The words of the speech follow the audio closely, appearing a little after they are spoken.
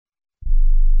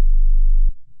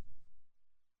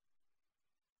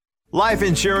Life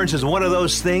insurance is one of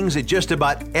those things that just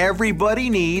about everybody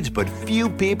needs, but few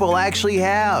people actually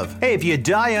have. Hey, if you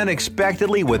die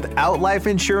unexpectedly without life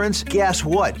insurance, guess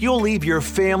what? You'll leave your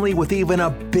family with even a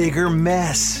bigger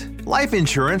mess. Life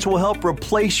insurance will help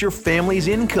replace your family's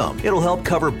income. It'll help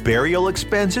cover burial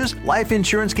expenses. Life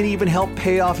insurance can even help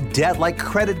pay off debt like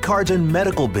credit cards and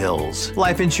medical bills.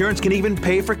 Life insurance can even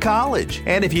pay for college.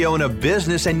 And if you own a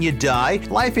business and you die,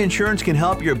 life insurance can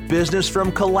help your business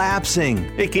from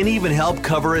collapsing. It can even help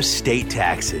cover estate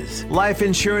taxes. Life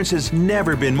insurance has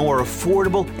never been more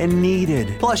affordable and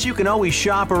needed. Plus, you can always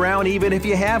shop around even if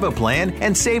you have a plan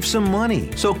and save some money.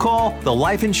 So call the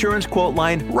Life Insurance Quote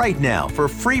Line right now for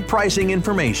free pricing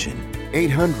information.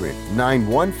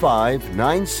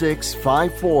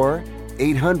 800-915-9654.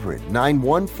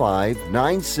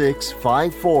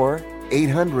 800-915-9654.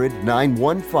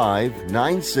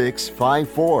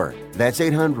 800-915-9654. That's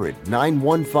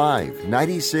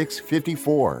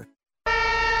 800-915-9654.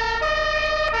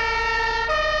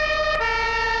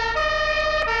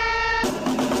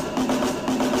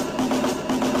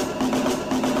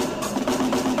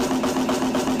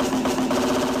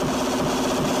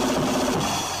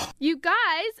 You guys,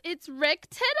 it's Rick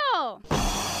Tittle.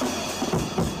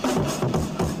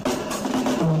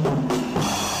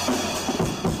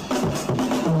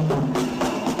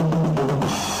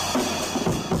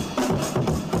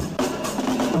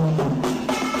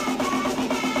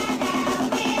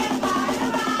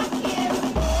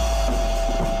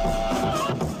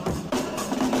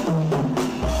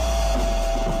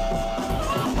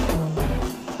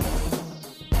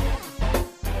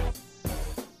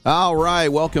 All right,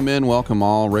 welcome in, welcome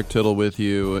all. Rick Tittle with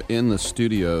you in the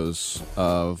studios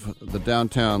of the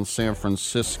downtown San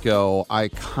Francisco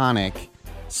iconic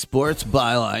Sports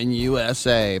Byline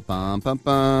USA. Oh,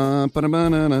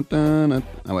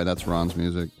 wait, that's Ron's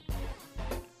music.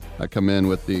 I come in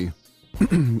with the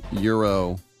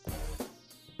Euro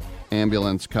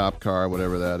ambulance cop car,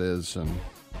 whatever that is, and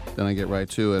then I get right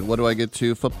to it. What do I get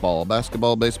to? Football,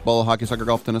 basketball, baseball, hockey, soccer,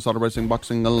 golf, tennis, auto racing,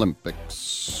 boxing,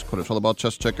 Olympics, Quidditch, volleyball,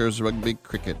 chess, checkers, rugby,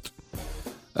 cricket.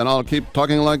 And I'll keep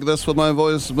talking like this with my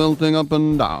voice melting up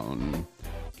and down. Can you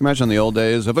imagine the old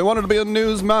days? If you wanted to be a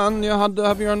newsman, you had to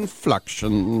have your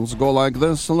inflections go like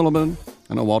this a little bit.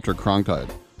 I know Walter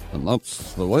Cronkite, and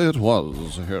that's the way it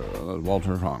was here at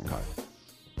Walter Cronkite.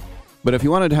 But if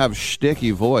you wanted to have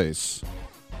shticky voice,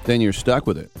 then you're stuck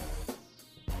with it.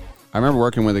 I remember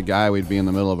working with a guy, we'd be in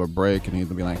the middle of a break, and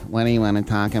he'd be like, what do you want to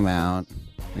talk about?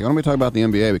 You want me to talk about the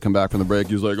NBA? We come back from the break,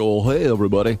 he's like, oh, hey,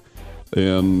 everybody,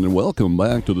 and welcome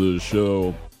back to the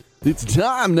show. It's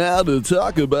time now to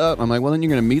talk about... I'm like, well, then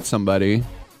you're going to meet somebody, and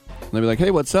they'll be like,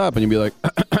 hey, what's up? And you'll be like,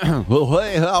 well,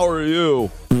 hey, how are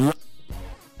you?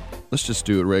 Let's just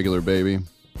do it regular, baby.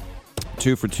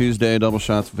 2 for Tuesday, double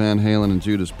shots of Van Halen and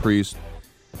Judas Priest.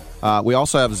 We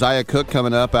also have Zaya Cook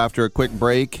coming up after a quick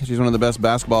break. She's one of the best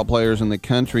basketball players in the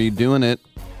country, doing it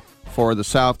for the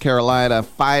South Carolina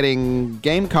Fighting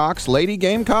Gamecocks. Lady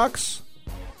Gamecocks?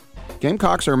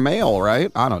 Gamecocks are male,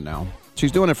 right? I don't know.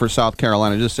 She's doing it for South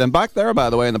Carolina. And back there,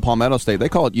 by the way, in the Palmetto State, they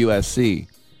call it USC.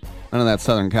 None of that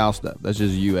Southern Cal stuff. That's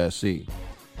just USC.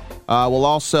 We'll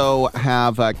also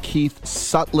have Keith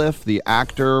Sutcliffe, the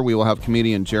actor. We will have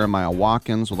comedian Jeremiah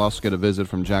Watkins. We'll also get a visit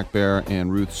from Jack Bear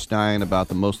and Ruth Stein about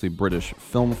the Mostly British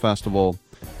Film Festival.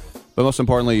 But most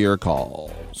importantly, your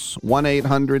calls.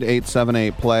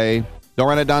 1-800-878-PLAY. Don't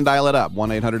write it down, dial it up.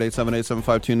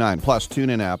 1-800-878-7529. Plus,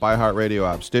 TuneIn app, iHeartRadio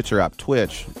app, Stitcher app,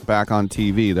 Twitch, back on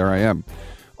TV. There I am.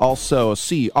 Also,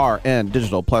 CRN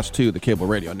Digital Plus 2, the cable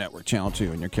radio network, Channel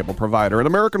 2, and your cable provider. And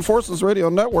American Forces Radio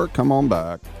Network, come on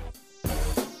back.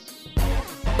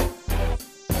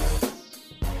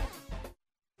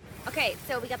 Okay,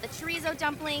 so we got the chorizo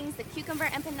dumplings, the cucumber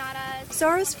empanadas.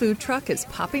 Zara's food truck is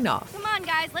popping off. Come on,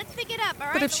 guys, let's pick it up, all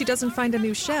right? But if she doesn't find a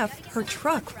new chef, her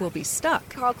truck will be stuck.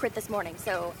 Carl quit this morning,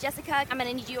 so Jessica, I'm going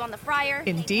to need you on the fryer.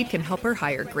 Indeed can help her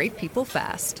hire great people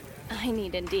fast. I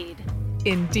need Indeed.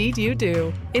 Indeed you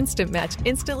do. Instant Match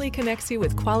instantly connects you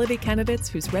with quality candidates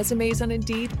whose resumes on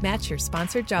Indeed match your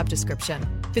sponsored job description.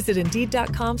 Visit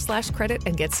Indeed.com/credit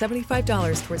and get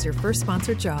 $75 towards your first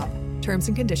sponsored job. Terms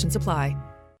and conditions apply.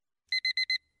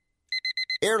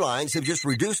 Airlines have just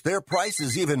reduced their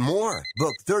prices even more.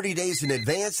 Book 30 days in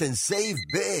advance and save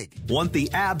big. Want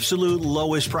the absolute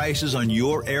lowest prices on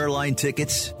your airline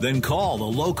tickets? Then call the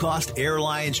Low Cost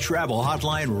Airlines Travel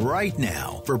Hotline right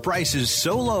now. For prices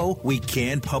so low, we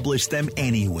can't publish them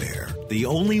anywhere. The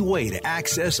only way to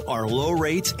access our low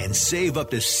rates and save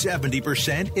up to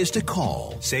 70% is to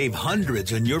call. Save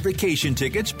hundreds on your vacation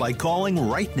tickets by calling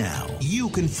right now. You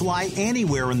can fly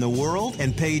anywhere in the world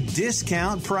and pay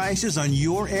discount prices on your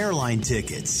your airline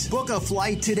tickets. Book a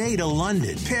flight today to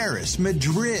London, Paris,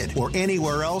 Madrid, or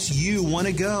anywhere else you want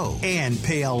to go. And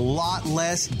pay a lot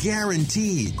less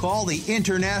guaranteed. Call the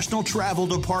International Travel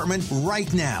Department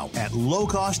right now at Low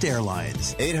Cost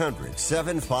Airlines.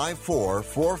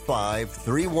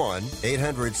 800-754-4531.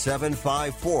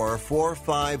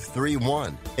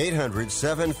 800-754-4531.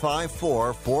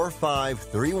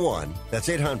 800-754-4531. That's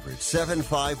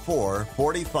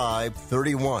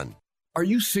 800-754-4531. Are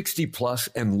you 60 plus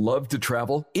and love to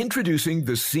travel? Introducing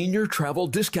the Senior Travel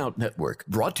Discount Network,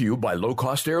 brought to you by Low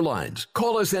Cost Airlines.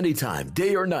 Call us anytime,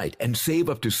 day or night, and save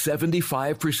up to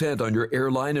 75% on your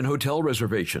airline and hotel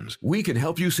reservations. We can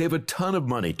help you save a ton of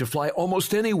money to fly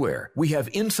almost anywhere. We have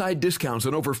inside discounts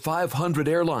on over 500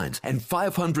 airlines and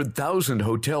 500,000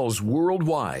 hotels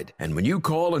worldwide. And when you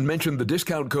call and mention the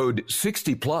discount code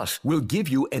 60 plus, we'll give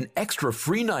you an extra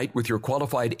free night with your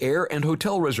qualified air and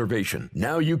hotel reservation.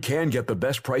 Now you can get the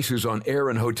best prices on air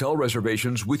and hotel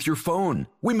reservations with your phone.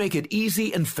 We make it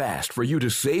easy and fast for you to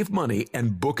save money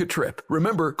and book a trip.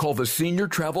 Remember, call the Senior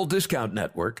Travel Discount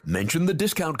Network, mention the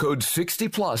discount code 60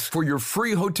 plus for your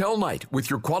free hotel night with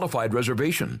your qualified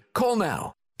reservation. Call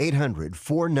now.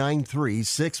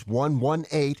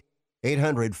 800-493-6118.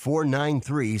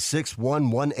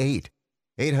 800-493-6118.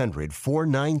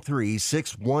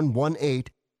 800-493-6118.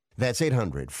 That's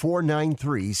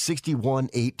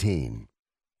 800-493-6118.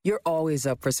 You're always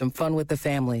up for some fun with the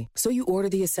family, so you order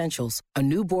the essentials, a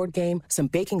new board game, some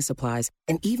baking supplies,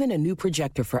 and even a new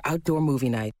projector for outdoor movie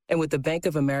night. And with the Bank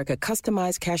of America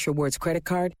customized Cash Rewards credit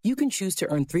card, you can choose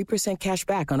to earn 3% cash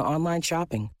back on online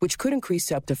shopping, which could increase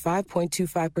to up to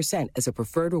 5.25% as a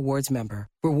preferred rewards member.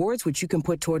 Rewards which you can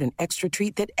put toward an extra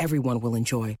treat that everyone will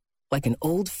enjoy, like an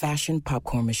old-fashioned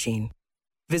popcorn machine.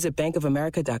 Visit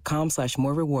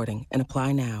bankofamerica.com/more rewarding and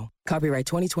apply now. Copyright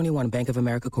 2021 Bank of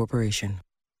America Corporation.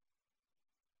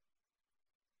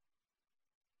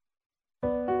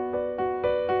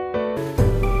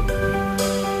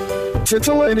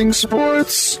 Titillating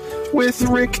Sports with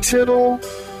Rick Tittle.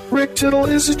 Rick Tittle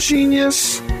is a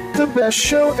genius, the best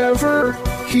show ever.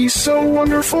 He's so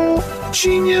wonderful,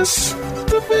 genius,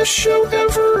 the best show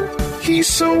ever. He's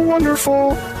so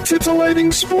wonderful.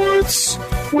 Titillating Sports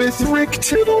with Rick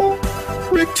Tittle.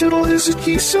 Rick Tittle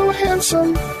he's so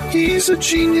handsome, he's a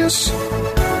genius.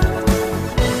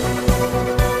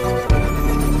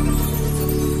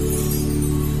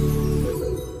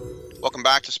 Welcome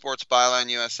back to Sports Byline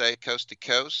USA, coast to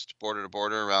coast, border to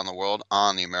border, around the world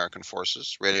on the American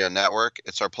Forces Radio Network.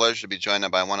 It's our pleasure to be joined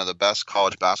by one of the best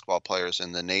college basketball players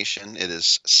in the nation. It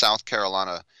is South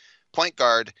Carolina point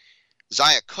guard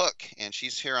Zia Cooke, and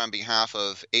she's here on behalf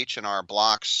of H&R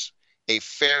Block's A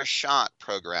Fair Shot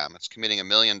program. It's committing $1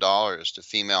 million to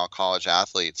female college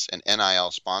athletes and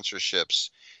NIL sponsorships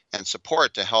and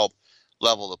support to help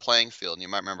level the playing field. And you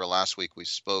might remember last week we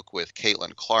spoke with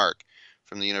Caitlin Clark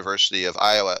from the University of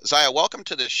Iowa. Zia, welcome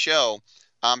to this show.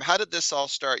 How did this all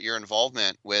start, your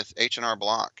involvement with H&R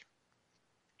Block?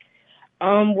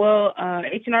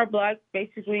 H&R Block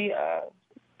basically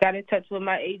got in touch with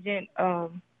my agent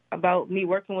about me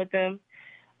working with them.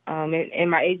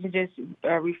 And my agent just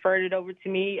referred it over to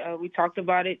me. We talked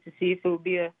about it to see if it would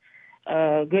be a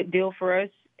good deal for us,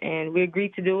 and we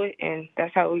agreed to do it, and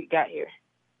that's how we got here.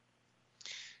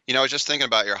 You know, I was just thinking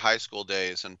about your high school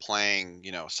days and playing,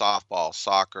 softball,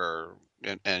 soccer,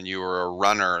 and you were a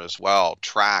runner as well,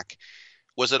 track.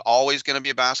 Was it always going to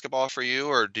be basketball for you,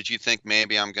 or did you think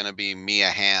maybe I'm going to be Mia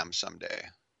Hamm someday?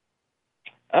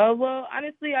 Well,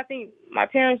 honestly, I think my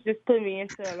parents just put me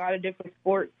into a lot of different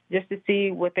sports just to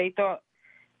see what they thought.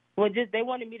 Well, they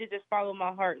wanted me to just follow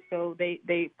my heart, so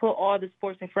they put all the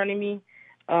sports in front of me,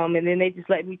 and then they just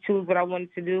let me choose what I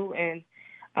wanted to do, and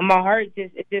my heart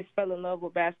just fell in love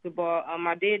with basketball.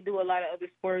 I did do a lot of other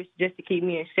sports just to keep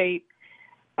me in shape,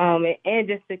 and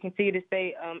just to continue to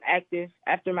stay active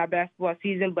after my basketball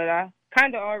season. But I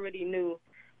kind of already knew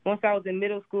once I was in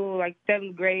middle school, like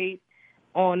 7th grade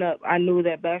on up, I knew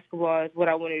that basketball is what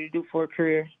I wanted to do for a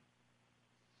career.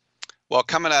 Well,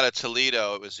 coming out of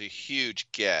Toledo, it was a huge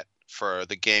get for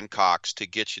the Gamecocks to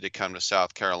get you to come to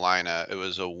South Carolina. It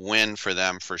was a win for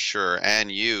them for sure, and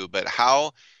you. But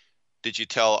how did you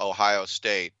tell Ohio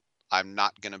State, I'm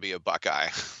not going to be a Buckeye?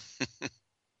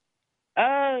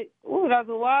 That was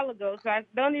a while ago, so I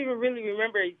don't even really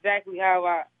remember exactly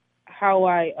how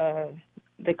I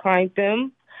declined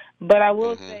them. But I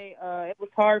will say it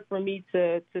was hard for me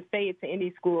to say it to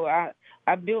any school. I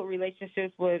built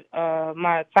relationships with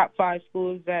my top 5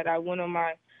 schools that I went on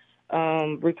my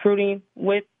recruiting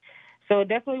with. So it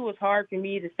definitely was hard for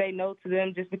me to say no to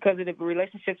them just because of the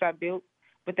relationships I built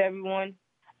with everyone.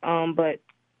 But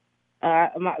I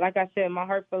like I said, my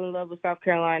heart fell in love with South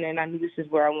Carolina, and I knew this is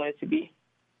where I wanted to be.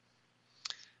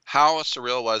 How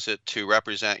surreal was it to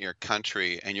represent your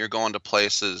country and you're going to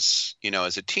places,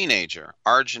 as a teenager,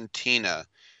 Argentina,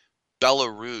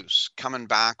 Belarus, coming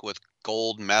back with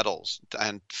gold medals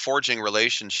and forging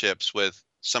relationships with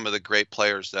some of the great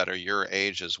players that are your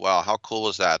age as well? How cool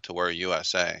was that to wear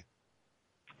USA?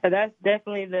 So that's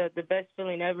definitely the best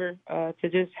feeling ever, to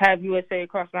just have USA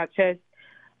across my chest.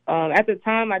 At the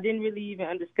time, I didn't really even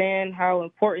understand how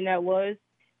important that was.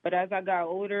 But as I got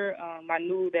older, I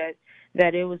knew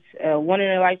that it was a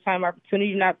one-in-a-lifetime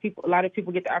opportunity. A lot of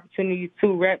people get the opportunity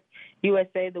to rep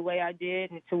USA the way I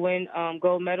did and to win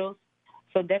gold medals.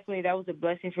 So definitely that was a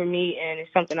blessing for me, and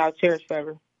it's something I'll cherish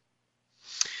forever.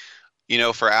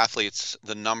 For athletes,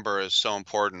 the number is so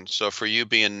important. So for you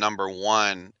being number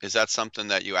one, is that something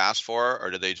that you asked for, or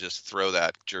did they just throw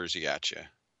that jersey at you?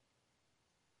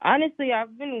 Honestly,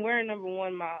 I've been wearing number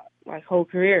one my whole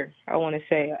career, I want to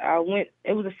say.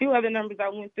 It was a few other numbers I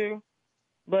went through,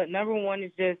 but number one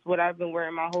is just what I've been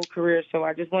wearing my whole career, so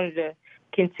I just wanted to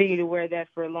continue to wear that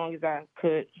for as long as I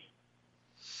could.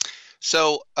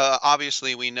 So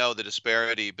obviously, we know the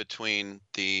disparity between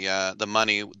the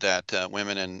money that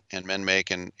women and men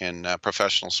make in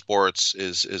professional sports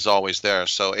is always there.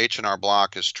 So H&R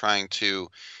Block is trying to,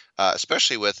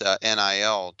 especially with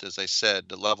NIL, as I said,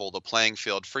 to level the playing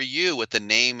field. For you, with the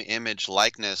name, image,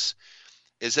 likeness,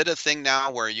 is it a thing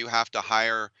now where you have to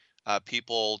hire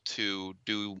people to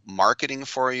do marketing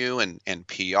for you and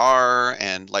PR,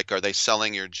 and are they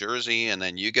selling your jersey and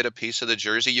then you get a piece of the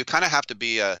jersey? You kind of have to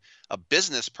be a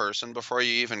business person before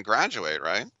you even graduate,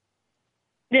 right?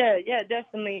 Yeah,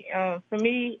 definitely. For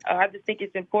me, I just think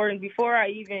it's important. Before I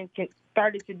even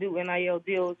started to do NIL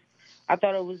deals, I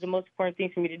thought it was the most important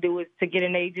thing for me to do is to get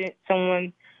an agent,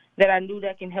 someone that I knew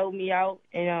that can help me out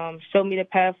and show me the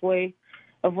pathway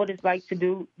of what it's like to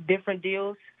do different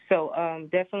deals. So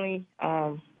definitely,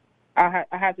 I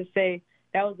have to say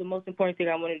that was the most important thing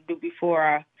I wanted to do before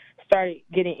I started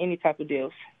getting any type of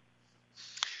deals.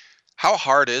 How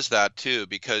hard is that too?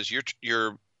 Because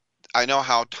I know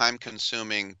how time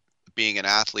consuming being an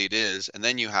athlete is, and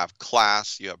then you have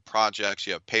class, you have projects,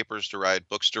 you have papers to write,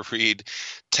 books to read,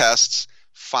 tests,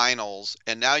 finals,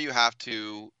 and now you have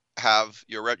to have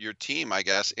your team, I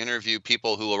guess, interview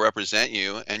people who will represent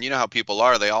you. And you know how people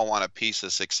are, they all want a piece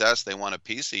of success, they want a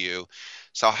piece of you.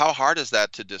 So how hard is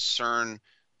that to discern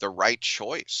the right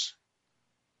choice?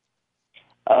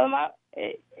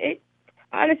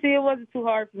 Honestly, it wasn't too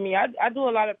hard for me. I do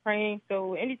a lot of praying,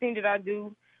 so anything that I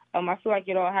do, I feel like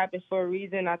it all happens for a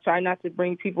reason. I try not to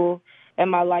bring people in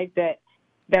my life that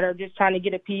are just trying to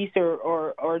get a piece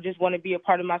or just want to be a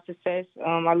part of my success.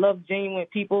 I love genuine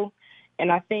people.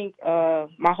 And I think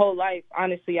my whole life,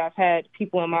 honestly, I've had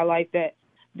people in my life that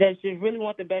just really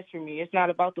want the best for me. It's not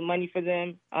about the money for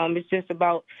them. It's just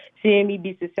about seeing me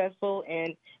be successful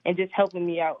and just helping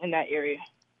me out in that area.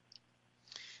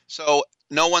 So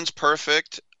no one's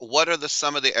perfect. What are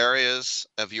some of the areas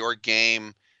of your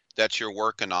game that you're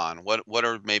working on? What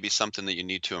are maybe something that you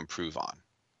need to improve on?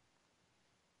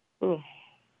 Ooh,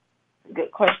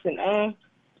 good question.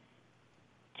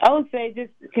 I would say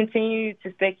just continue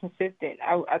to stay consistent.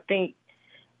 I think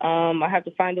I have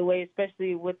to find a way,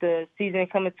 especially with the season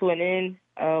coming to an end.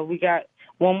 We got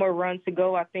one more run to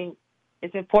go. I think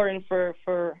it's important for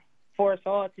us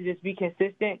all to just be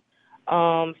consistent,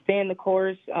 stay in the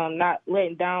course, not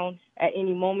letting down at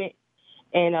any moment,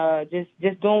 and just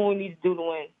doing what we need to do to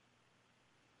win.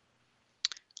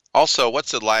 Also,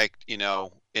 what's it like,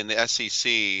 in the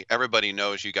SEC, everybody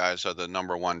knows you guys are the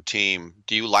number one team.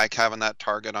 Do you like having that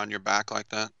target on your back like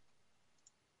that?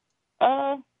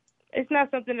 It's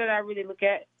not something that I really look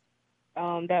at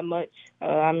that much.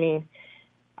 I mean,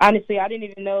 honestly, I didn't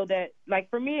even know that.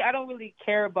 For me, I don't really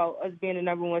care about us being the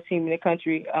number one team in the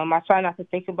country. I try not to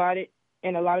think about it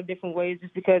in a lot of different ways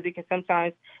just because it can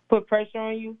sometimes put pressure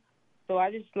on you. So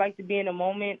I just like to be in the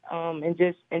moment and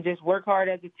just work hard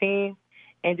as a team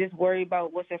and just worry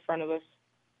about what's in front of us.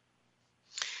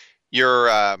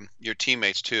 Your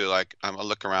teammates too, I'm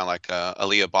looking around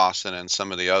Aaliyah Boston and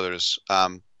some of the others.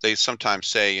 They sometimes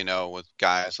say, with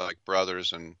guys like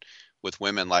brothers and with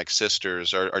women like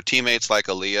sisters, are teammates like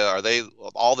Aaliyah, are they,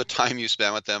 all the time you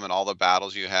spend with them and all the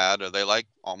battles you had, are they like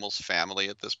almost family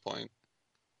at this point?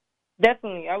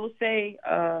 Definitely. I would say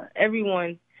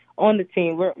everyone on the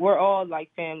team, we're all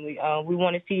like family. We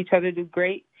want to see each other do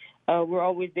great. We're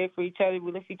always there for each other.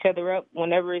 We lift each other up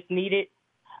whenever it's needed.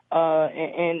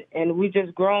 And we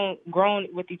just grown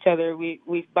with each other.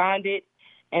 We've bonded,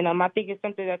 and I think it's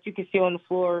something that you can see on the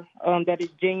floor that is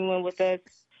genuine with us.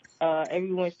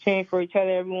 Everyone's cheering for each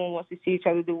other. Everyone wants to see each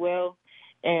other do well,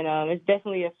 And it's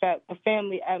definitely a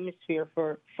family atmosphere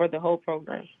for the whole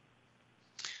program.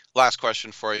 Last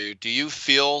question for you. Do you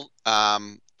feel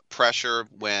pressure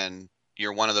when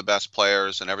you're one of the best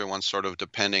players and everyone's sort of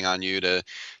depending on you to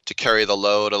carry the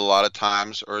load a lot of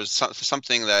times, or is it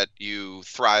something that you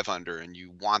thrive under and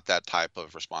you want that type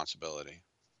of responsibility?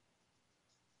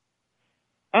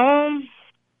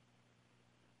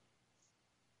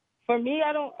 For me,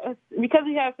 I don't, because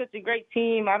we have such a great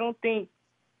team, I don't think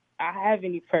I have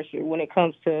any pressure when it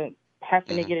comes to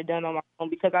having to get it done on my own,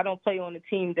 because I don't play on a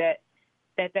team that's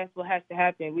what has to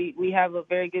happen. We have a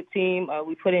very good team.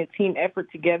 We put in team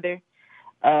effort together.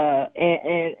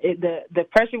 The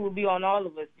pressure will be on all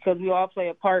of us because we all play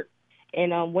a part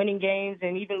in winning games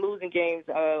and even losing games.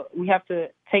 We have to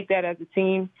take that as a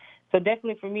team. So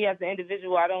definitely for me as an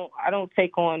individual, I don't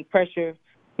take on pressure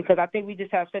because I think we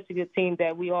just have such a good team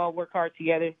that we all work hard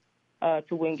together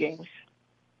to win games.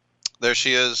 There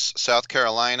she is, South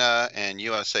Carolina and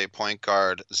USA point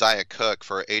guard Zia Cooke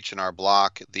for H&R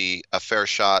Block, the A Fair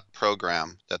Shot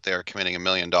program that they are committing $1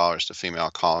 million to female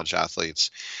college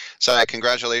athletes. Zia,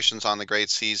 congratulations on the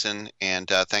great season, and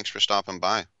thanks for stopping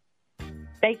by.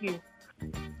 Thank you.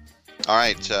 All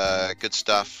right, good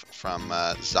stuff from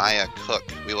Zia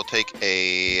Cooke. We will take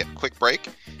a quick break,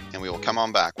 and we will come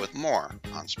on back with more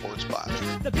on Sports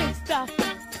Byline. The big stuff.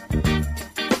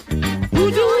 Who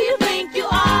do you think you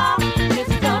are,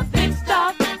 Mr. Big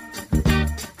Stuff?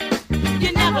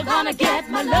 You're never gonna get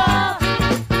my love.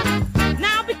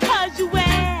 Now because you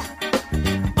wear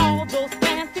all those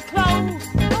fancy clothes.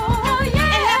 Oh,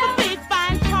 yeah. And have a big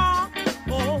fine car.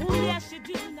 Oh, yes, you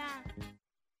do now.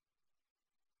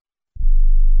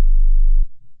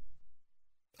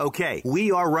 Okay,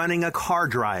 we are running a car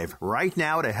drive right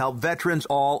now to help veterans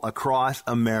all across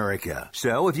America.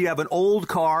 So if you have an old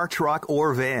car, truck,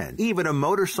 or van, even a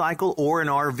motorcycle or an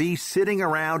RV sitting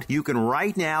around, you can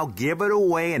right now give it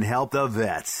away and help the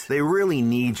vets. They really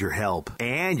need your help.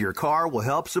 And your car will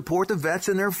help support the vets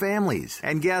and their families.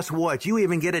 And guess what? You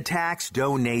even get a tax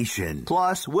donation.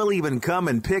 Plus, we'll even come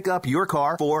and pick up your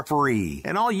car for free.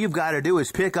 And all you've got to do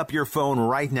is pick up your phone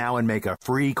right now and make a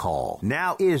free call.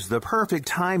 Now is the perfect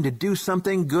time to do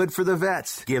something good for the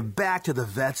vets. Give back to the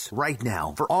vets right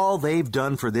now for all they've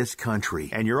done for this country.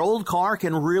 And your old car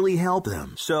can really help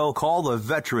them. So call the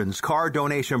Veterans Car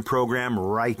Donation Program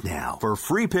right now for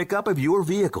free pickup of your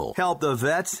vehicle. Help the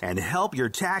vets and help your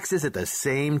taxes at the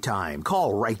same time.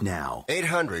 Call right now.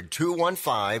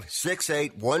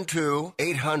 800-215-6812.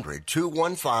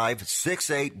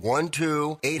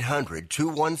 800-215-6812.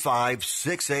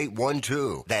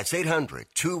 800-215-6812. That's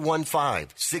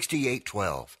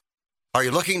 800-215-6812. Are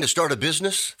you looking to start a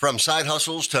business? From side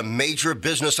hustles to major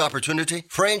business opportunity?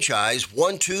 Franchise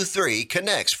 123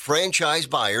 connects franchise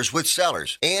buyers with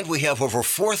sellers. And we have over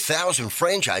 4,000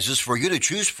 franchises for you to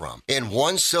choose from. In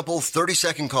one simple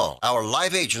 30-second call, our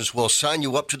live agents will sign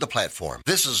you up to the platform.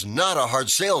 This is not a hard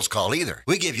sales call either.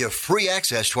 We give you free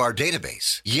access to our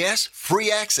database. Yes,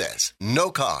 free access.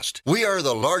 No cost. We are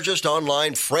the largest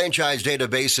online franchise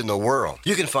database in the world.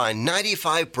 You can find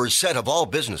 95% of all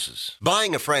businesses.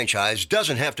 Buying a franchise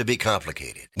doesn't have to be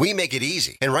complicated. We make it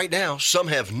easy. And right now, some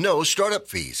have no startup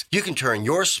fees. You can turn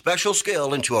your special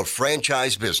skill into a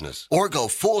franchise business or go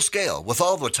full scale with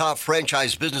all the top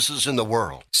franchise businesses in the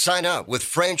world. Sign up with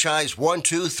Franchise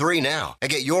 123 now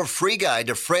and get your free guide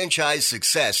to franchise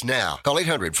success now. Call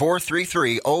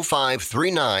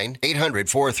 800-433-0539,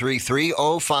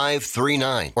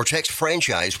 800-433-0539, or text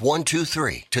Franchise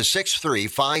 123 to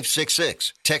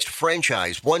 63566. Text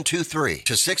Franchise 123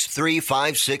 to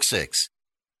 63566.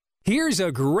 Here's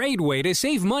a great way to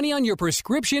save money on your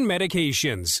prescription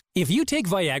medications. If you take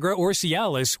Viagra or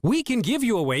Cialis, we can give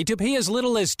you a way to pay as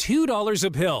little as $2 a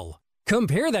pill.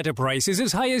 Compare that to prices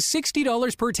as high as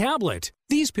 $60 per tablet.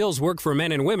 These pills work for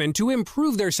men and women to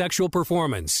improve their sexual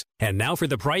performance. And now for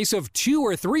the price of 2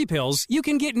 or 3 pills, you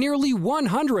can get nearly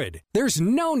 100. There's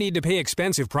no need to pay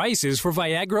expensive prices for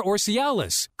Viagra or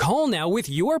Cialis. Call now with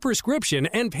your prescription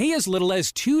and pay as little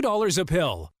as $2 a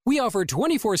pill. We offer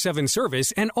 24/7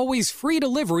 service and always free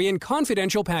delivery and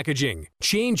confidential packaging.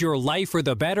 Change your life for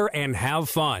the better and have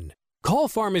fun. Call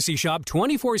Pharmacy Shop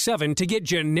 24/7 to get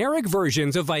generic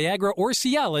versions of Viagra or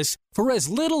Cialis for as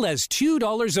little as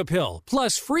 $2 a pill,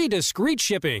 plus free discreet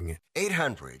shipping.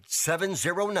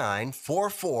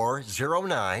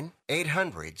 800-709-4409.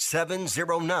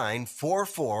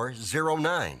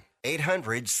 800-709-4409.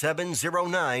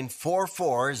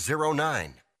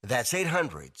 800-709-4409. That's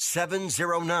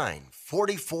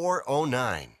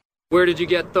 800-709-4409. Where did you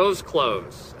get those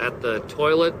clothes? At the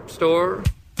toilet store?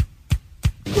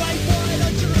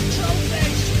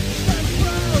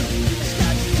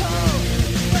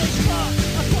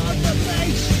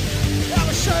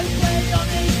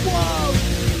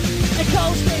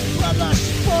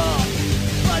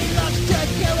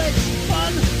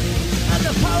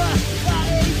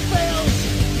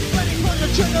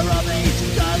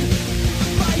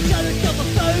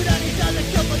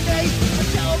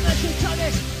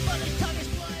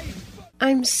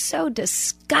 I'm so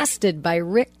disgusted by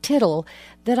Rick Tittle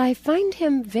that I find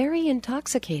him very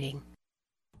intoxicating.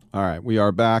 All right, we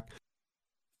are back.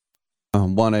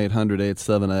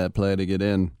 1-800-878-PLAY to get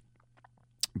in.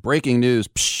 Breaking news.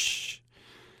 Psh.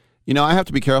 You know, I have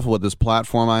to be careful with this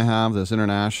platform I have, this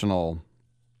international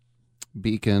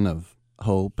beacon of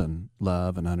hope and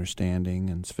love and understanding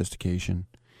and sophistication.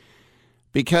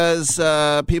 Because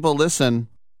people listen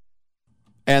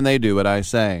and they do what I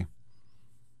say.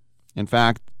 In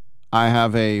fact, I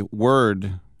have a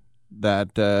word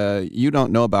that you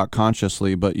don't know about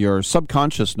consciously, but your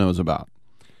subconscious knows about.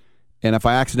 And if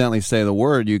I accidentally say the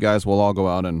word, you guys will all go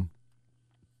out and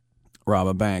rob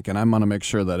a bank. And I'm going to make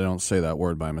sure that I don't say that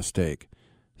word by mistake.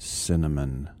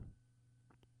 Cinnamon.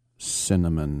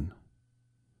 Cinnamon.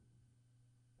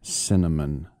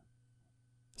 Cinnamon.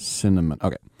 Cinnamon.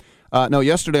 Okay. No,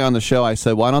 yesterday on the show I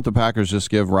said, why don't the Packers just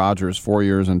give Rodgers 4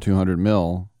 years and $200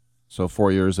 million? So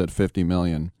 4 years at $50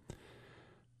 million.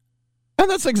 And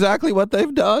that's exactly what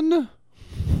they've done.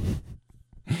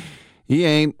 He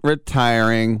ain't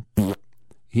retiring.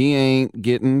 He ain't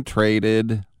getting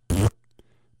traded.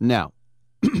 Now,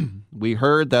 we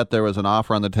heard that there was an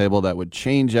offer on the table that would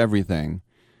change everything.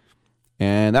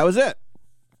 And that was it.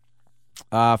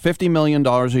 $50 million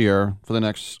a year for the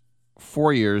next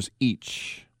 4 years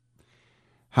each.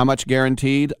 How much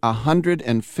guaranteed?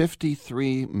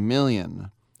 $153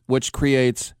 million, which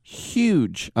creates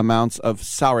huge amounts of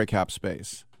salary cap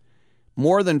space.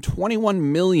 More than $21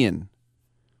 million.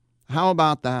 How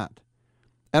about that?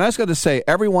 And I was going to say,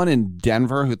 everyone in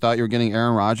Denver who thought you were getting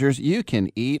Aaron Rodgers, you can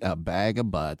eat a bag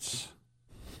of butts.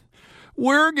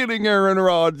 We're getting Aaron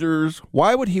Rodgers.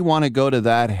 Why would he want to go to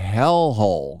that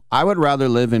hellhole? I would rather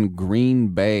live in Green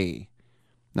Bay.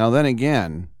 Now, then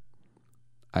again,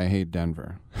 I hate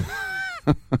Denver.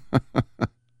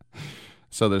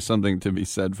 So there's something to be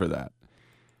said for that.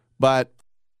 But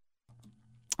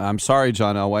I'm sorry,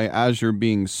 John Elway, as you're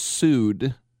being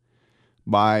sued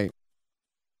by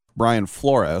Brian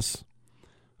Flores,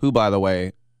 who, by the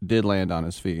way, did land on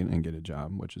his feet and get a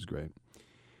job, which is great.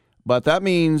 But that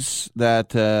means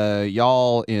that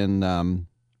y'all in,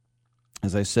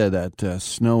 as I said, that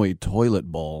snowy toilet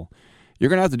bowl, you're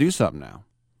going to have to do something now.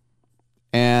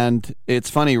 And it's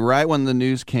funny, right when the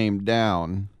news came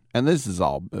down, and this is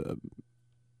all,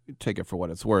 take it for what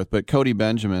it's worth, but Cody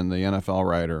Benjamin, the NFL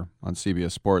writer on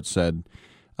CBS Sports, said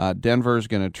Denver's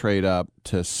going to trade up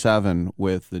to 7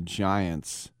 with the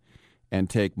Giants and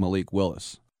take Malik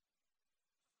Willis.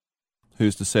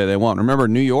 Who's to say they won't? Remember,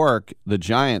 New York, the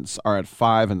Giants are at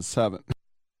 5 and 7.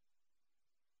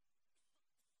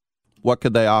 What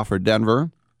could they offer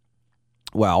Denver?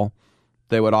 Well,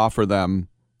 they would offer them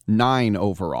 9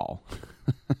 overall.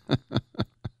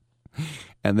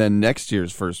 And then next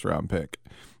year's first-round pick.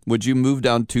 Would you move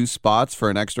down 2 spots for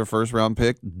an extra first-round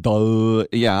pick? Duh.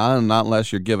 Yeah, not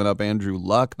unless you're giving up Andrew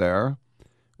Luck there,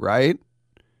 right?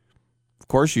 Of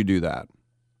course you do that.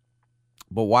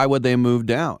 But why would they move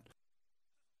down?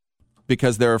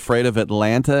 Because they're afraid of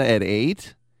Atlanta at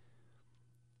 8?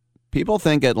 People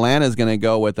think Atlanta's going to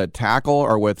go with a tackle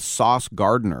or with Sauce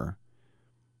Gardner.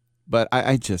 But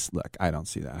I just, look, I don't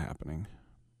see that happening.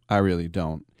 I really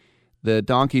don't. The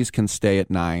Donkeys can stay at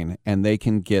 9, and they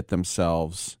can get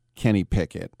themselves Kenny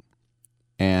Pickett,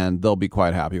 and they'll be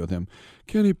quite happy with him.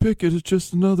 Kenny Pickett is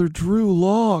just another Drew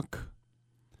Lock.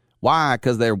 Why?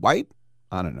 Because they're white?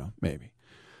 I don't know, maybe.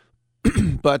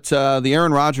 But the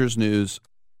Aaron Rodgers news,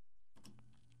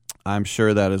 I'm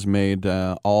sure that has made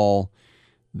all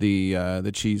the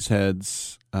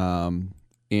cheeseheads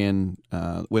in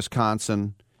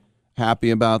Wisconsin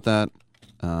happy about that.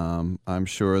 I'm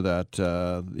sure that,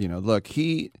 look,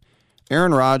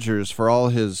 Aaron Rodgers, for all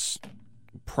his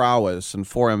prowess and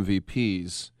 4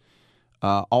 MVPs,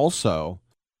 also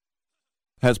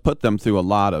has put them through a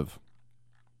lot of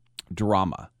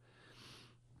drama.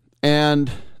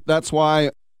 And that's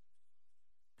why,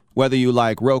 whether you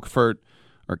like Roquefort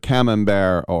or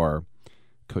Camembert or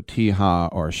Cotija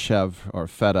or Chev or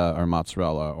Feta or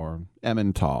Mozzarella or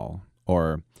Emmental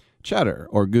or Cheddar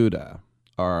or Gouda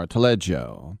or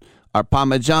Taleggio, or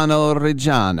Parmigiano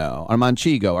Reggiano, or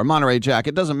Manchego, or Monterey Jack.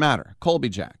 It doesn't matter. Colby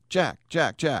Jack.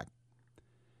 Jack.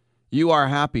 You are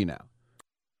happy now.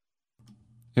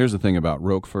 Here's the thing about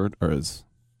Roquefort, or as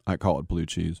I call it, blue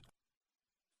cheese.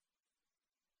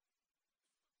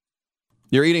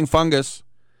 You're eating fungus.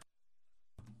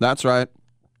 That's right.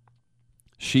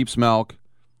 Sheep's milk,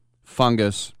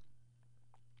 fungus.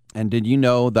 And did you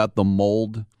know that the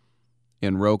mold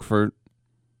in Roquefort,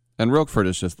 and Roquefort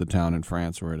is just the town in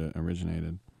France where it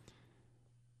originated.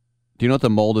 Do you know what the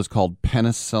mold is called?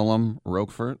 Penicillium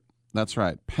Roquefort? That's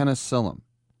right, penicillium.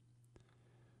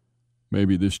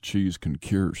 Maybe this cheese can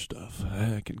cure stuff.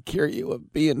 It can cure you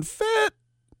of being fit.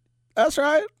 That's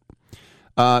right.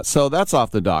 So that's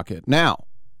off the docket. Now,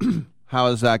 how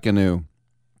is that going to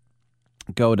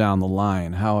go down the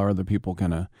line? How are other people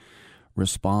going to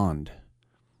respond?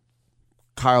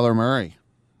 Kyler Murray,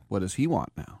 what does he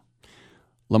want now?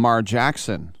 Lamar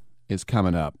Jackson is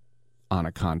coming up on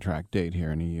a contract date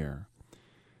here in a year.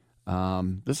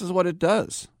 This is what it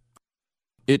does.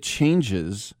 It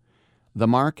changes the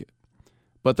market.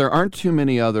 But there aren't too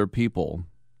many other people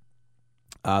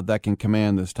that can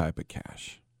command this type of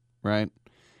cash, right?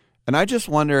 And I just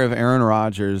wonder if Aaron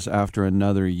Rodgers, after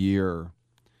another year,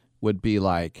 would be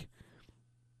like,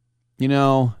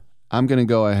 I'm going to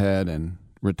go ahead and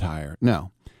retire.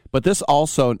 No. But this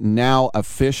also now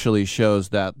officially shows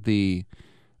that the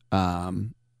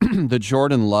the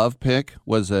Jordan Love pick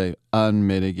was a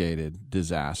unmitigated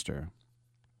disaster.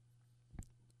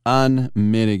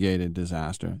 Unmitigated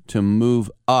disaster to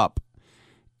move up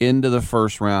into the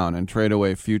first round and trade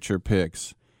away future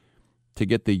picks to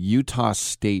get the Utah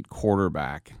State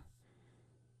quarterback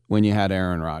when you had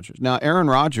Aaron Rodgers. Now, Aaron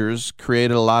Rodgers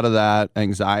created a lot of that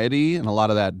anxiety and a lot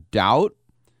of that doubt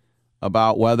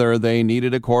about whether they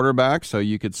needed a quarterback, so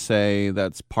you could say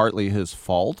that's partly his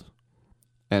fault,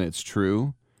 and it's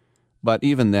true. But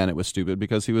even then, it was stupid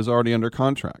because he was already under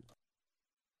contract.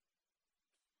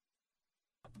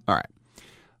 All right.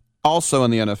 Also in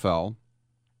the NFL,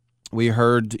 we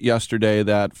heard yesterday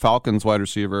that Falcons wide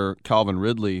receiver Calvin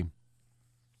Ridley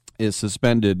is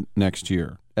suspended next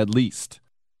year, at least.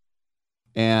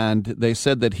 And they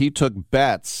said that he took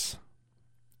bets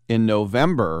in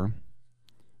November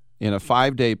in a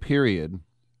 5-day period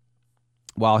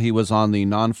while he was on the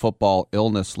non-football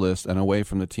illness list and away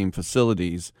from the team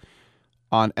facilities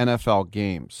on NFL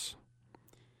games.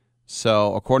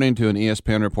 So, according to an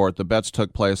ESPN report, the bets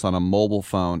took place on a mobile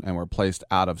phone and were placed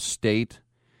out of state.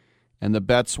 And the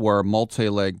bets were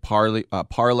multi-leg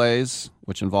parlays,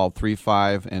 which involved 3,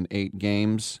 5, and 8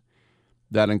 games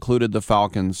that included the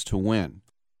Falcons to win.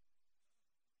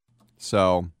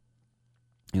 So,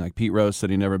 like Pete Rose said,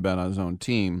 he never bet on his own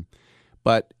team.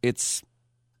 But it's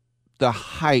the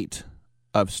height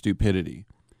of stupidity.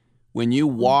 When you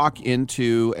walk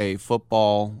into a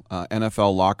football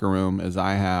NFL locker room, as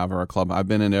I have, or a club, I've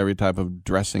been in every type of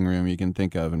dressing room you can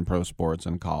think of in pro sports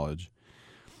and college.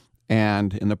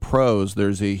 And in the pros,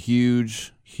 there's a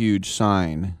huge, huge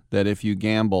sign that if you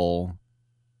gamble,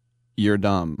 you're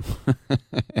dumb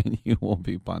and you will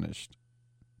be punished.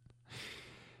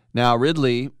 Now,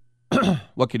 Ridley,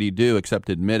 what could he do except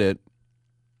admit it?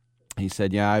 He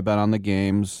said, I bet on the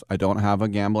games. I don't have a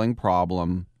gambling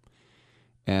problem.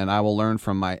 And I will learn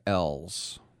from my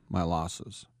L's, my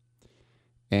losses.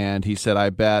 And he said, I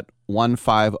bet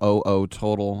 1,500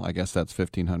 total. I guess that's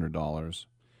 $1,500.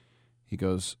 He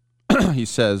goes, he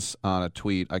says on a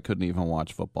tweet, I couldn't even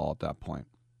watch football at that point.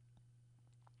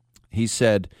 He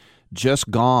said, just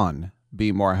gone,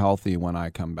 be more healthy when I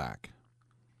come back.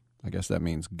 I guess that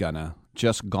means gonna.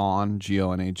 Just gone,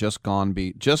 G-O-N-A, just gone,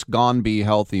 be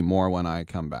healthy more when I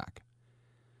come back.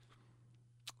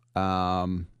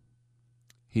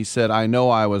 He said, I know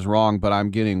I was wrong, but I'm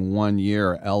getting 1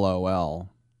 year, LOL.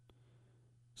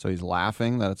 So he's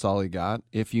laughing. That's all he got.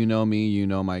 If you know me, you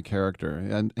know my character.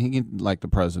 And he, like the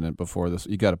president before this,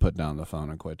 you got to put down the phone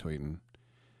and quit tweeting.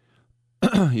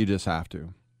 You just have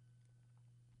to.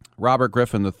 Robert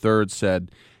Griffin III said,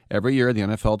 every year the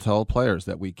NFL tells players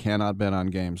that we cannot bet on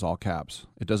games, all caps.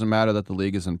 It doesn't matter that the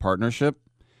league is in partnership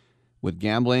with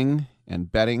gambling and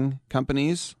betting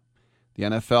companies. The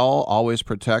NFL always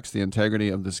protects the integrity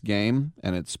of this game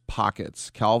and its pockets.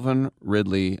 Calvin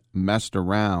Ridley messed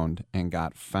around and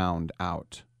got found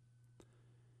out.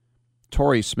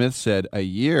 Torrey Smith said, a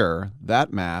year,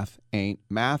 that math ain't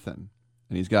mathin'.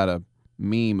 And he's got a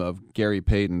meme of Gary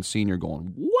Payton Sr.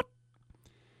 going, what?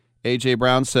 A.J.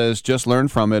 Brown says, just learn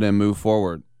from it and move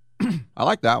forward. I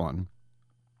like that one.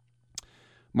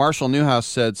 Marshall Newhouse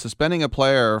said, suspending a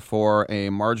player for a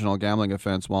marginal gambling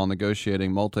offense while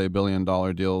negotiating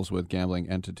multi-billion-dollar deals with gambling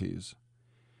entities.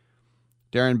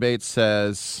 Darren Bates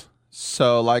says,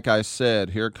 so like I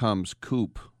said, here comes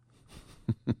Coop.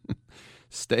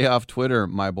 Stay off Twitter,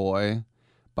 my boy.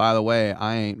 By the way,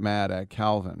 I ain't mad at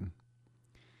Calvin.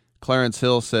 Clarence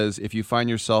Hill says, if you find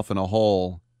yourself in a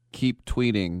hole, keep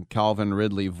tweeting Calvin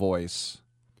Ridley voice.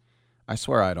 I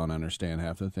swear I don't understand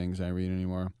half the things I read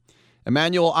anymore.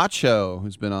 Emmanuel Acho,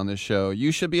 who's been on this show,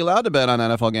 you should be allowed to bet on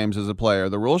NFL games as a player.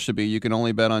 The rule should be you can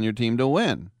only bet on your team to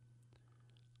win.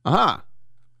 Aha.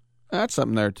 That's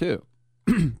something there, too.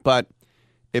 But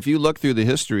if you look through the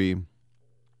history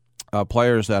of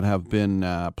players that have been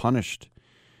punished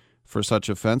for such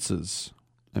offenses,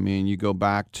 I mean, you go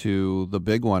back to the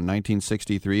big one,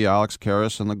 1963, Alex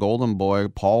Karras and the Golden Boy,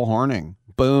 Paul Hornung.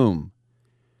 Boom.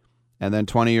 And then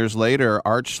 20 years later,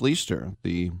 Art Schlichter,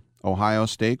 the Ohio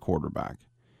State quarterback.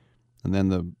 And then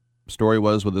the story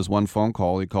was with his one phone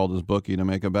call, he called his bookie to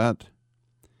make a bet.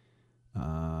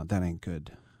 That ain't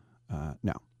good.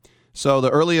 No. So the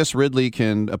earliest Ridley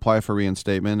can apply for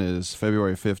reinstatement is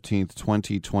February 15th,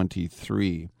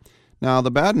 2023. Now,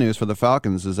 the bad news for the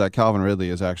Falcons is that Calvin Ridley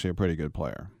is actually a pretty good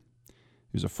player.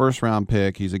 He's a first-round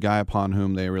pick. He's a guy upon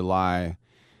whom they rely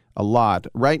a lot.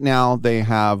 Right now, they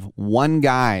have one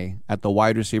guy at the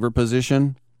wide receiver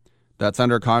position that's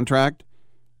under contract,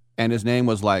 and his name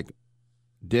was like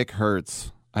Dick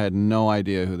Hertz. I had no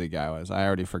idea who the guy was. I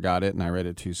already forgot it, and I read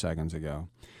it 2 seconds ago.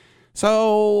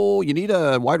 So you need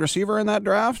a wide receiver in that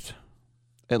draft?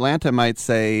 Atlanta might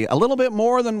say a little bit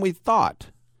more than we thought.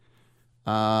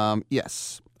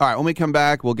 Yes. All right, when we come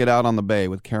back, we'll get out on the bay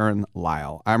with Karen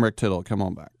Lyle. I'm Rick Tittle. Come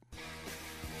on back.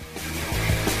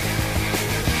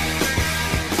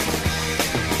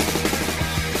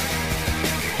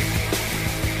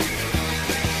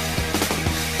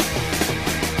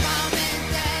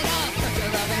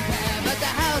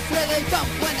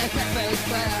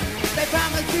 They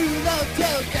promise you love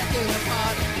till death do them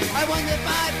part. I wonder if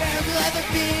my parents will ever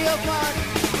be apart.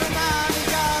 When mommy's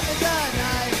job is a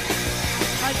knife,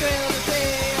 I thrill to see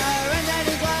her and that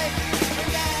is life.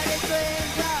 And daddy's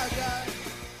dreams are gone.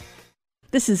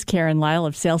 This is Karen Lyle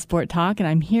of Salesport Talk, and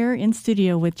I'm here in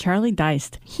studio with Charlie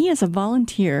Deist. He is a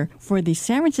volunteer for the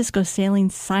San Francisco Sailing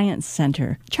Science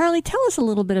Center. Charlie, tell us a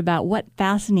little bit about what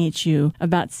fascinates you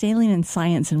about sailing and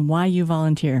science and why you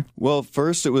volunteer. Well,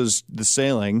 first it was the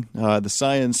sailing. The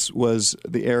science was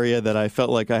the area that I felt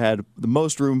like I had the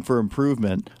most room for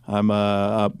improvement. I'm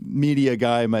a media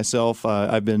guy myself.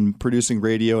 I've been producing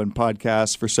radio and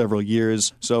podcasts for several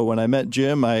years. So when I met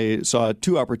Jim, I saw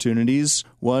two opportunities.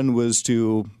 One was to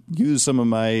use some of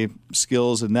my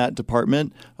skills in that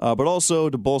department, but also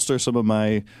to bolster some of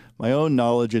my own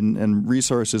knowledge and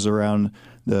resources around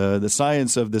the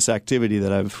science of this activity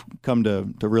that I've come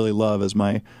to really love as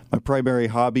my primary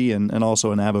hobby and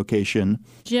also an avocation.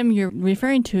 Jim, you're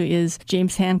referring to is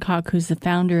James Hancock, who's the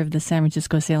founder of the San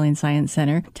Francisco Sailing Science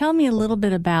Center. Tell me a little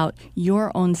bit about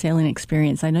your own sailing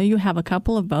experience. I know you have a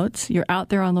couple of boats. You're out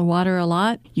there on the water a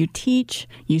lot. You teach,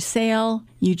 you sail,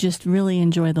 you just really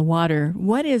enjoy the water.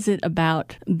 What is it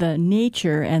about the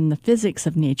nature and the physics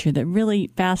of nature that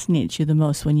really fascinates you the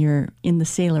most when you're in the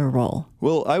sailor role?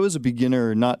 Well, I was a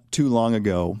beginner not too long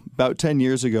ago. About 10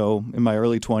 years ago, in my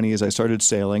early 20s, I started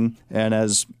sailing. And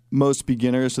as most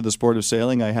beginners to the sport of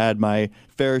sailing, I had my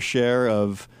fair share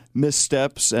of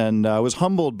missteps and I was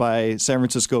humbled by San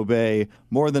Francisco Bay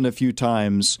more than a few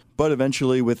times. But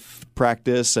eventually, with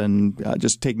practice and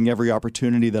just taking every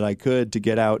opportunity that I could to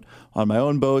get out on my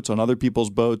own boats, on other people's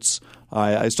boats,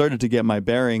 I started to get my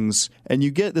bearings. And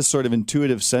you get this sort of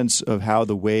intuitive sense of how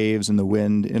the waves and the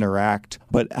wind interact.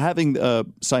 But having a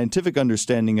scientific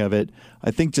understanding of it, I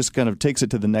think just kind of takes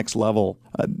it to the next level.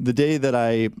 The day that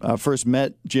I first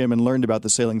met Jim and learned about the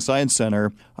Sailing Science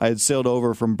Center, I had sailed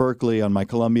over from Berkeley on my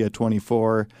Columbia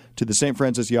 24 to the St.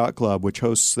 Francis Yacht Club, which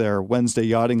hosts their Wednesday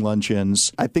yachting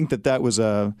luncheons. I think that was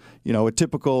a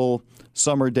typical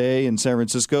summer day in San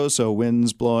Francisco, so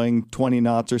winds blowing 20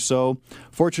 knots or so.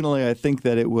 Fortunately, I think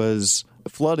that it was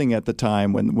flooding at the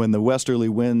time. When the westerly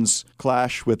winds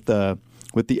clash with the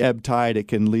ebb tide, it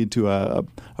can lead to a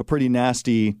pretty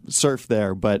nasty surf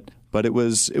there. But it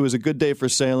was a good day for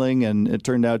sailing, and it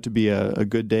turned out to be a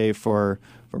good day for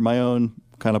my own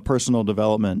kind of personal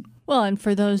development. Well, and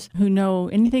for those who know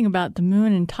anything about the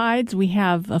moon and tides, we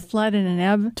have a flood and an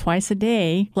ebb twice a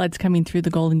day. Floods coming through the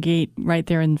Golden Gate right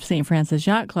there in St. Francis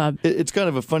Yacht Club. It's kind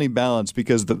of a funny balance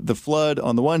because the flood,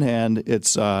 on the one hand,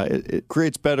 it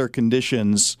creates better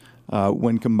conditions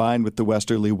when combined with the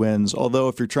westerly winds. Although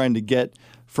if you're trying to get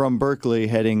from Berkeley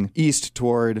heading east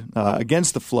toward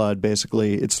against the flood,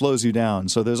 basically, it slows you down.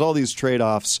 So there's all these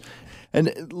trade-offs.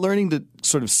 And learning to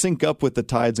sort of sync up with the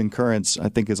tides and currents, I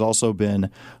think, has also been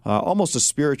almost a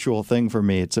spiritual thing for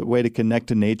me. It's a way to connect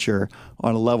to nature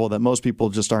on a level that most people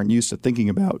just aren't used to thinking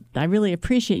about. I really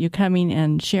appreciate you coming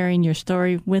and sharing your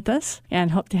story with us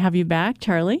and hope to have you back,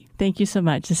 Charlie. Thank you so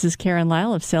much. This is Karen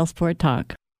Lyle of Salesport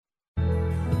Talk.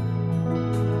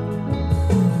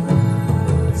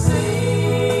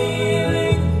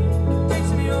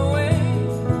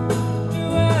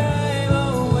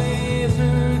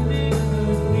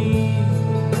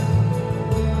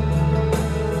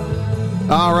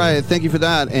 All right, thank you for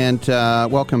that, and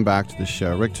welcome back to the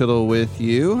show. Rick Tittle with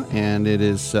you, and it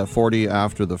is 40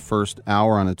 after the first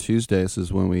hour on a Tuesday. This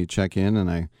is when we check in, and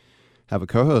I have a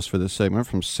co-host for this segment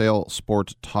from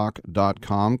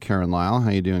SailSportTalk.com, Karen Lyle. How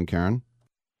you doing, Karen?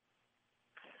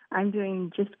 I'm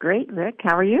doing just great, Rick.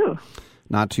 How are you?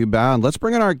 Not too bad. Let's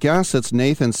bring in our guest. It's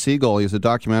Nathan Siegel. He's a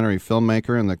documentary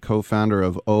filmmaker and the co-founder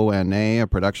of ONA, a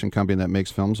production company that makes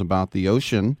films about the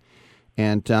ocean.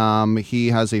 And he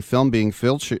has a film being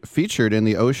featured in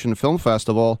the Ocean Film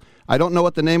Festival. I don't know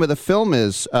what the name of the film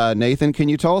is. Nathan, can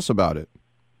you tell us about it?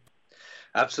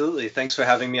 Absolutely. Thanks for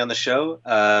having me on the show.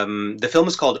 The film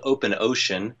is called Open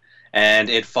Ocean, and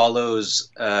it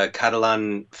follows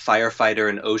Catalan firefighter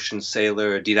and ocean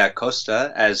sailor Didac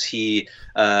Costa as him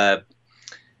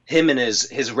and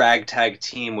his ragtag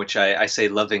team, which I say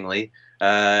lovingly,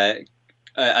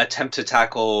 attempt to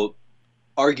tackle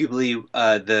arguably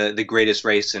the greatest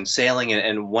race in sailing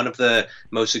and one of the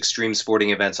most extreme sporting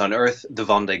events on Earth, the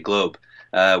Vendée Globe,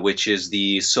 which is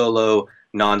the solo,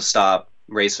 nonstop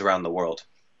race around the world.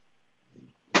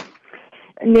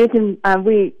 Nathan,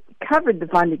 we covered the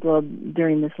Vendée Globe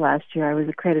during this last year. I was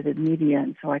accredited media,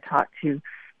 and so I talked to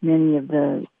many of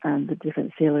the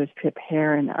different sailors, Pip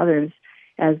Hare and others,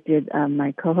 as did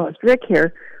my co-host Rick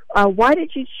here. Why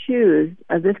did you choose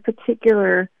this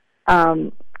particular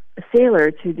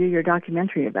sailor to do your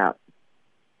documentary about?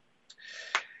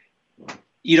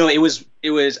 You know, it was.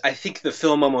 I think the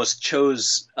film almost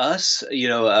chose us. You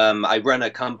know, I run a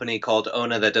company called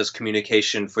ONA that does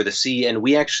communication for the sea, and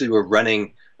we actually were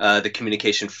running the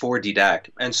communication for Didac,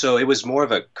 and so it was more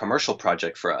of a commercial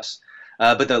project for us.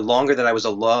 But the longer that I was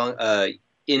along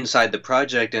inside the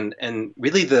project, and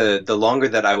really the longer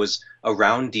that I was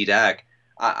around Didac,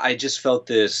 I just felt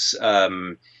this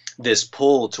this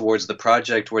pull towards the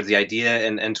project, towards the idea,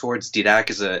 and towards Didac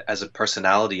as a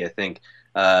personality. I think.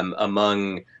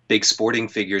 Among big sporting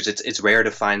figures, it's rare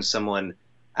to find someone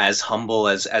as humble,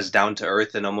 as down to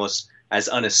earth, and almost as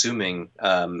unassuming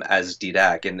as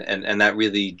Didac, and that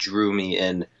really drew me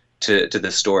in to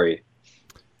the story.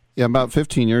 Yeah, about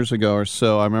 15 years ago or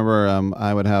so, I remember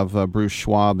I would have Bruce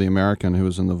Schwab, the American who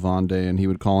was in the Vendée, and he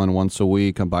would call in once a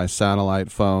week by satellite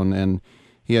phone, and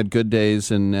he had good days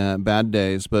and bad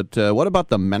days, but what about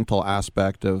the mental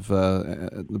aspect of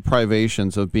the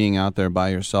privations of being out there by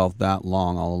yourself that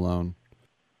long, all alone?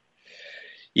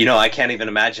 You know, I can't even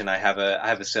imagine. I have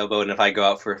a sailboat, and if I go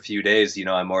out for a few days, you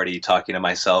know, I'm already talking to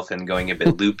myself and going a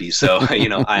bit loopy. So, you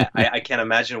know, I can't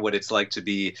imagine what it's like to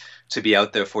be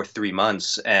out there for 3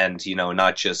 months, and you know,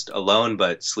 not just alone,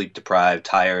 but sleep deprived,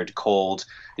 tired, cold.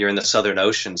 You're in the Southern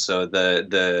Ocean, so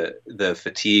the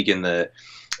fatigue and the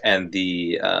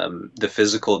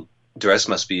physical duress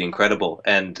must be incredible.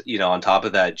 And, you know, on top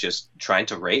of that, just trying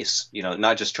to race, you know,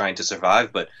 not just trying to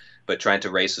survive, but trying to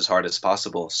race as hard as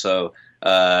possible. So,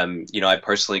 you know, I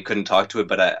personally couldn't talk to it,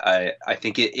 but I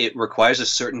think it requires a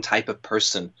certain type of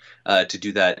person to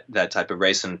do that type of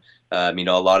race. And, you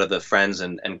know, a lot of the friends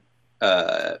and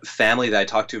family that I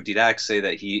talked to of Didac say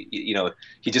that he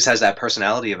just has that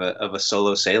personality of a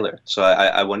solo sailor. So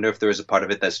I wonder if there is a part of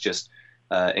it that's just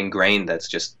ingrained, that's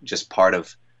just part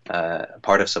of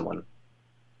someone.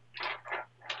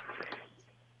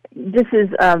 This is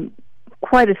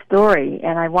quite a story,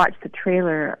 and I watched the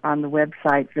trailer on the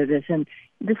website for this, and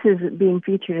this is being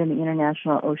featured in the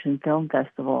International Ocean Film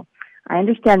Festival. I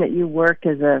understand that you worked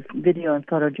as a video and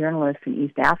photojournalist in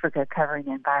East Africa covering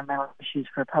environmental issues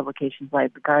for publications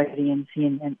like The Guardian,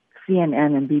 CNN,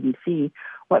 and BBC.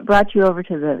 What brought you over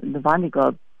to the Vendée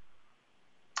Globe?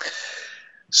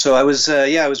 So I was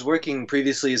working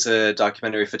previously as a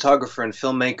documentary photographer and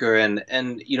filmmaker,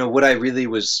 and you know what I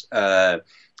was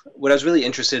really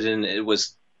interested in, it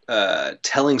was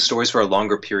telling stories for a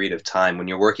longer period of time. When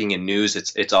you're working in news,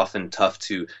 it's often tough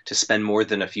to spend more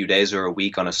than a few days or a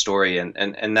week on a story,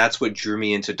 and that's what drew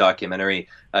me into documentary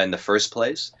in the first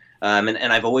place. And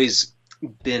I've always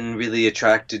been really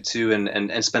attracted to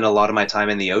and spent a lot of my time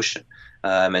in the ocean.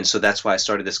 And so that's why I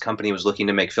started this company, was looking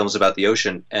to make films about the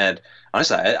ocean. And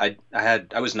honestly, I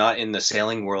was not in the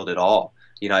sailing world at all.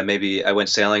 You know, I went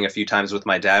sailing a few times with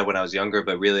my dad when I was younger,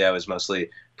 but really I was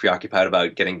mostly preoccupied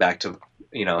about getting back to,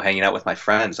 you know, hanging out with my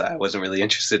friends. I wasn't really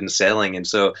interested in sailing. And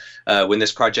so when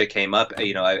this project came up,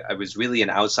 you know, I was really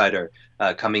an outsider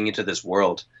coming into this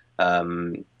world.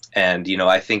 And, you know,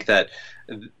 I think that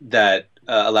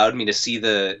allowed me to see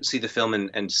the film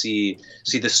and see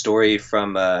the story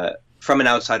from an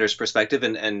outsider's perspective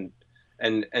and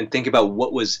think about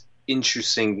what was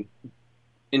interesting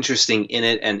in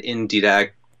it and in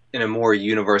Didac in a more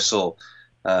universal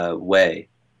way.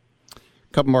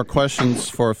 A couple more questions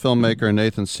for filmmaker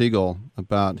Nathan Siegel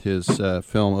about his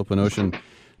film Open Ocean.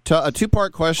 A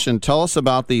two-part question. Tell us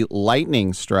about the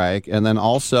lightning strike, and then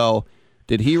also,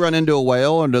 did he run into a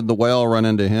whale or did the whale run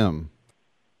into him?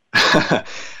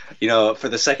 For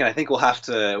the second, I think we'd have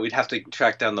to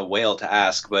track down the whale to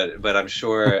ask, but I'm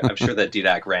sure that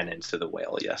Didac ran into the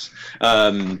whale. Yes.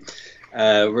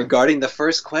 Regarding the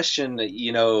first question,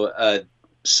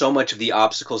 so much of the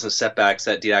obstacles and setbacks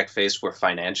that Didac faced were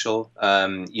financial.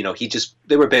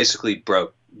 They were basically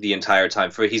broke the entire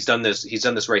time. He's done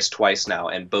this race twice now,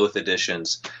 and both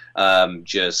editions,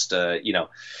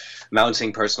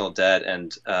 mounting personal debt,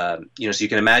 and so you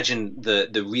can imagine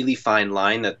the really fine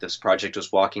line that this project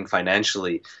was walking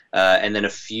financially. And then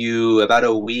about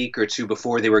a week or two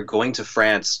before they were going to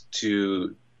France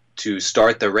to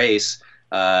start the race,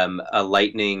 a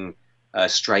lightning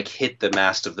strike hit the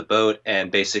mast of the boat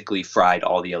and basically fried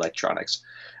all the electronics.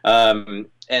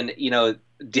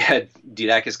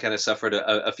 Didac has kind of suffered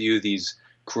a few of these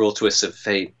cruel twists of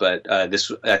fate, but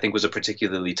this, I think, was a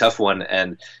particularly tough one,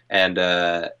 and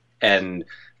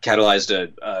catalyzed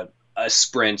a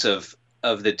sprint of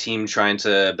the team trying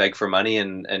to beg for money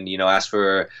and ask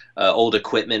for old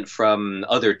equipment from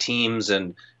other teams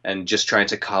and just trying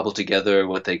to cobble together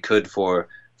what they could for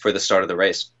the start of the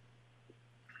race.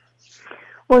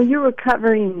 Well, you were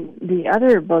covering the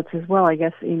other boats as well, I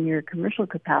guess, in your commercial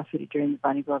capacity during the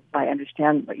Bonnie Globe, if I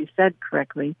understand what you said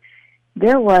correctly.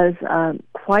 There was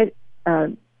quite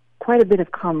a bit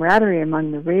of camaraderie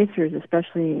among the racers,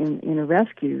 especially in a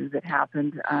rescue that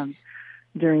happened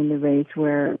during the race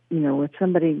where, if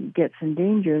somebody gets in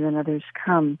danger, then others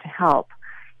come to help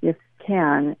if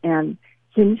can. And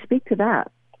can you speak to that?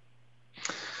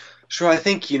 Sure. I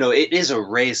think, it is a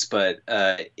race, but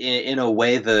in a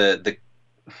way the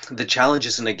challenge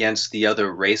isn't against the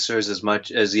other racers as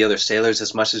much as the other sailors,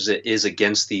 as much as it is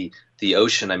against the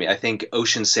ocean. I mean, I think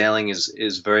ocean sailing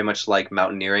is very much like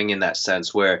mountaineering in that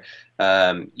sense, where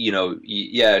sure,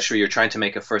 you're trying to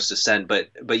make a first ascent, but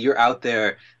you're out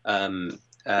there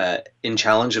in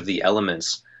challenge of the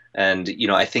elements. And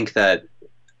I think that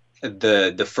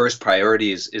the first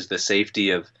priority is the safety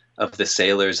of the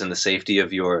sailors and the safety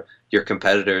of your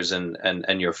competitors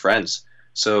and your friends.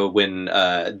 So when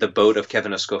the boat of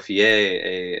Kevin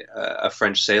Escoffier, a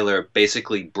French sailor,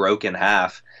 basically broke in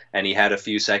half, and he had a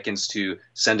few seconds to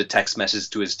send a text message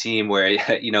to his team where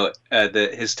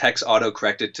his text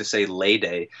auto-corrected to say "lay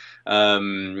day,"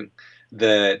 they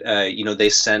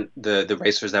sent the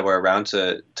racers that were around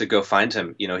to go find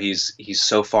him. He's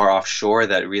so far offshore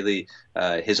that really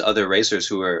his other racers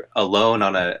who were alone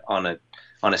on a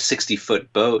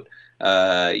 60-foot boat,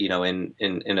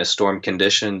 in a storm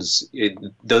conditions,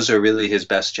 those are really his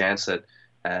best chance at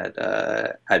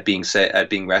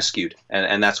being rescued,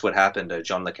 and that's what happened.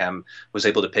 John Le Cam was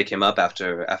able to pick him up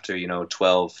after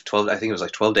 12, I think it was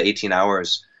like 12 to 18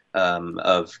 hours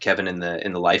of Kevin in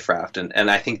the life raft, and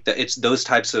I think that it's those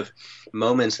types of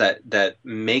moments that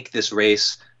make this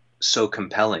race so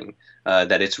compelling,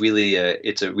 that it's really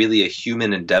a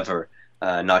human endeavor,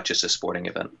 not just a sporting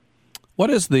event. What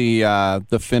is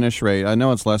the finish rate? I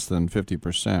know it's less than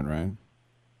 50%, right?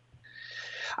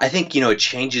 I think, it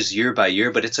changes year by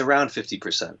year, but it's around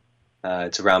 50%.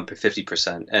 It's around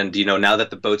 50%. And, now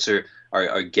that the boats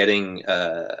are getting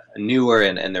newer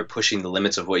and they're pushing the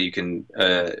limits of what you can,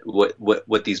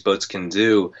 what these boats can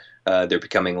do, they're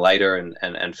becoming lighter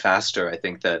and faster. I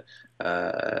think that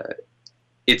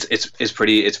it's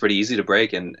pretty easy to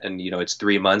break, and it's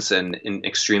 3 months and in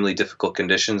extremely difficult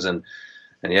conditions, and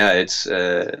yeah, it's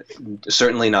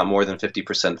certainly not more than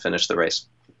 50% finish the race.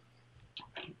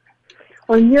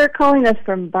 Well, you're calling us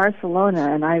from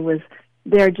Barcelona, and I was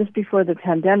there just before the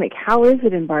pandemic. How is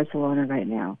it in Barcelona right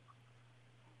now?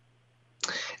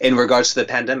 In regards to the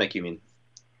pandemic, you mean?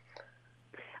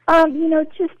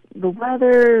 Just the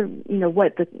weather,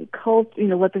 what the cult,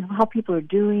 how people are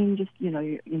doing, just,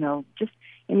 just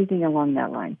anything along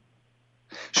that line.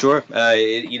 Sure.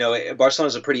 Barcelona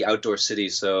is a pretty outdoor city,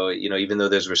 so even though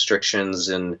there's restrictions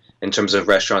in terms of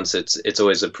restaurants, it's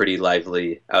always a pretty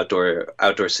lively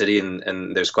outdoor city,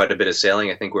 and there's quite a bit of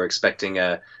sailing. I think we're expecting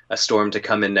a storm to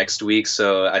come in next week,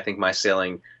 so I think my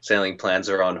sailing plans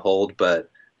are on hold. But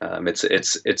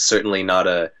it's certainly not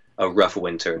a rough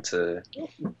winter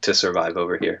to survive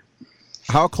over here.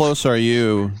 How close are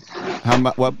you?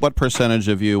 What percentage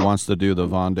of you wants to do the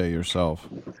Vendée yourself?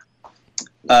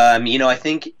 I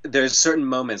think there's certain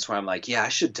moments where I'm like, yeah, I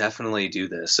should definitely do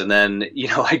this. And then,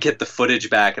 I get the footage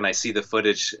back and I see the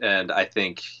footage and I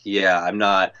think, yeah, I'm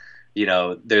not,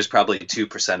 there's probably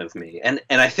 2% of me. And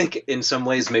I think in some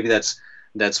ways, maybe that's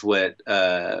what,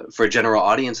 for a general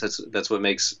audience, that's what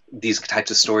makes these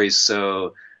types of stories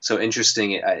so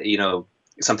interesting.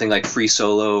 something like Free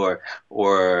Solo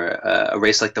or a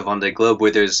race like the Vendée Globe,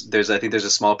 where I think there's a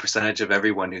small percentage of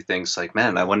everyone who thinks like,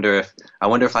 man, I wonder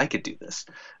if I could do this.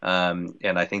 And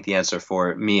I think the answer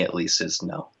for me at least is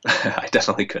no. I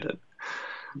definitely couldn't.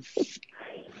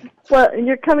 Well,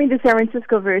 you're coming to San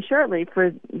Francisco very shortly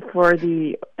for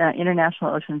the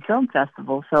International Ocean Film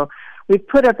Festival. So we've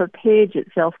put up a page at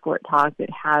Sail Sport Talk that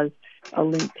has a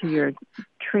link to your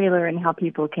trailer and how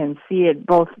people can see it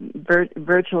both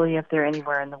virtually if they're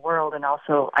anywhere in the world, and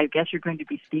also I guess you're going to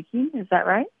be speaking. Is that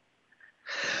right?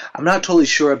 I'm not totally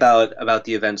sure about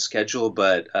the event schedule,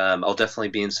 but I'll definitely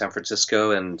be in San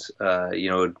Francisco, and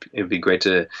it'd be great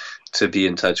to be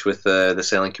in touch with the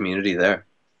sailing community there.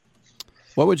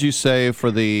 What would you say for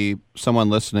someone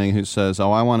listening who says,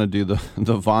 "Oh, I want to do the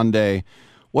Vendée"?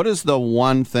 What is the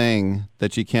one thing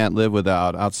that you can't live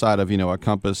without outside of a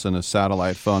compass and a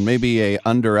satellite phone? Maybe a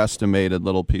underestimated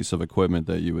little piece of equipment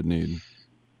that you would need.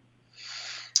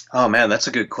 Oh man, that's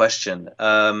a good question.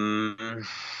 The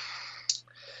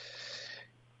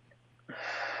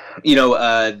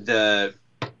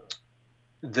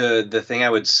thing I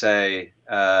would say,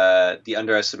 the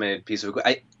underestimated piece of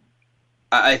equipment.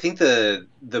 I think the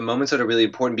moments that are really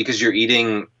important, because you're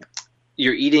eating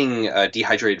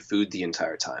dehydrated food the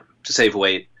entire time to save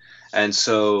weight, and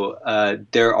so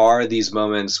there are these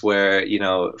moments where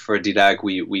for Didac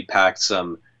we packed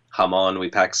some jamon, we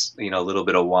packed a little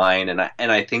bit of wine,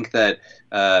 and I think that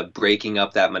breaking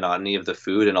up that monotony of the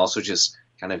food and also just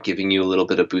kind of giving you a little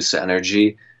bit of boost of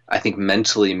energy, I think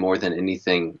mentally more than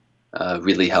anything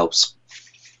really helps.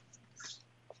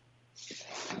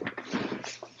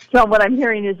 So what I'm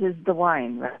hearing is the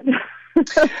wine, right?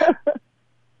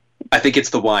 I think it's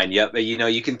the wine. Yep.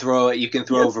 You can throw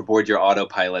overboard your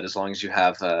autopilot as long as you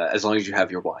have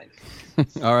your wine.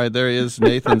 All right, there is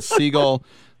Nathan Segal,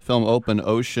 film Open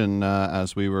Ocean,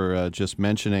 as we were just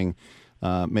mentioning.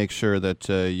 Make sure that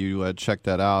you check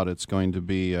that out. It's going to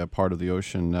be part of the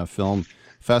Ocean Film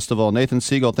Festival. Nathan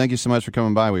Segal, thank you so much for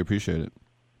coming by. We appreciate it.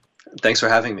 Thanks for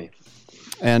having me.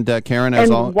 And Karen,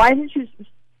 why did you?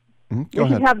 Go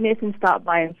ahead. Should have Nathan stop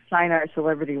by and sign our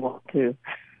celebrity wall too.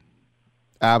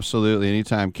 Absolutely,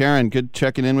 anytime. Karen, good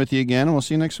checking in with you again, and we'll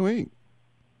see you next week.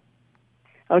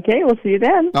 Okay, we'll see you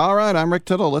then. All right, I'm Rick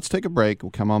Tittle. Let's take a break.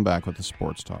 We'll come on back with the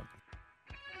Sports Talk.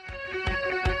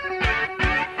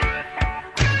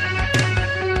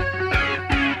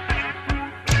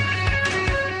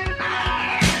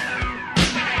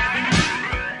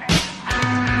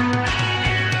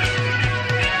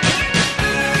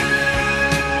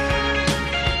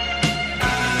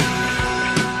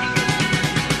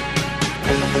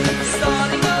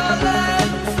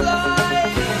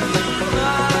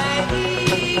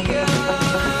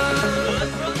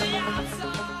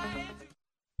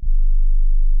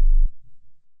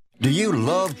 Do you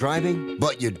love driving,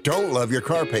 but you don't love your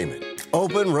car payment?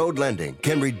 Open Road Lending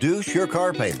can reduce your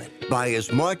car payment by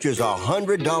as much as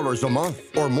 $100 a month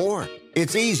or more.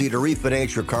 It's easy to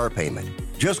refinance your car payment.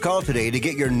 Just call today to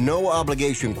get your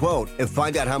no-obligation quote and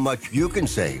find out how much you can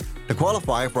save. To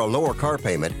qualify for a lower car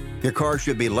payment, your car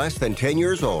should be less than 10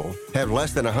 years old, have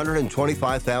less than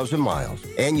 125,000 miles,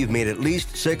 and you've made at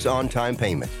least 6 on-time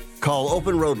payments. Call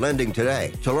Open Road Lending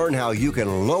today to learn how you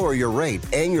can lower your rate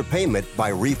and your payment by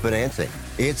refinancing.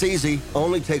 It's easy,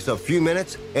 only takes a few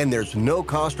minutes, and there's no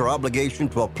cost or obligation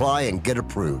to apply and get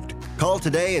approved. Call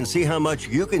today and see how much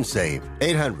you can save.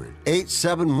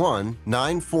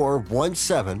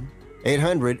 800-871-9417.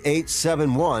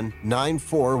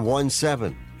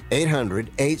 800-871-9417.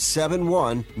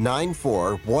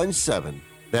 800-871-9417.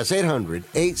 That's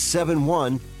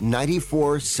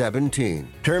 800-871-9417.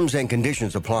 Terms and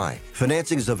conditions apply.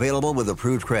 Financing is available with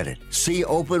approved credit. See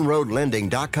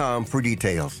openroadlending.com for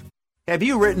details. Have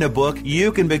you written a book?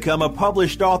 You can become a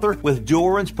published author with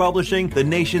Dorrance Publishing, the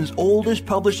nation's oldest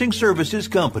publishing services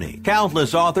company.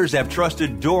 Countless authors have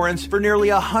trusted Dorrance for nearly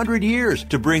 100 years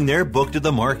to bring their book to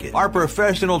the market. Our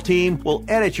professional team will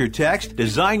edit your text,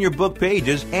 design your book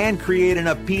pages, and create an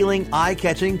appealing,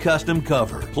 eye-catching custom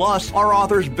cover. Plus, our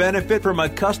authors benefit from a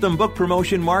custom book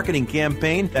promotion marketing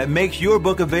campaign that makes your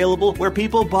book available where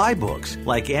people buy books,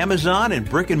 like Amazon and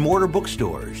brick-and-mortar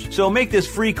bookstores. So make this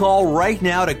free call right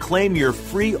now to claim your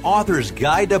free author's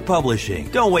guide to publishing.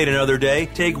 Don't wait another day.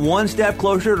 Take one step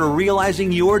closer to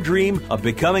realizing your dream of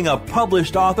becoming a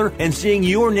published author and seeing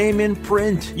your name in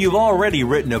print. You've already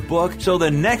written a book, so the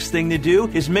next thing to do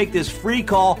is make this free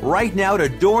call right now to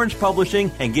Dorrance Publishing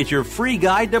and get your free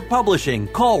guide to publishing.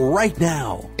 Call right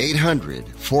now.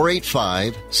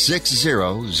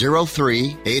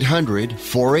 800-485-6003.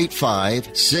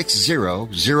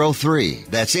 800-485-6003.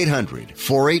 That's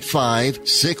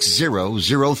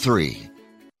 800-485-6003.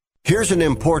 Here's an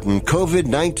important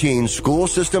COVID-19 school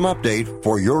system update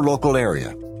for your local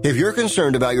area. If you're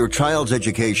concerned about your child's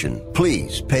education,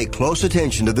 please pay close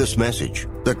attention to this message.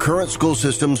 The current school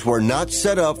systems were not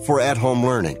set up for at-home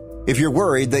learning. If you're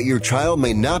worried that your child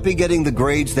may not be getting the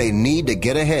grades they need to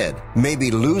get ahead, may be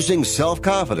losing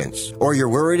self-confidence, or you're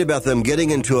worried about them getting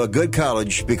into a good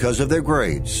college because of their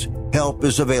grades, help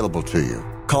is available to you.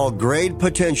 Call Grade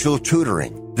Potential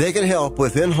Tutoring. They can help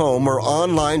with in-home or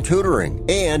online tutoring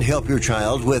and help your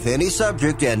child with any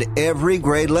subject and every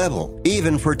grade level,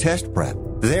 even for test prep.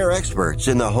 They're experts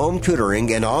in the home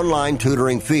tutoring and online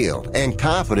tutoring field and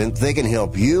confident they can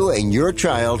help you and your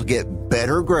child get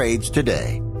better grades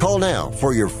today. Call now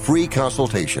for your free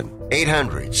consultation.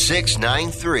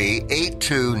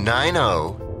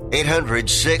 800-693-8290.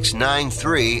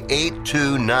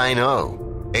 800-693-8290.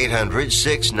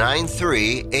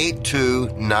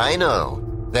 800-693-8290.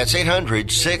 That's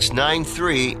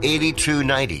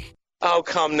 800-693-8290. Oh,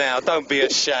 come now, don't be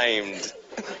ashamed.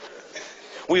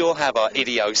 We all have our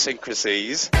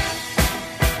idiosyncrasies.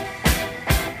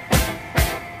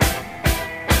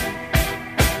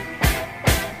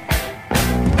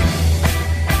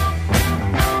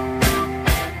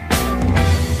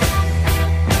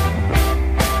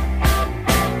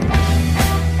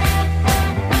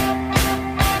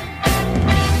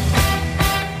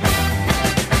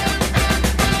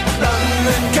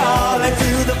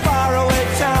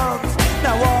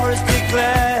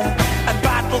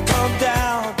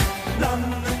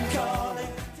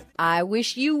 I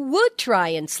wish you would try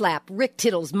and slap Rick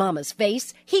Tittle's mama's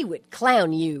face. He would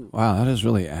clown you. Wow, that is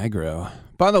really aggro.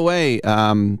 By the way,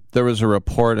 there was a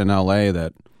report in L.A.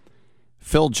 that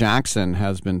Phil Jackson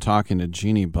has been talking to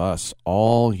Jeannie Buss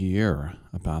all year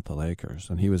about the Lakers,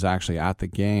 and he was actually at the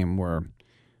game where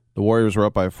the Warriors were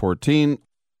up by 14,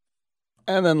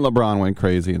 and then LeBron went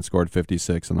crazy and scored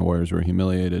 56, and the Warriors were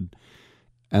humiliated,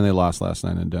 and they lost last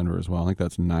night in Denver as well. I think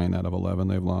that's 9 out of 11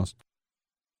 they've lost.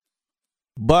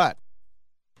 But,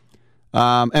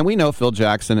 and we know Phil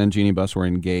Jackson and Jeannie Buss were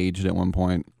engaged at one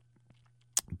point.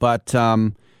 But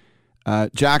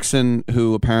Jackson,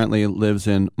 who apparently lives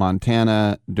in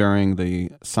Montana during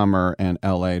the summer and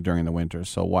L.A. during the winter,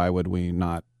 so why would we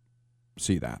not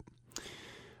see that?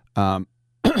 But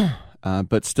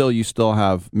still, you still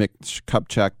have Mick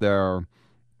Kupchak there,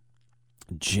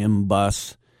 Jim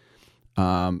Buss.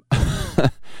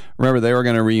 Remember, they were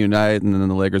going to reunite, and then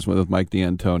the Lakers went with Mike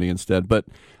D'Antoni instead. But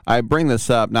I bring this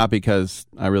up not because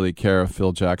I really care if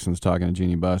Phil Jackson's talking to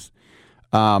Jeannie Buss,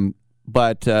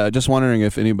 but just wondering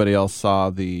if anybody else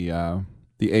saw the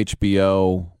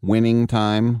HBO Winning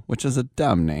Time, which is a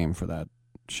dumb name for that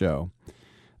show,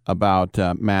 about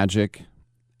Magic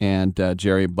and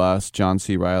Jerry Buss. John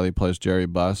C. Reilly plays Jerry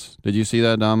Buss. Did you see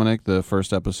that, Dominic, the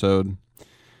first episode?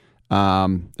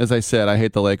 As I said, I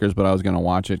hate the Lakers, but I was going to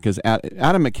watch it because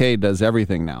Adam McKay does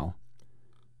everything now.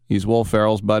 He's Will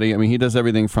Ferrell's buddy. I mean, he does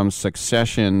everything from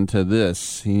Succession to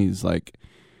this. He's like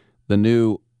the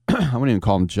new, I wouldn't even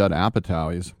call him Judd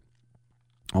Apatow. He's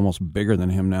almost bigger than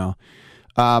him now.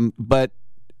 But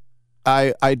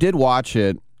I did watch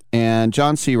it, and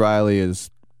John C. Reilly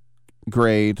is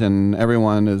great, and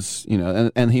everyone is,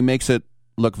 and he makes it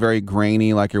look very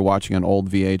grainy, like you're watching an old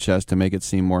VHS to make it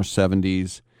seem more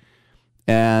 70s.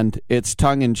 And it's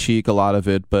tongue-in-cheek, a lot of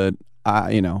it, but,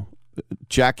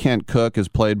 Jack Kent Cooke is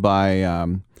played by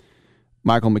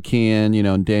Michael McKean,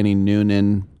 and Danny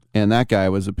Noonan, and that guy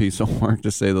was a piece of work,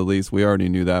 to say the least. We already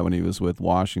knew that when he was with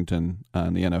Washington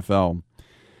in the NFL.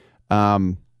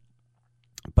 But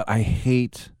I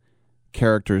hate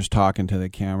characters talking to the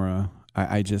camera.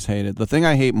 I just hate it. The thing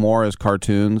I hate more is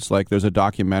cartoons. Like, there's a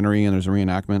documentary and there's a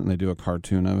reenactment and they do a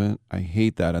cartoon of it. I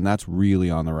hate that, and that's really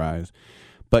on the rise.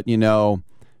 But, he'll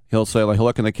say, like, he'll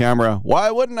look in the camera,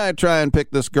 why wouldn't I try and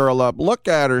pick this girl up? Look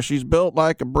at her. She's built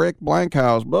like a brick blank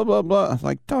house, blah, blah, blah.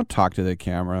 Like, don't talk to the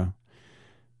camera.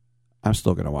 I'm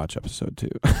still going to watch episode 2.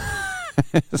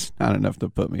 It's not enough to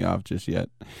put me off just yet.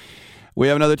 We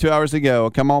have another 2 hours to go.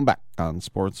 Come on back on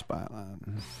Sports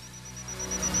Byline.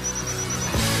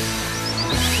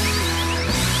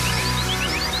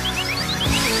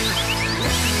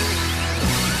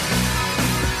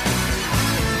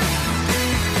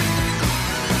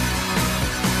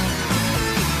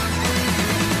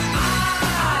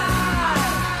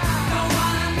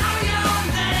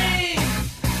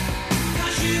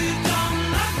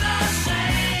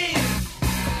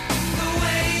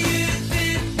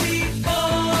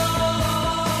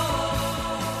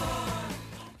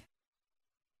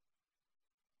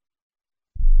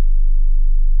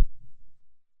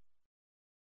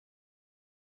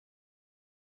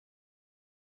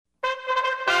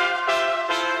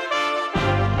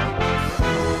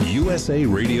 USA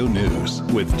Radio News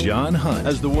with John Hunt.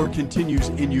 As the war continues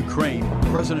in Ukraine,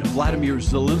 President Vladimir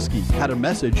Zelensky had a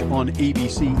message on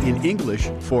ABC in English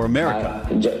for America.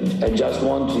 I just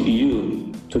want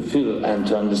you to feel and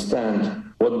to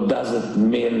understand what does it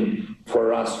mean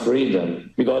for us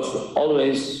freedom. Because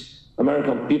always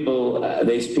American people,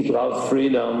 they speak about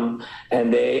freedom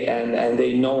and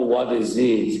they know what is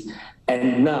it.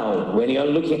 And now, when you're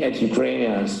looking at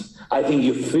Ukrainians, I think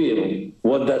you feel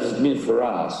what does it mean for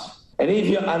us. And if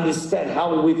you understand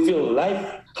how we feel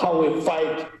like, how we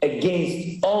fight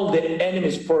against all the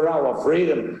enemies for our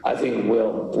freedom, I think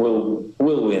we'll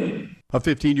win. A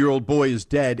 15-year-old boy is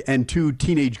dead and 2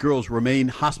 teenage girls remain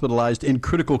hospitalized in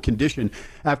critical condition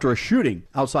after a shooting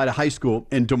outside a high school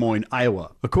in Des Moines,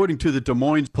 Iowa. According to the Des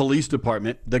Moines Police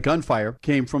Department, the gunfire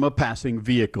came from a passing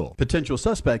vehicle. Potential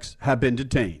suspects have been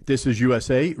detained. This is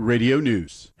USA Radio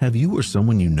News. Have you or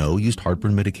someone you know used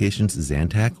heartburn medications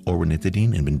Zantac or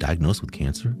ranitidine and been diagnosed with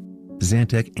cancer?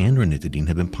 Zantac and ranitidine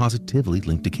have been positively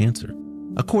linked to cancer.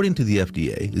 According to the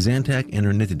FDA, Zantac and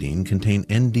ranitidine contain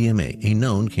NDMA, a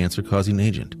known cancer-causing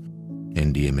agent.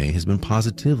 NDMA has been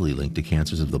positively linked to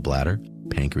cancers of the bladder,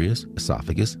 pancreas,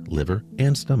 esophagus, liver,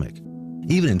 and stomach.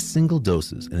 Even in single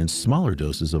doses and in smaller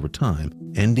doses over time,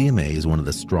 NDMA is one of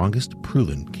the strongest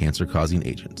proven cancer-causing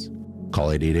agents.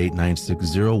 Call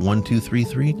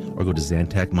 888-960-1233 or go to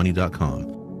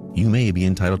ZantacMoney.com. You may be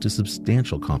entitled to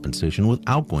substantial compensation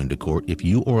without going to court if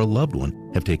you or a loved one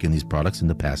have taken these products in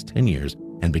the past 10 years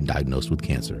and been diagnosed with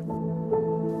cancer.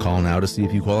 Call now to see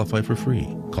if you qualify for free.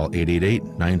 Call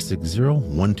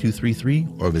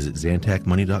 888-960-1233 or visit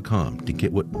ZantacMoney.com to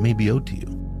get what may be owed to you.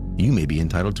 You may be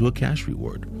entitled to a cash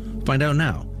reward. Find out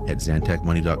now at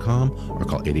ZantacMoney.com or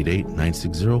call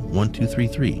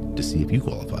 888-960-1233 to see if you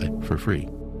qualify for free.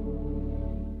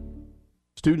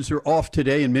 Students are off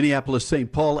today in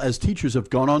Minneapolis-St. Paul as teachers have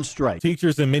gone on strike.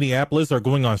 Teachers in Minneapolis are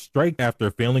going on strike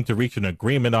after failing to reach an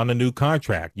agreement on a new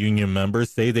contract. Union members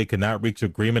say they cannot reach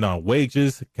agreement on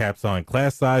wages, caps on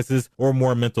class sizes, or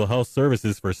more mental health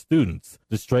services for students.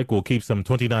 The strike will keep some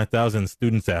 29,000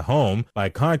 students at home. By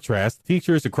contrast,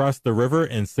 teachers across the river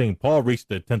in St. Paul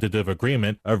reached a tentative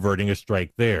agreement, averting a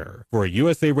strike there. For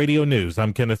USA Radio News,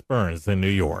 I'm Kenneth Burns in New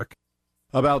York.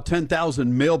 About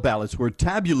 10,000 mail ballots were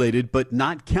tabulated but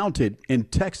not counted in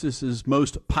Texas's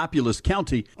most populous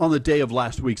county on the day of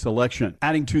last week's election,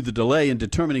 adding to the delay in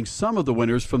determining some of the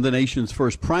winners from the nation's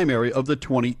first primary of the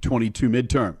 2022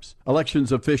 midterms.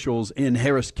 Elections officials in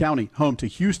Harris County, home to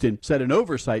Houston, said an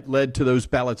oversight led to those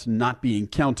ballots not being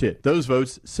counted. Those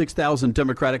votes, 6,000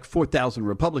 Democratic, 4,000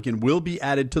 Republican, will be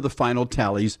added to the final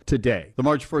tallies today. The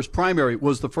March 1st primary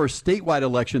was the first statewide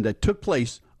election that took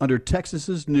place under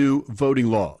Texas's new voting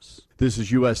laws. This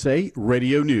is USA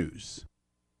Radio News.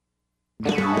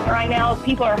 Right now,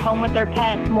 people are home with their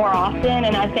pets more often,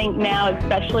 and I think now,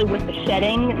 especially with the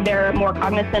shedding, they're more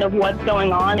cognizant of what's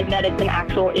going on and that it's an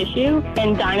actual issue,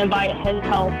 and Dinovite has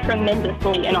helped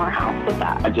tremendously in our house with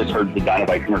that. I just heard the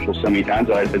Dinovite commercial so many times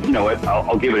that I said, you know what,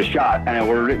 I'll give it a shot, and I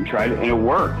ordered it and tried it, and it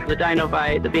worked. The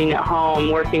Dinovite, the being at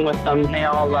home, working with them, they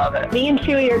all love it. Me and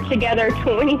Chewy are together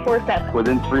 24/7.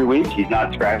 Within 3 weeks, he's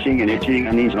not scratching and itching,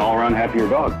 and he's an all-around happier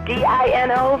dog.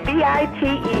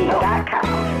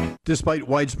 DINOVITE.com. Despite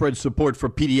widespread support for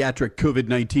pediatric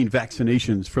COVID-19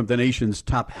 vaccinations from the nation's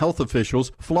top health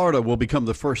officials, Florida will become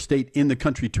the first state in the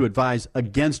country to advise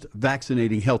against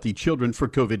vaccinating healthy children for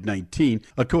COVID-19,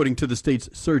 according to the state's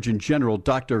Surgeon General,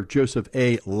 Dr. Joseph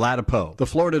A. Ladapo. The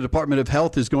Florida Department of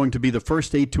Health is going to be the first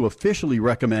state to officially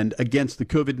recommend against the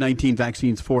COVID-19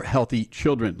 vaccines for healthy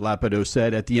children, Ladapo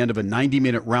said at the end of a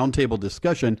 90-minute roundtable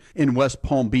discussion in West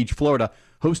Palm Beach, Florida,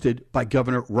 hosted by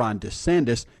Governor Ron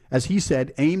DeSantis, as he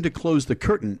said, aimed to close the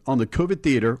curtain on the COVID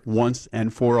theater once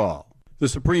and for all. The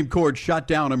Supreme Court shot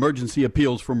down emergency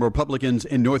appeals from Republicans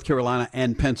in North Carolina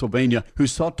and Pennsylvania who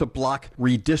sought to block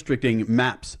redistricting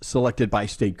maps selected by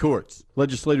state courts.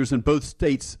 Legislators in both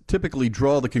states typically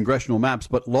draw the congressional maps,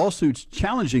 but lawsuits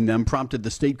challenging them prompted the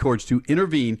state courts to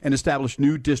intervene and establish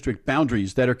new district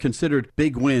boundaries that are considered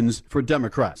big wins for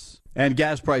Democrats. And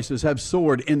gas prices have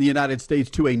soared in the United States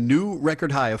to a new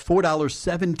record high of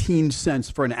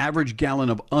 $4.17 for an average gallon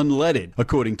of unleaded,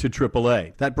 according to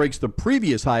AAA. That breaks the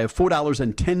previous high of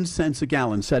 $4.10 a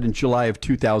gallon set in July of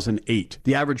 2008.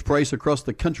 The average price across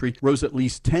the country rose at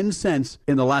least 10 cents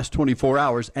in the last 24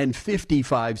 hours and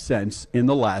 55 cents in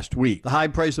the last week. The high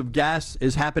price of gas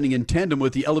is happening in tandem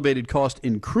with the elevated cost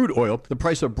in crude oil. The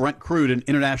price of Brent crude, an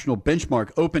international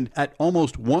benchmark, opened at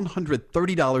almost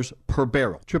 $130 per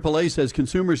barrel. AAA says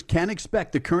consumers can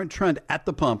expect the current trend at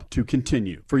the pump to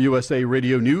continue. For USA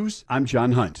Radio News, I'm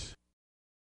John Hunt.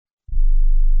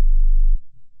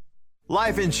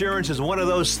 Life insurance is one of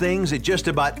those things that just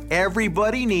about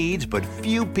everybody needs, but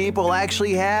few people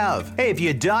actually have. Hey, if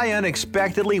you die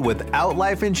unexpectedly without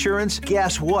life insurance,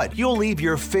 guess what? You'll leave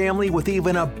your family with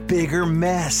even a bigger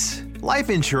mess.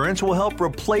 Life insurance will help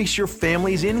replace your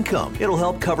family's income. It'll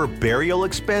help cover burial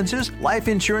expenses. Life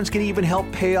insurance can even help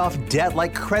pay off debt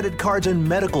like credit cards and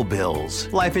medical bills.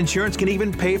 Life insurance can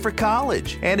even pay for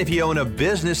college. And if you own a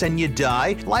business and you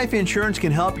die, life insurance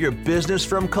can help your business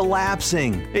from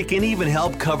collapsing. It can even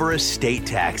help cover estate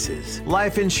taxes.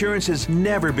 Life insurance has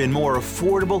never been more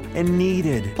affordable and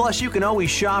needed. Plus, you can always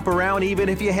shop around even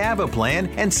if you have a plan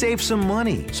and save some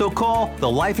money. So call the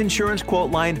Life Insurance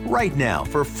Quote Line right now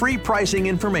for free pricing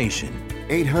information.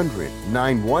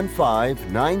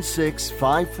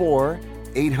 800-915-9654.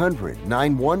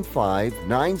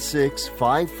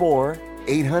 800-915-9654.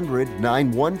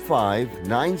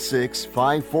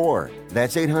 800-915-9654.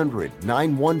 That's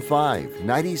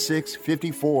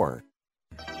 800-915-9654.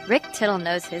 Rick Tittle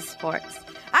knows his sports.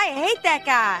 I hate that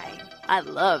guy. I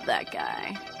love that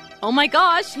guy. Oh my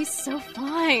gosh, he's so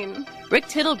fine. Rick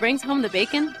Tittle brings home the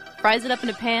bacon, fries it up in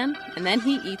a pan, and then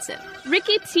he eats it.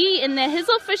 Ricky T in the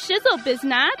hizzle for shizzle,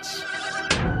 biznatch.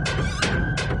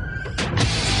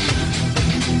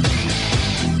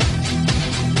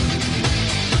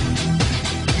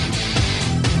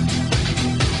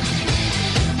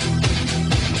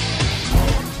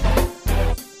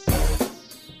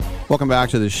 Welcome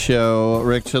back to the show.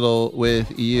 Rick Tittle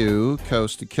with you,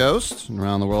 coast to coast, and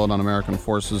around the world on American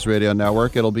Forces Radio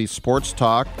Network. It'll be sports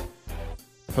talk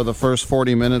for the first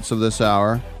 40 minutes of this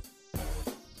hour.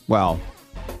 Well,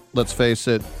 let's face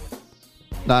it,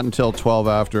 not until 12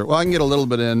 after. Well, I can get a little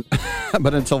bit in,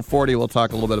 but until 40, we'll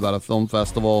talk a little bit about a film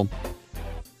festival.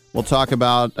 We'll talk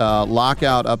about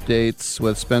lockout updates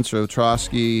with Spencer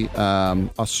Ostrovsky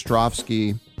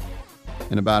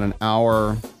in about an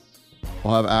hour.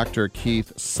 We'll have actor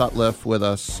Keith Sutliff with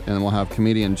us, and we'll have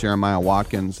comedian Jeremiah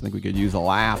Watkins. I think we could use a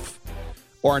laugh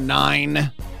or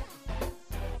 9.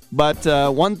 But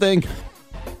one thing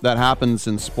that happens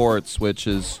in sports, which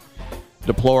is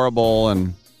deplorable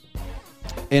and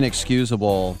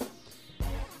inexcusable,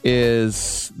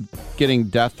 is getting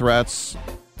death threats,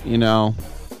 you know,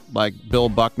 like Bill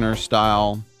Buckner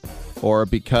style, or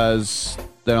because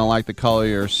they don't like the color of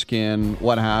your skin,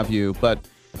 what have you. But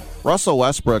Russell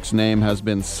Westbrook's name has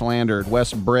been slandered.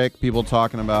 Westbrick, people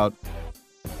talking about.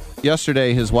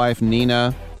 Yesterday, his wife,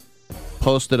 Nina,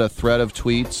 posted a thread of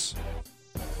tweets,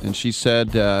 and she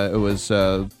said it was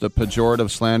the pejorative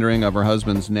slandering of her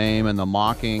husband's name and the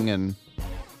mocking and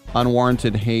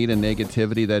unwarranted hate and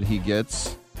negativity that he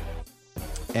gets.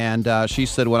 And she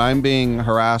said, when I'm being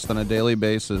harassed on a daily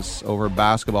basis over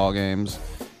basketball games,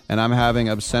 and I'm having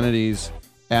obscenities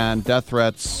and death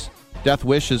threats, death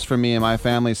wishes from me and my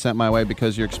family sent my way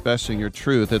because you're expressing your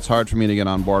truth, it's hard for me to get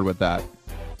on board with that.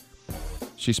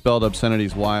 She spelled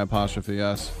obscenities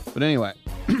Y''S. But anyway,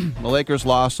 the Lakers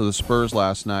lost to the Spurs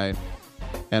last night,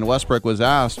 and Westbrook was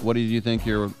asked, what did you think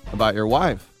about your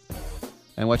wife?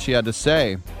 And what she had to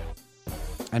say.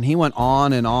 And he went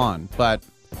on and on, but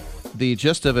the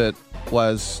gist of it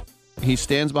was he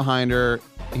stands behind her.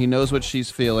 He knows what she's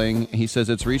feeling. He says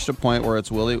it's reached a point where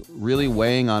it's really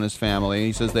weighing on his family.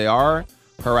 He says they are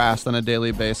harassed on a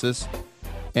daily basis.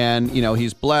 And, you know,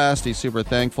 he's blessed. He's super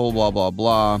thankful, blah, blah,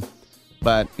 blah.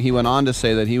 But he went on to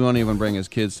say that he won't even bring his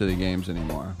kids to the games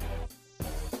anymore.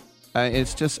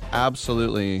 It's just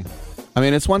absolutely... I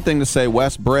mean, it's one thing to say,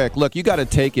 Westbrick, look, you got to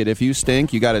take it. If you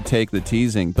stink, you got to take the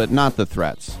teasing, but not the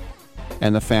threats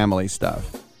and the family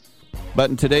stuff.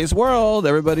 But in today's world,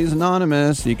 everybody's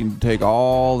anonymous. You can take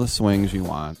all the swings you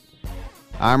want.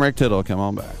 I'm Rick Tittle. Come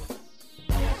on back.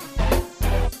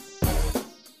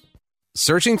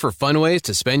 Searching for fun ways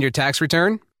to spend your tax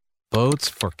return? Boats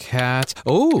for cats.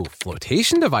 Oh,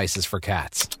 flotation devices for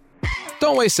cats.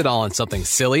 Don't waste it all on something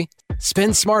silly.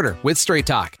 Spend smarter with Straight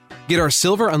Talk. Get our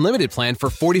Silver Unlimited plan for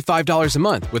 $45 a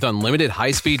month with unlimited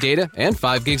high-speed data and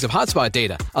 5 gigs of hotspot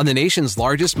data on the nation's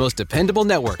largest, most dependable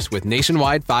networks with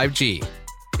nationwide 5G.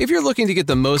 If you're looking to get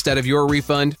the most out of your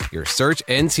refund, your search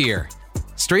ends here.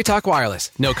 Straight Talk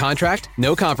Wireless. No contract,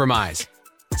 no compromise.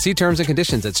 See terms and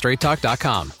conditions at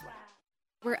straighttalk.com.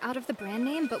 We're out of the brand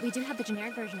name, but we do have the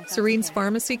generic version of Serene's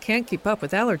Pharmacy can't keep up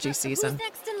with allergy season. Who's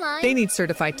next in line? They need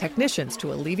certified technicians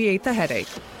to alleviate the headache.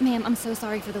 Ma'am, I'm so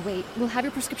sorry for the wait. We'll have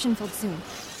your prescription filled soon.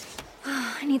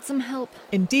 I need some help.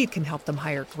 Indeed can help them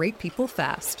hire great people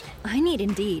fast. I need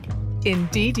Indeed.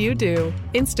 Indeed you do.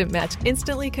 Instant Match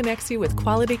instantly connects you with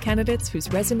quality candidates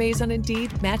whose resumes on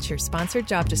Indeed match your sponsored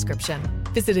job description.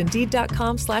 Visit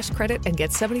Indeed.com/credit and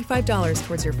get $75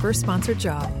 towards your first sponsored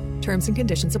job. Terms and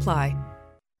conditions apply.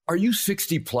 Are you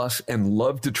 60 plus and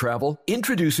love to travel?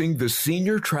 Introducing the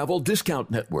Senior Travel Discount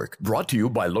Network, brought to you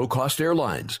by Low Cost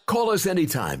Airlines. Call us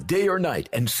anytime, day or night,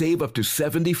 and save up to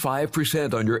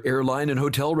 75% on your airline and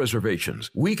hotel reservations.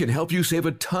 We can help you save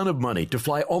a ton of money to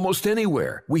fly almost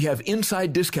anywhere. We have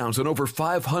inside discounts on over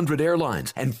 500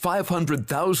 airlines and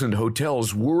 500,000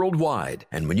 hotels worldwide.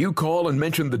 And when you call and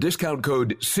mention the discount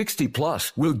code 60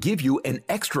 plus, we'll give you an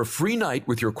extra free night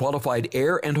with your qualified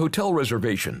air and hotel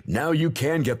reservation. Now you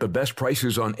can get the best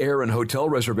prices on air and hotel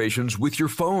reservations with your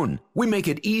phone. We make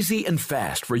it easy and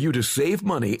fast for you to save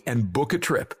money and book a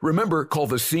trip. Remember, call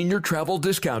the Senior Travel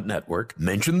Discount Network.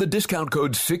 Mention the discount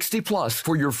code 60 plus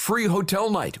for your free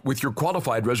hotel night with your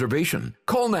qualified reservation.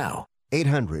 Call now.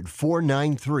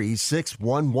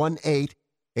 800-493-6118.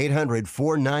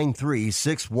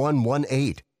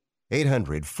 800-493-6118.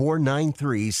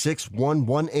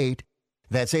 800-493-6118.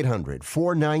 That's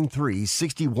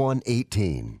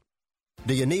 800-493-6118.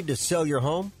 Do you need to sell your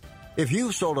home? If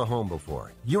you've sold a home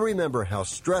before, you remember how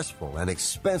stressful and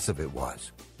expensive it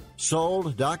was.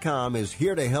 Sold.com is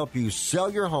here to help you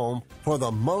sell your home for the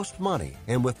most money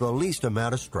and with the least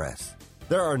amount of stress.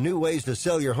 There are new ways to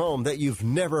sell your home that you've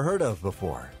never heard of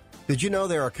before. Did you know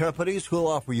there are companies who'll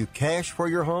offer you cash for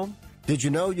your home? Did you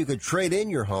know you could trade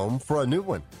in your home for a new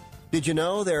one? Did you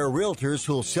know there are realtors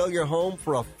who'll sell your home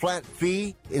for a flat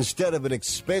fee instead of an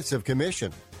expensive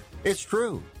commission? It's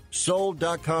true.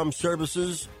 Sold.com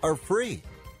services are free.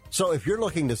 So if you're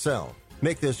looking to sell,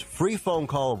 make this free phone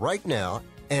call right now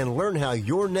and learn how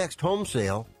your next home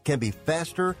sale can be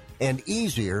faster and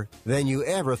easier than you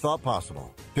ever thought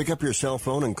possible. Pick up your cell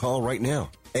phone and call right now.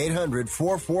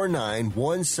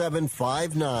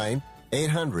 800-449-1759.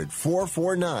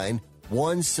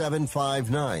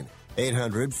 800-449-1759.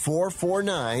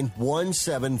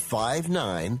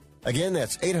 800-449-1759. Again,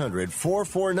 that's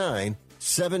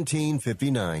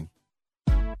 800-449-1759.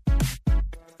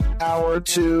 Hour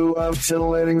 2 of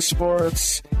titillating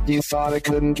sports. You thought it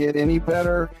couldn't get any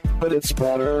better, but it's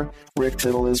better. Rick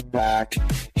Tittle is back.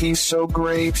 He's so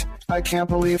great. I can't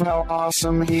believe how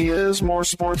awesome he is. More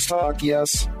sports talk,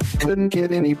 yes. Couldn't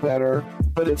get any better,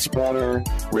 but it's better.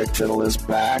 Rick Tittle is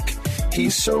back.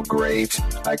 He's so great.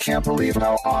 I can't believe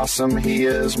how awesome he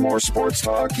is. More sports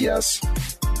talk, yes.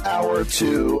 Hour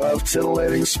 2 of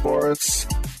titillating sports.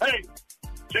 Hey,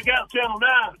 check out Channel 9.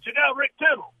 Check out Rick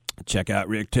Tittle. Check out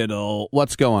Rick Tittle.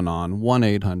 What's going on?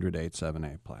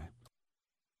 1-800-878-PLAY.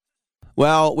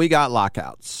 Well, we got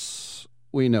lockouts.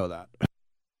 We know that.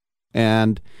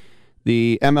 And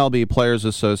the MLB Players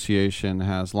Association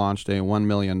has launched a $1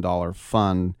 million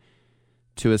fund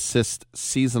to assist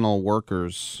seasonal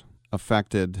workers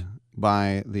affected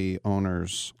by the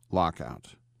owner's lockout,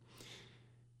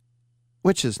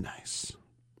 which is nice.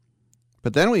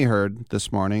 But then we heard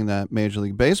this morning that Major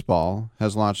League Baseball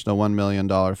has launched a $1 million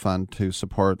fund to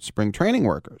support spring training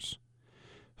workers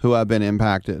who have been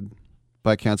impacted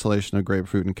by cancellation of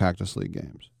Grapefruit and Cactus League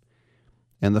games.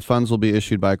 And the funds will be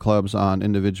issued by clubs on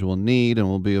individual need and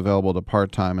will be available to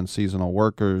part-time and seasonal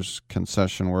workers,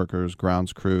 concession workers,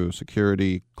 grounds crew,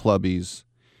 security, clubbies,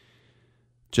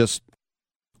 just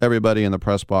everybody in the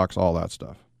press box, all that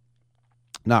stuff.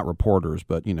 Not reporters,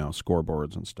 but,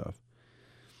 scoreboards and stuff.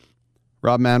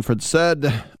 Rob Manfred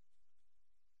said,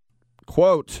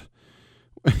 quote,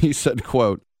 he said,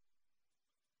 quote,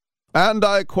 and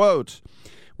I quote,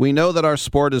 "We know that our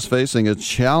sport is facing a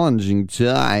challenging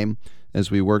time as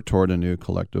we work toward a new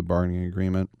collective bargaining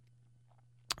agreement.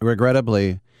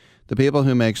 Regrettably, the people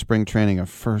who make spring training a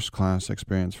first-class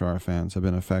experience for our fans have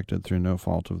been affected through no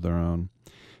fault of their own.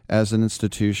 As an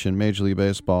institution, Major League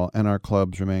Baseball and our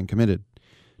clubs remain committed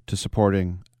to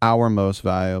supporting our most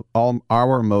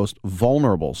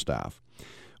vulnerable staff.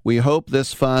 We hope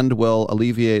this fund will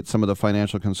alleviate some of the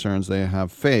financial concerns they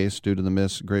have faced due to the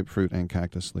missed Grapefruit and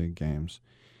Cactus League games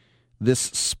this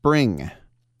spring."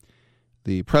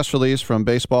 The press release from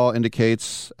baseball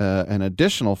indicates an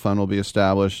additional fund will be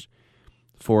established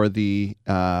for the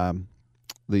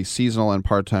seasonal and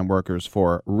part-time workers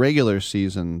for regular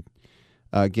season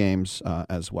games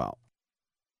as well.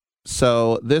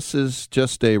 So this is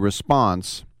just a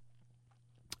response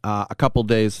a couple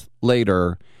days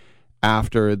later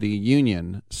after the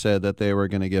union said that they were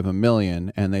going to give $1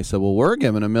 million, and they said, well, we're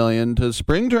giving $1 million to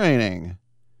spring training.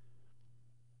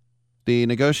 The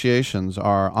negotiations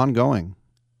are ongoing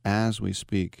as we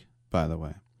speak, by the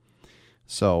way.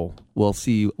 So we'll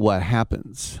see what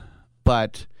happens.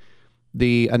 But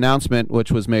the announcement,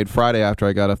 which was made Friday after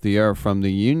I got off the air from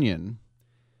the union,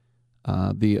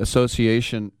 the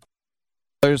association,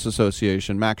 Players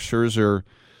Association, Max Scherzer,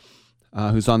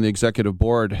 who's on the executive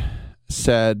board,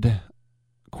 said,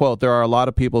 quote, "There are a lot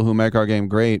of people who make our game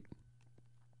great,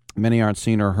 Many aren't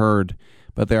seen or heard,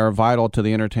 but they are vital to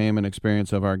the entertainment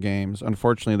experience of our games.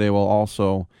 Unfortunately, they will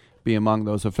also be among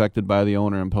those affected by the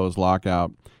owner-imposed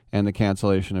lockout and the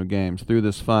cancellation of games. Through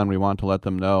this fund, we want to let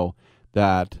them know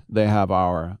that they have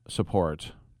our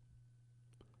support.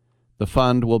 The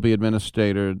fund will be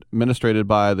administered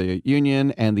by the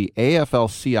union and the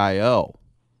AFL-CIO,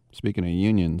 speaking of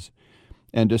unions,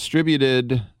 and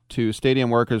distributed to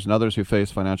stadium workers and others who face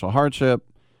financial hardship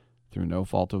through no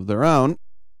fault of their own.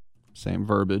 Same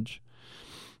verbiage,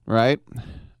 right?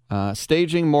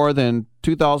 Staging more than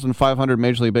 2,500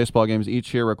 Major League Baseball games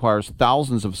each year requires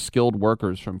thousands of skilled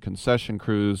workers, from concession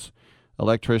crews,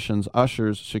 electricians,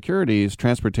 ushers, securities,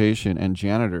 transportation, and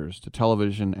janitors to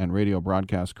television and radio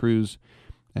broadcast crews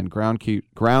and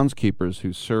groundskeepers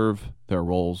who serve their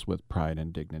roles with pride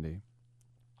and dignity.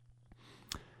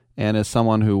 And as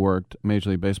someone who worked Major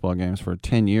League Baseball games for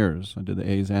 10 years, I did the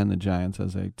A's and the Giants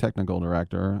as a technical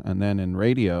director, and then in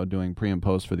radio doing pre and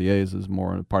post for the A's is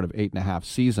more part of 8.5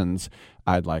 seasons,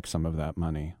 I'd like some of that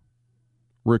money.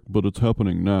 Rick, but it's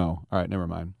happening now. All right, never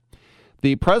mind.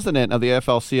 The president of the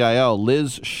AFL-CIO,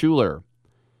 Liz Schuler,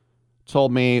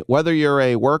 told me, whether you're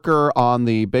a worker on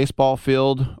the baseball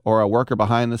field or a worker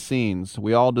behind the scenes,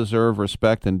 we all deserve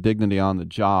respect and dignity on the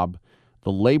job.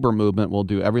 The labor movement will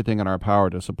do everything in our power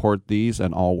to support these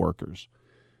and all workers.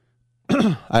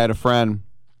 I had a friend,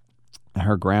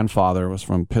 her grandfather was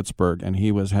from Pittsburgh, and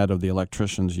he was head of the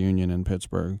electricians union in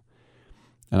Pittsburgh.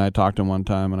 And I talked to him one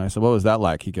time, and I said, what was that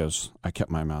like? He goes, I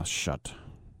kept my mouth shut.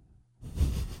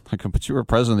 I go, but you were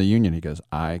president of the union. He goes,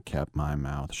 I kept my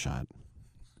mouth shut.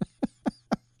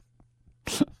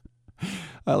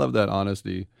 I love that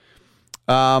honesty.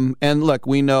 And look,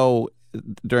 we know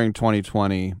during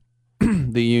 2020,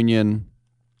 the union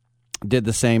did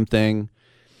the same thing.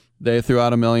 They threw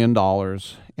out $1 million,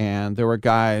 and there were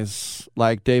guys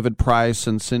like David Price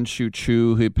and Sin-Shu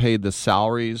Chu who paid the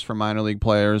salaries for minor league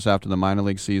players after the minor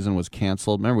league season was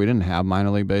canceled. Remember, we didn't have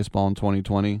minor league baseball in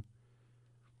 2020.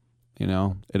 You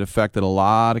know, it affected a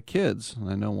lot of kids.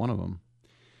 I know one of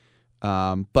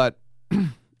them. But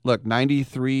look,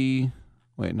 93,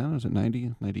 wait, no, is it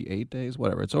 90, 98 days?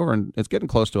 Whatever. It's over, and it's getting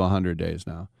close to 100 days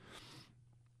now.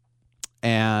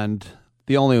 And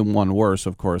the only one worse,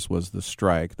 of course, was the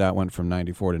strike. That went from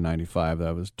 94 to 95.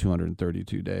 That was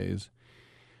 232 days.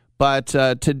 But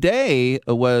today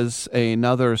was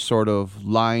another sort of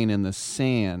line in the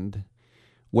sand,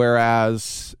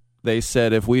 whereas they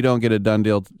said if we don't get a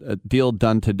deal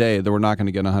done today, then we're not going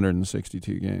to get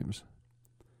 162 games.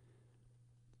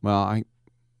 Well,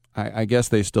 I guess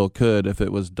they still could if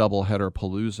it was doubleheader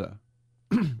palooza.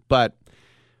 But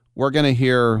we're going to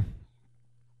hear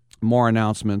more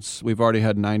announcements. We've already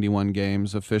had 91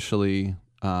 games officially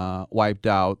wiped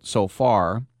out so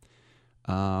far.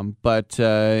 But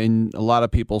a lot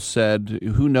of people said,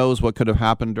 who knows what could have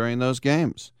happened during those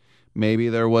games? Maybe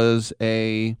there was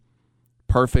a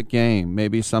perfect game.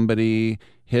 Maybe somebody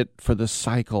hit for the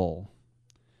cycle.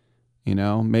 You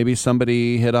know, maybe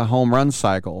somebody hit a home run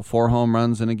cycle, 4 home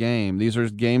runs in a game. These are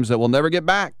games that we'll never get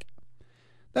back.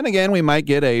 Then again, we might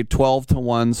get a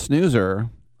 12-1 snoozer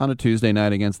on a Tuesday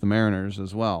night against the Mariners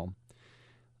as well.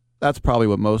 That's probably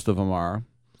what most of them are.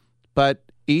 But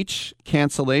each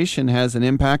cancellation has an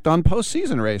impact on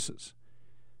postseason races.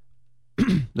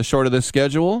 The shorter the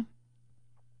schedule,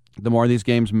 the more these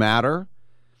games matter.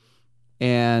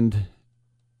 And,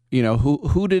 you know,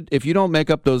 who did, if you don't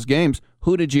make up those games,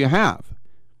 who did you have?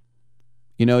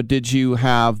 You know, did you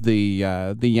have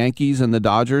the Yankees and the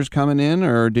Dodgers coming in,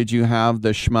 or did you have the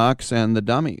schmucks and the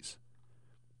dummies?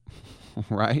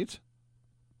 Right?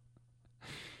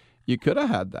 You could have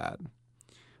had that.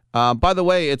 By the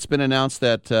way, it's been announced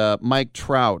that Mike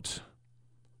Trout,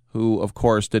 who, of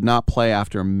course, did not play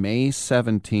after May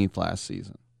 17th last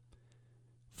season,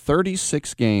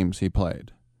 36 games he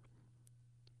played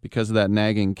because of that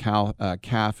nagging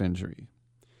calf injury.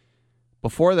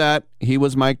 Before that, he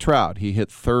was Mike Trout. He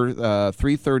hit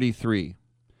 333,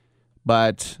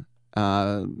 but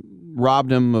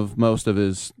robbed him of most of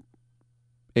his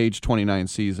age 29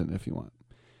 season, if you want.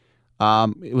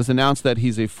 It was announced that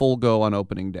he's a full go on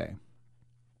opening day.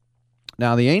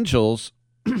 Now, the Angels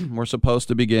were supposed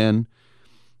to begin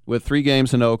with 3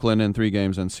 games in Oakland and 3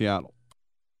 games in Seattle.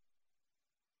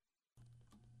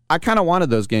 I kind of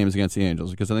wanted those games against the Angels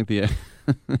because I think the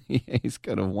A's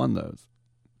could have won those.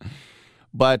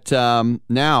 But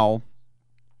now,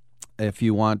 if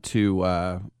you want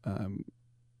to,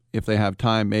 if they have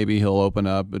time, maybe Trout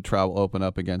will open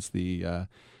up against the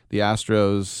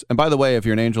Astros. And by the way, if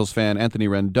you're an Angels fan, Anthony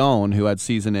Rendon, who had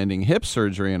season-ending hip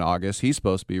surgery in August, he's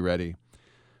supposed to be ready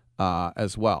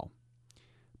as well.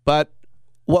 But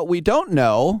what we don't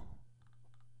know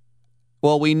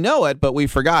Well, we know it, but we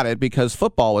forgot it because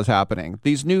football was happening.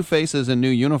 These new faces in new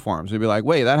uniforms. We'd be like,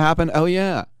 wait, that happened? Oh,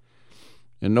 yeah.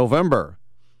 In November.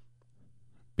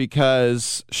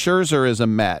 Because Scherzer is a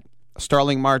Met.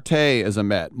 Starling Marte is a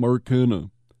Met. Mark Hanna.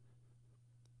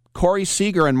 Corey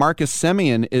Seager and Marcus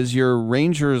Semien is your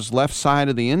Rangers' left side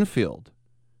of the infield.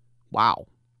 Wow.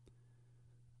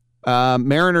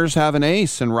 Mariners have an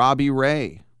ace in Robbie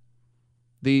Ray.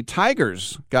 The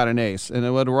Tigers got an ace in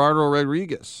Eduardo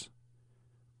Rodriguez.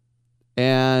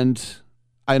 And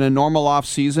in a normal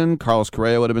offseason, Carlos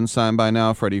Correa would have been signed by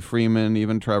now. Freddie Freeman,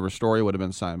 even Trevor Story would have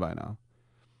been signed by now.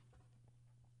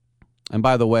 And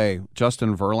by the way,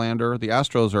 Justin Verlander, the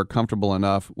Astros are comfortable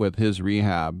enough with his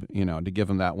rehab, to give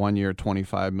him that 1 year,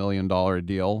 $25 million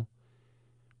deal.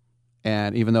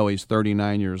 And even though he's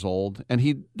 39 years old, and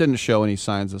he didn't show any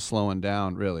signs of slowing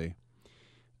down, really.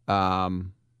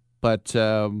 But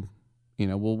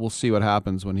we'll see what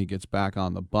happens when he gets back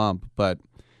on the bump. But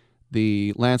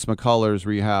the Lance McCullers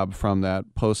rehab from that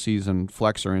postseason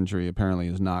flexor injury apparently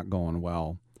is not going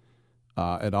well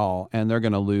at all. And they're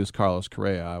going to lose Carlos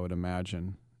Correa, I would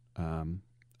imagine,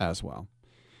 as well.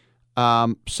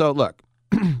 So, look,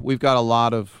 we've got a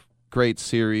lot of great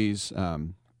series.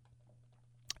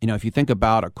 If you think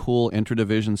about a cool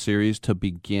interdivision series to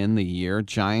begin the year,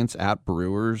 Giants at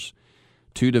Brewers,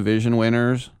 2 division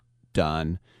winners,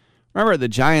 done. Remember, the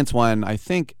Giants won, I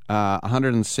think,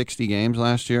 160 games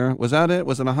last year. Was that it?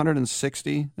 Was it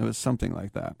 160? It was something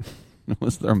like that. It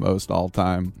was their most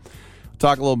all-time.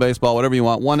 Talk a little baseball, whatever you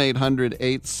want.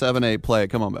 1-800-878-PLAY.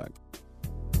 Come on back.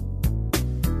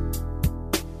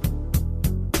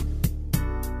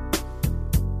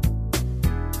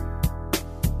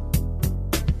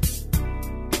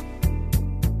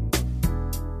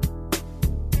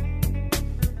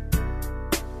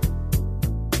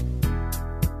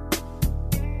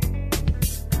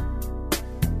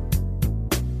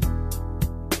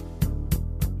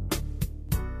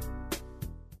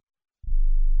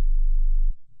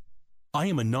 I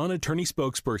am a non-attorney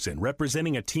spokesperson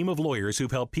representing a team of lawyers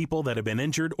who've helped people that have been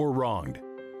injured or wronged.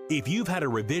 If you've had a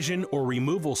revision or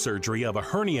removal surgery of a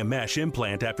hernia mesh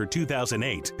implant after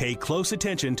 2008, pay close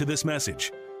attention to this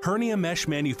message. Hernia mesh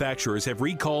manufacturers have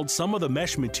recalled some of the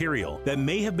mesh material that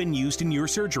may have been used in your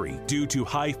surgery due to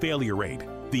high failure rate.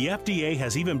 The FDA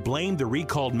has even blamed the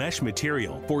recalled mesh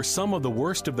material for some of the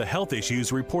worst of the health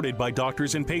issues reported by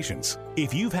doctors and patients.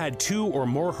 If you've had 2 or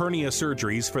more hernia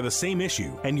surgeries for the same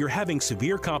issue and you're having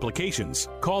severe complications,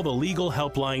 call the legal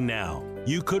helpline now.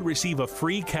 You could receive a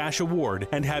free cash award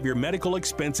and have your medical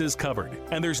expenses covered.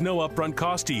 And there's no upfront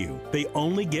cost to you. They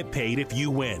only get paid if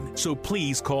you win. So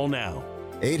please call now.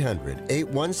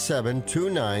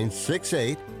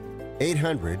 800-817-2968.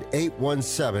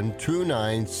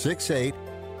 800-817-2968.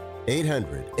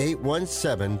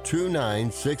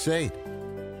 800-817-2968.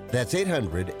 That's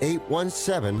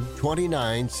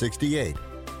 800-817-2968.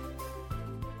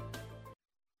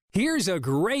 Here's a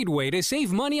great way to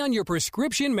save money on your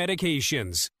prescription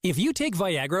medications. If you take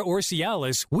Viagra or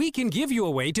Cialis, we can give you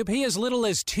a way to pay as little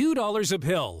as $2 a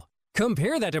pill.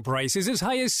 Compare that to prices as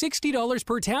high as $60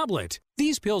 per tablet.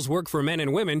 These pills work for men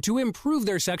and women to improve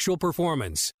their sexual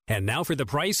performance. And now for the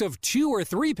price of 2 or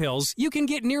 3 pills, you can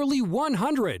get nearly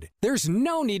 100. There's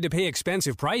no need to pay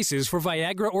expensive prices for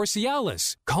Viagra or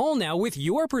Cialis. Call now with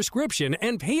your prescription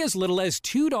and pay as little as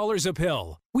 $2 a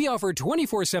pill. We offer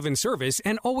 24/7 service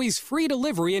and always free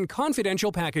delivery and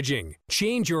confidential packaging.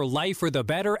 Change your life for the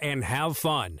better and have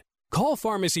fun. Call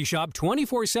Pharmacy Shop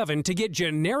 24/7 to get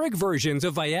generic versions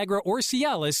of Viagra or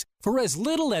Cialis for as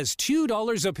little as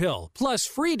 $2 a pill, plus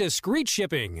free discreet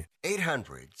shipping.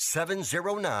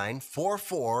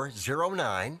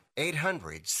 800-709-4409.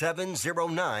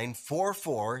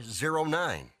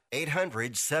 800-709-4409.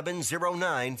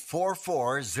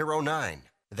 800-709-4409.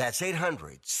 That's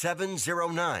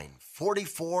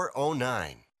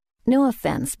 800-709-4409. No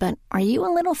offense, but are you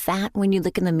a little fat when you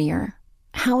look in the mirror?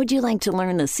 How would you like to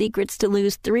learn the secrets to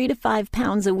lose 3 to 5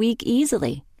 pounds a week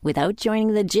easily without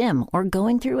joining the gym or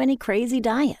going through any crazy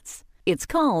diets? It's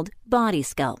called Body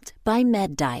Sculpt by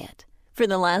Med Diet. For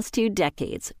the last 2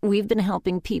 decades, we've been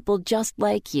helping people just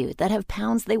like you that have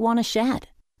pounds they want to shed.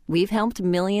 We've helped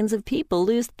millions of people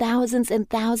lose thousands and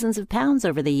thousands of pounds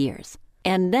over the years.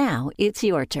 And now it's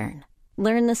your turn.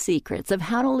 Learn the secrets of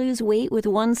how to lose weight with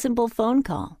one simple phone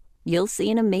call. You'll see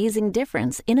an amazing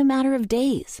difference in a matter of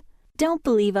days. Don't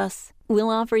believe us? We'll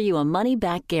offer you a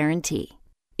money-back guarantee.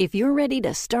 If you're ready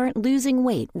to start losing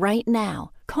weight right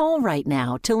now, Call right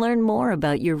now to learn more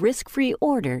about your risk-free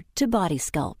order to Body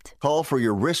Sculpt. Call for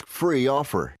your risk-free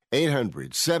offer.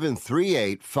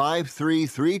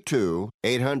 800-738-5332.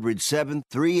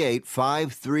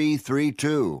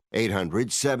 800-738-5332.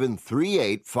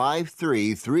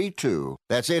 800-738-5332.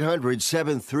 That's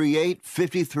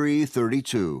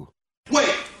 800-738-5332.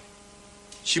 Wait!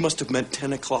 She must have meant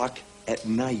 10 o'clock at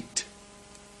night.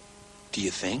 Do you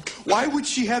think? Why would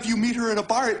she have you meet her in a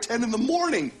bar at 10 in the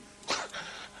morning?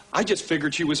 I just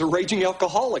figured she was a raging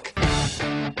alcoholic.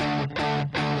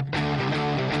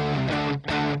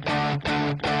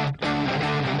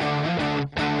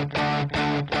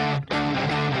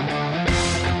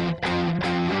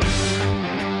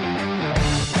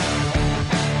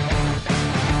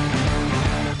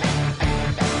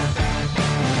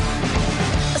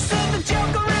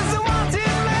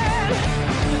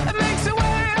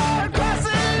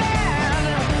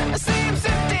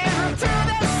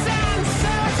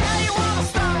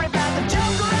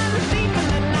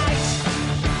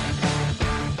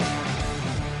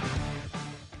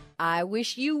 I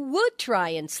wish you would try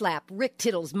and slap Rick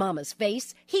Tittle's mama's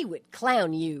face. He would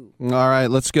clown you. All right,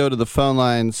 let's go to the phone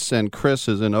lines. And Chris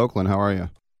is in Oakland. How are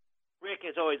you? Rick,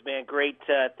 as always, man, great.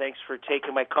 Thanks for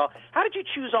taking my call. How did you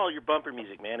choose all your bumper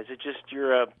music, man? Is it just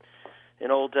you're an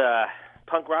old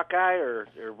punk rock guy, or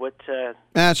what?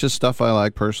 It's just stuff I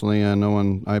like personally,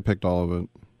 and I picked all of it.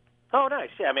 Oh, nice.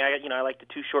 Yeah, I mean, I like the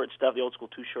Too Short stuff, the old school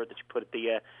Too Short that you put at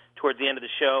the towards the end of the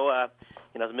show.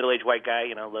 As a middle-aged white guy,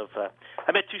 love.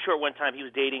 I met Too Short one time. He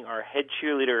was dating our head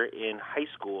cheerleader in high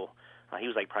school. He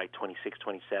was like probably 26,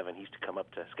 27. He used to come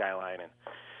up to Skyline, and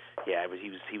yeah,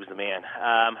 he was the man.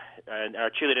 And our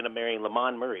cheerleader ended up marrying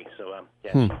Lamont Murray. So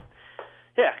yeah,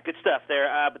 good stuff there.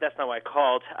 But that's not why I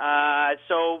called.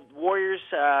 So Warriors,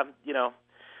 I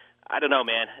don't know,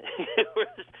 man. We're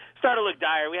starting to look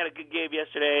dire. We had a good game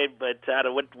yesterday, but I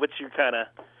don't know, what's your kind of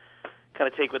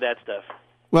take with that stuff?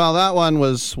 Well, that one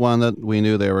was one that we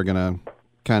knew they were going to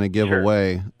kind of give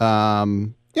away. Yeah,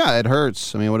 it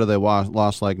hurts. I mean, what did they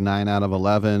lost like 9 out of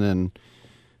 11, and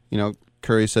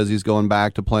Curry says he's going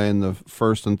back to playing the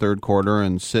first and third quarter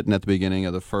and sitting at the beginning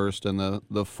of the first and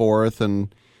the fourth,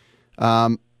 and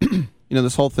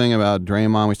this whole thing about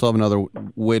Draymond, we still have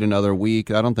wait another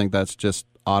week. I don't think that's just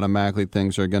automatically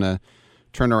things are going to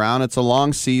turn around. It's a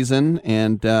long season,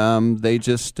 and they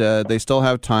still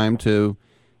have time to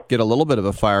get a little bit of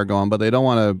a fire going, but they don't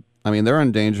want to. I mean, they're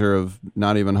in danger of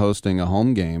not even hosting a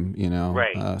home game.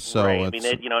 Right. Right. I mean,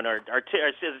 and our as a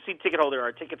season ticket holder,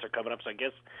 our tickets are coming up. So I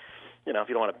guess, if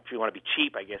you want to be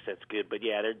cheap, I guess that's good. But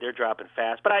yeah, they're dropping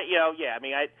fast. But I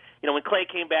mean, when Clay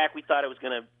came back, we thought it was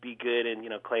going to be good, and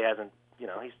Clay hasn't.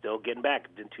 He's still getting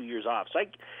back. Been 2 years off. So I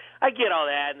get all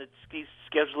that, and he's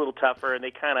schedule's a little tougher, and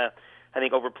they kind of, I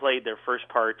think, overplayed their first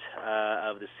part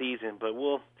of the season. But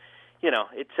we'll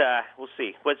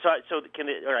see. But so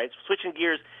all right. Switching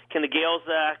gears, can the Gales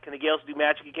do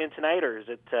magic again tonight, or is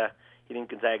it you think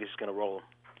Gonzaga's just going to roll them?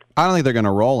 I don't think they're going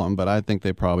to roll them, but I think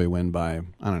they probably win by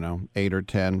 8 or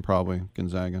 10, probably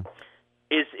Gonzaga.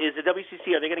 Is the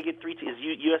WCC? Are they going to get 3? Is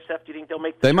USF? Do you think they'll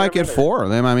make? They might get 4.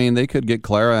 They could get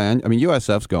Clara, and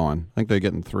USF's going. I think they're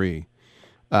getting 3.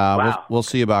 Wow. We'll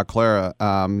see about Clara.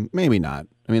 Maybe not.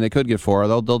 I mean, they could get 4. I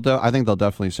think they'll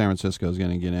definitely. San Francisco is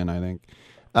going to get in. I think.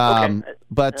 Okay.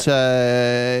 But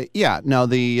the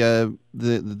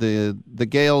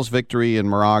Gales' victory in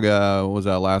Moraga was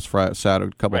last Friday,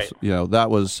 Saturday. That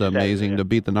was amazing to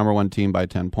beat the number 1 team by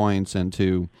 10 points and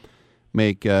to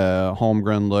make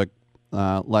Holmgren look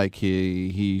like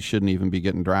he shouldn't even be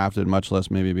getting drafted, much less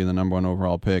maybe be the number 1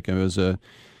 overall pick. It was a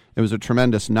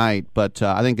tremendous night, but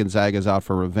I think Gonzaga's out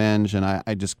for revenge, and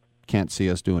I just can't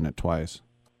see us doing it twice.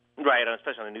 Right,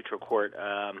 especially on a neutral court.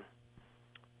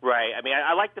 Right. I mean,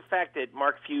 I like the fact that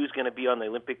Mark Few is going to be on the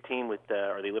Olympic team with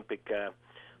Steve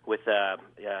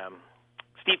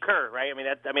Kerr. Right.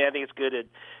 I think it's good to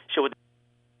show with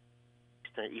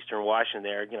Eastern Washington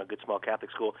there. Good small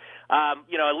Catholic school.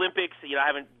 Olympics. I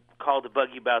haven't called to bug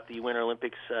you about the Winter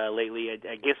Olympics lately.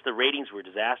 I guess the ratings were a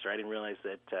disaster. I didn't realize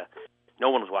that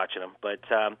no one was watching them. But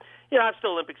I'm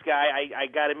still an Olympics guy. I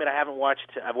got to admit, I've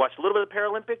watched a little bit of the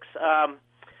Paralympics.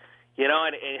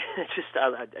 And it's just,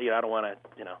 I don't want to,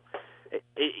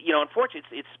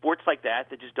 unfortunately, it's sports like that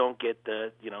just don't get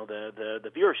the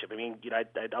viewership. I mean,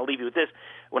 I'll leave you with this.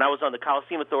 When I was on the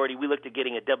Coliseum Authority, we looked at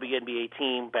getting a WNBA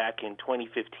team back in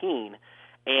 2015,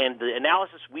 and the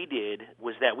analysis we did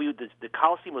was that the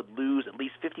Coliseum would lose at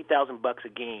least $50,000 a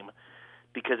game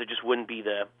because it just wouldn't be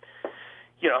the.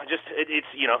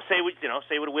 Say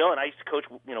what it will, and I used to coach,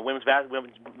 women's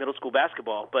middle school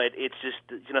basketball, but it's just,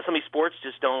 some of these sports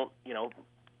just don't,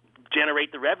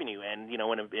 generate the revenue. And,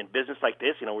 in business like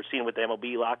this, we're seeing with the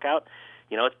MLB lockout,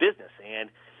 it's business. And,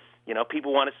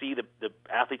 people want to see the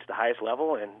athletes at the highest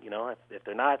level. And, if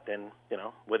they're not, then,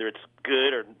 whether it's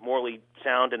good or morally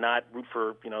sound to not root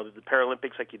for, the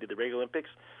Paralympics like you did the regular Olympics,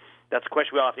 that's a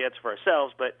question we all have to answer for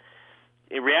ourselves. But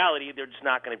in reality, they're just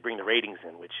not going to bring the ratings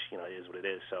in, which, it is what it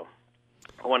is. So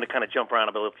I wanted to kind of jump around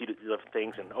a few different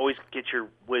things and always get your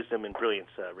wisdom and brilliance,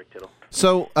 Rick Tittle.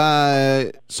 So,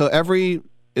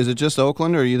 is it just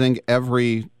Oakland, or do you think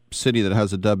every city that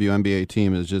has a WNBA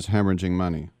team is just hemorrhaging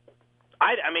money?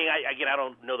 I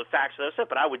don't know the facts of this,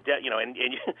 but I would, and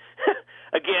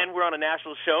again, we're on a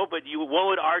national show, but one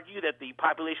would argue that the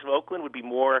population of Oakland would be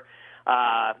more,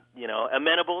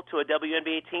 amenable to a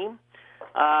WNBA team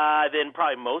than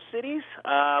probably most cities.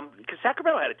 Because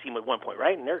Sacramento had a team at one point,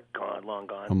 right? And they're gone, long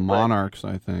gone. The Monarchs,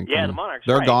 I think. Yeah, the Monarchs.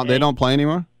 They're right. gone. They don't play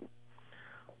anymore?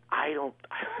 I don't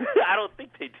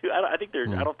think they do. I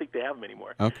don't think they have them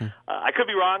anymore. Okay. I could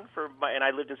be wrong and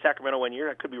I lived in Sacramento 1 year.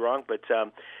 I could be wrong, but I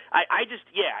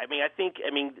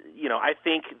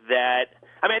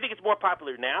think it's more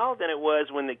popular now than it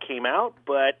was when they came out,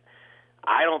 but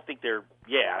I don't think they're.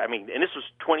 Yeah, and this was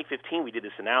 2015. We did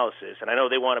this analysis, and I know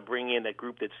they want to bring in that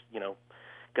group that's going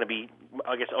to be.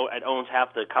 I guess it owns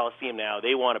half the Coliseum now.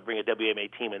 They want to bring a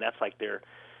WNBA team, and that's like their,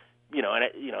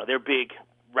 their big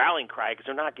rallying cry, because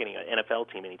they're not getting an NFL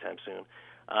team anytime soon.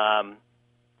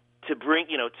 To bring,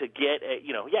 to get,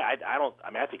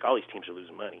 I think all these teams are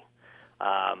losing money.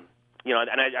 And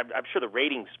I'm sure the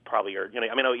ratings probably are.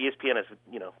 ESPN is,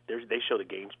 they show the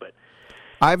games, but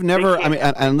I've never.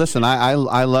 And listen, I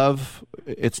love.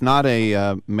 It's not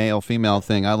a male-female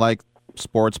thing. I like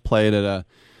sports played at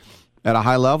a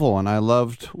high level, and I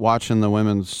loved watching the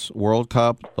Women's World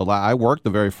Cup. I worked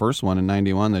the very first one in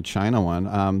 '91, the China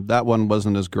one. That one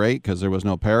wasn't as great because there was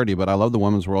no parity, but I love the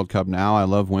Women's World Cup now. I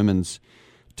love women's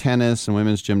tennis and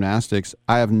women's gymnastics.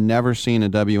 I have never seen a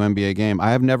WNBA game. I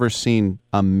have never seen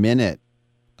a minute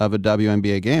of a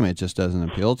WNBA game. It just doesn't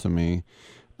appeal to me.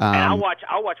 And I'll watch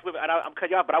women. I'm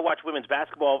cutting you off, but I watch women's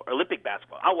basketball, Olympic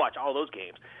basketball. I'll watch all those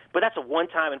games, but that's a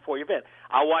one-time and 4-year event.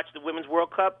 I'll watch the Women's World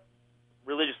Cup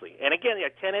religiously, and again,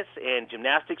 tennis and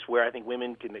gymnastics, where I think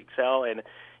women can excel, and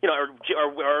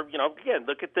again,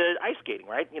 look at the ice skating,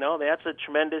 right? That's a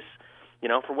tremendous, I'd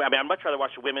much rather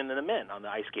watch the women than the men on the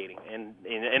ice skating, and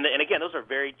again, those are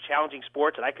very challenging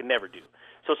sports that I could never do.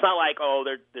 So it's not like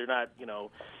they're not,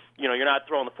 you're not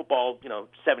throwing the football,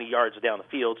 70 yards down the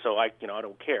field, so I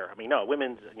don't care. No,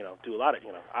 women, do a lot of,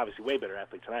 obviously way better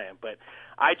athletes than I am, but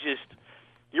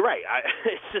you're right.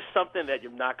 It's just something that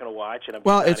you're not going to watch. And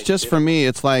it's just for me.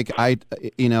 It's like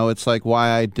it's like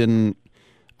why I didn't.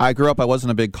 I grew up. I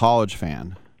wasn't a big college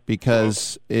fan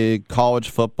because college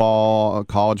football,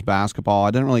 college basketball.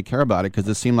 I didn't really care about it because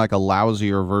it seemed like a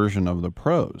lousier version of the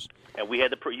pros. And we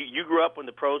had you grew up when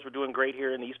the pros were doing great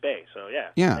here in the East Bay. So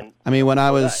yeah. Yeah. When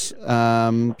I was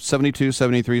 72,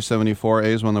 73, 74,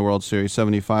 A's won the World Series.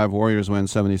 75, Warriors win.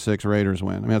 76, Raiders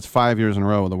win. That's 5 years in a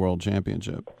row with the World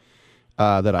Championship.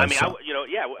 That I saw.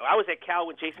 I was at Cal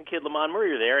when Jason Kidd, Lamont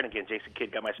Murray were there, and again, Jason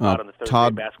Kidd got my spot on the third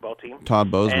grade basketball team. Todd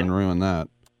Bozeman ruined that.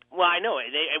 Well, I know,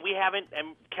 and we haven't,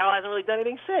 and Cal hasn't really done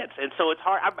anything since, and so it's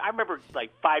hard. I remember like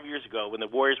 5 years ago when the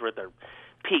Warriors were at their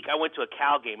peak. I went to a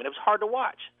Cal game, and it was hard to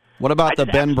watch. What about the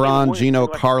Ben Braun, Gino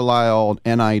Carlisle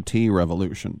NIT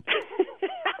revolution?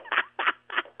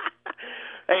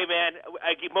 Hey man,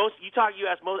 you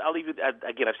ask most. I'll leave you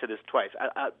again. I've said this twice.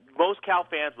 Most Cal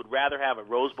fans would rather have a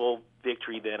Rose Bowl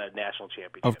victory than a national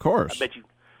championship. Of course. I bet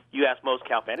you ask most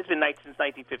Cal fans. It's been since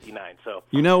 1959. So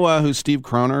you know who Steve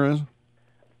Kroner is?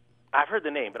 I've heard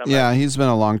the name, but he's been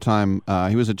a long time.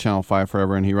 He was at Channel 5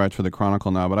 forever, and he writes for the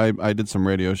Chronicle now. But I did some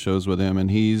radio shows with him,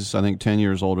 and he's I think 10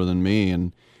 years older than me,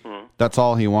 and that's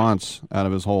all he wants out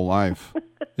of his whole life.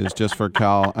 Is just for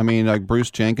Cal. Like Bruce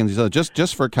Jenkins, he said,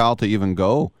 just for Cal to even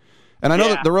go. And I know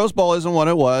that the Rose Bowl isn't what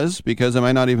it was because it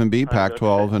might not even be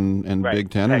Pac-12 and right.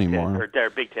 Big Ten anymore. Or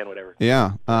Big Ten, whatever.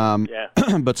 Yeah.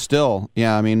 But still,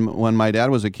 when my dad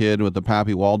was a kid with the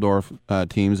Pappy Waldorf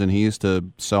teams, and he used to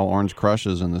sell Orange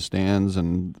Crushes in the stands,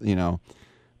 and,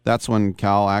 that's when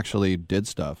Cal actually did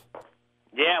stuff.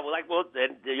 Yeah,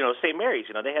 St. Mary's,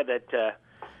 they had that...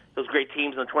 those great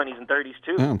teams in the 20s and 30s,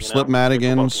 too. Yeah, Slip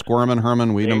Madigan, Squirmin'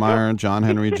 Herman Wiedemeyer, John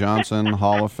Henry Johnson,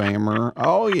 Hall of Famer.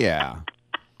 Oh, yeah.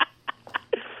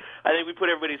 I think we put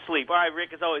everybody to sleep. All right,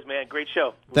 Rick, as always, man, great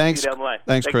show. Thanks. See you down the line.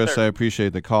 Thanks, Chris. Sir. I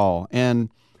appreciate the call. And,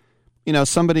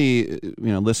 somebody,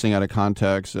 listening out of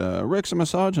context, Rick's a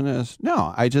misogynist.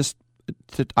 No, I just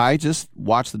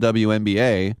watch the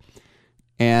WNBA,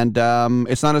 and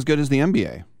it's not as good as the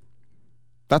NBA.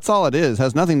 That's all it is. It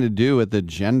has nothing to do with the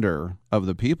gender of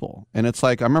the people. And it's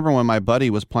like, I remember when my buddy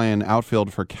was playing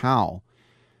outfield for Cal,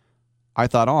 I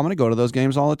thought, I'm going to go to those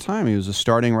games all the time. He was a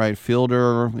starting right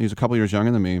fielder. He was a couple years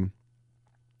younger than me. And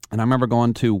I remember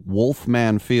going to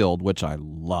Wolfman Field, which I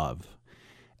love.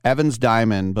 Evans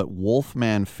Diamond, but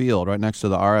Wolfman Field, right next to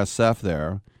the RSF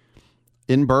there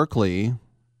in Berkeley.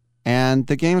 And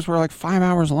the games were like 5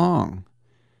 hours long.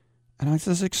 And I was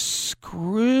just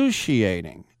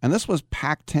excruciating. And this was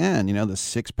Pac-10, the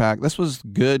 6-pack. This was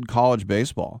good college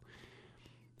baseball.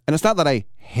 And it's not that I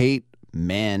hate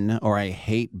men or I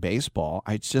hate baseball.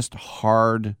 It's just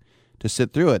hard to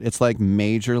sit through it. It's like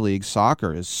Major League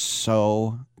Soccer is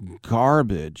so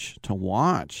garbage to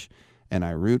watch. And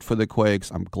I root for the Quakes.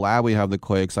 I'm glad we have the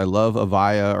Quakes. I love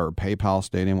Avaya or PayPal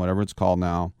Stadium, whatever it's called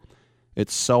now.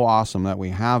 It's so awesome that we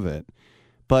have it.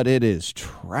 But it is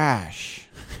trash.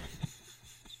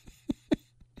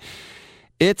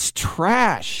 It's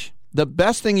trash. The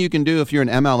best thing you can do if you're an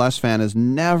MLS fan is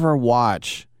never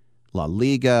watch La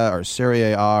Liga or Serie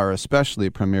A or especially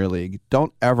Premier League.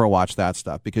 Don't ever watch that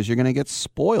stuff because you're going to get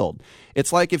spoiled.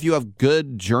 It's like if you have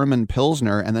good German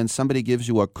Pilsner and then somebody gives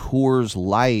you a Coors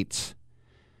Light.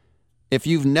 If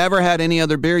you've never had any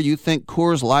other beer, you think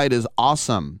Coors Light is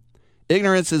awesome.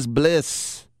 Ignorance is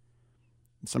bliss.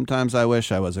 Sometimes I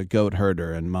wish I was a goat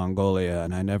herder in Mongolia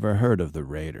and I never heard of the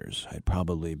Raiders. I'd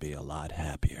probably be a lot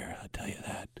happier, I'll tell you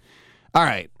that. All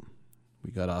right. We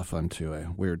got off onto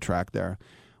a weird track there.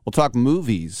 We'll talk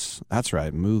movies. That's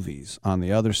right, movies. On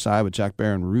the other side with Jack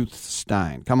Bear and Ruth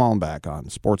Stein. Come on back on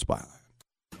Sports Byline.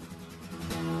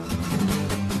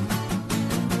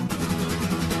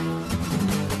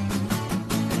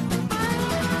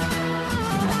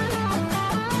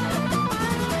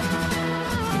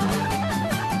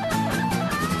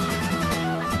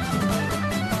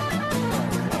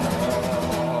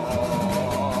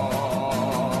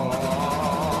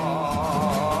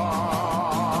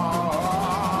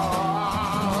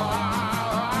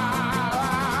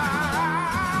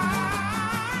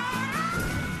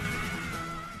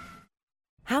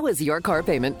 How is your car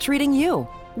payment treating you?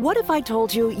 What if I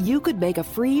told you you could make a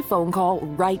free phone call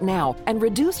right now and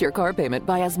reduce your car payment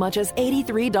by as much as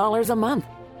 $83 a month?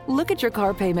 Look at your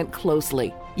car payment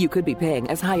closely. You could be paying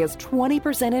as high as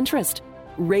 20% interest.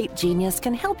 Rate Genius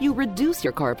can help you reduce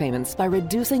your car payments by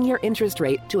reducing your interest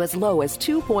rate to as low as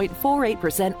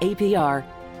 2.48% APR.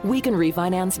 We can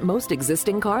refinance most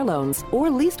existing car loans or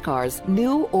leased cars,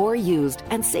 new or used,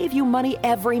 and save you money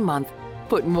every month.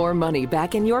 Put more money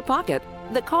back in your pocket.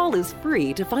 The call is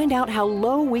free to find out how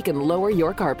low we can lower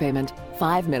your car payment.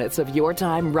 5 minutes of your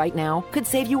time right now could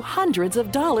save you hundreds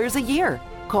of dollars a year.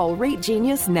 Call Rate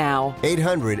Genius now.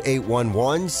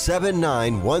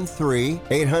 800-811-7913.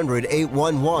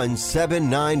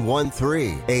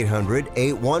 800-811-7913.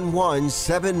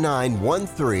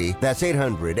 800-811-7913. That's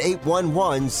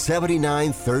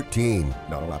 800-811-7913.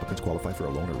 Not all applicants qualify for a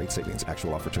loan or rate savings.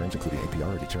 Actual offer terms, including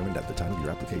APR, are determined at the time of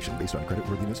your application based on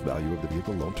creditworthiness, value of the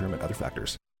vehicle, loan term, and other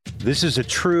factors. This is a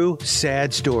true,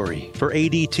 sad story for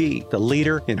ADT, the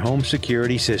leader in home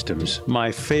security systems.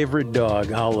 My favorite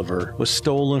dog, Oliver, was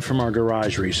stolen from our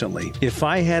garage recently. If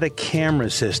I had a camera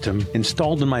system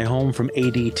installed in my home from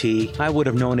ADT, I would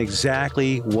have known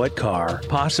exactly what car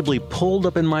possibly pulled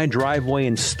up in my driveway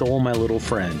and stole my little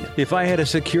friend. If I had a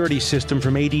security system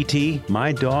from ADT,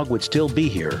 my dog would still be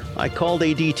here. I called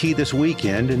ADT this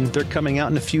weekend, and they're coming out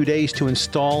in a few days to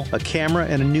install a camera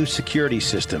and a new security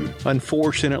system.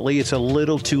 Unfortunately, it's a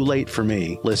little too late for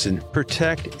me. Listen,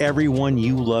 protect everyone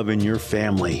you love in your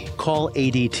family. Call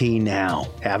ADT now.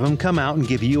 Have them come out and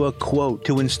give you a quote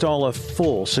to install a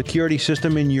full security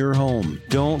system in your home.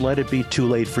 Don't let it be too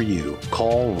late for you.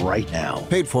 Call right now.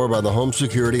 Paid for by the Home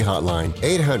Security Hotline.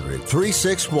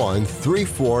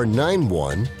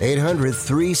 800-361-3491.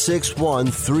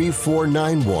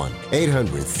 800-361-3491.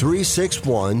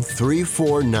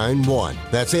 800-361-3491.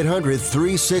 That's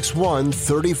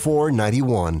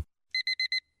 800-361-3491.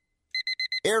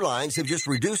 Airlines have just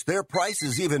reduced their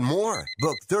prices even more.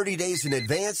 Book 30 days in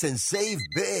advance and save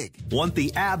big. Want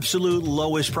the absolute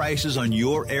lowest prices on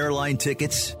your airline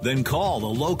tickets? Then call the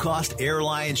Low Cost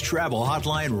Airlines Travel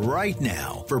Hotline right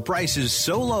now. For prices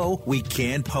so low, we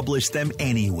can't publish them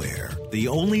anywhere. The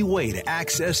only way to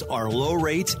access our low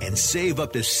rates and save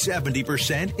up to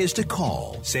 70% is to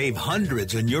call. Save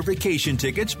hundreds on your vacation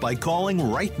tickets by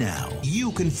calling right now.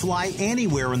 You can fly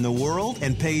anywhere in the world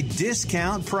and pay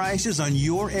discount prices on your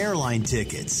your airline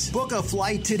tickets. Book a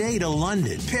flight today to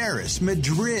London, Paris,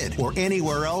 Madrid, or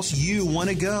anywhere else you want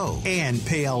to go. And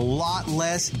pay a lot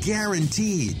less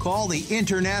guaranteed. Call the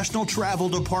International Travel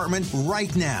Department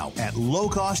right now at Low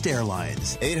Cost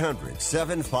Airlines.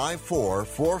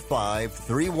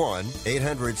 800-754-4531.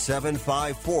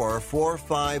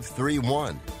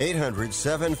 800-754-4531.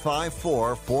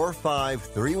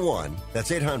 800-754-4531. That's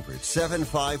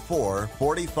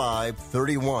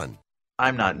 800-754-4531.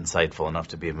 I'm not insightful enough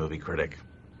to be a movie critic.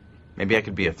 Maybe I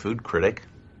could be a food critic.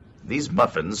 These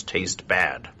muffins taste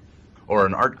bad. Or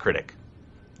an art critic.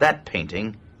 That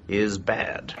painting is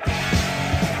bad.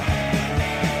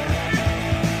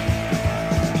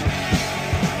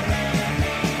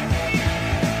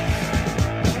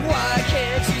 Why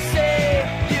can't you say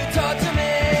you talk to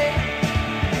me?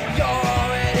 You're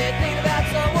already thinking about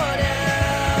someone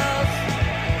else.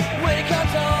 When it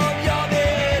comes home, your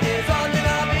bed is on and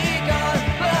I'll be gone.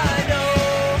 But I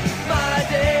know my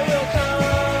day will come.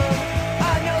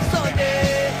 I know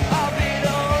someday I'll be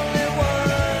the only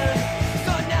one.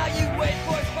 So now you wait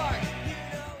for a spark.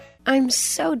 I'm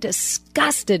so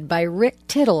disgusted by Rick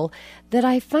Tittle that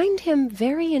I find him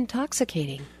very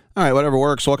intoxicating. All right, whatever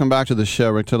works. Welcome back to the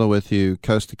show. Rick Tittle with you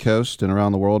coast to coast and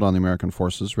around the world on the American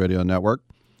Forces Radio Network.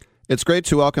 It's great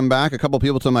to welcome back a couple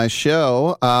people to my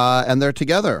show, and they're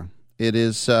together. It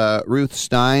is Ruth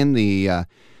Stein, the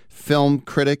film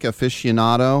critic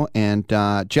aficionado, and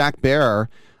Jack Baer,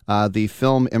 the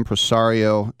film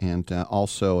impresario and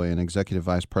also an executive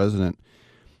vice president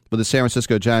with the San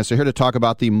Francisco Giants. They're here to talk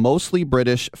about the Mostly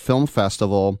British Film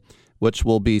Festival, which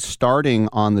will be starting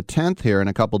on the 10th here in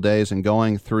a couple days and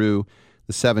going through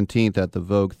the 17th at the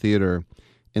Vogue Theater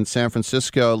in San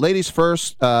Francisco. Ladies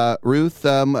first, Ruth,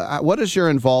 what is your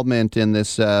involvement in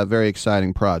this very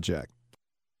exciting project?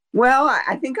 Well,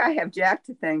 I think I have Jack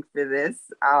to thank for this.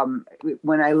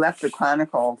 When I left the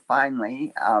Chronicle,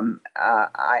 finally,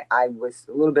 I was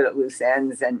a little bit at loose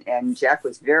ends, and Jack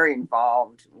was very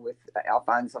involved with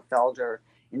Alfonso Felder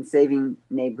in saving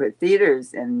neighborhood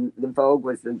theaters, and the Vogue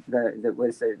was the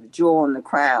jewel in the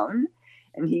crown.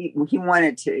 And he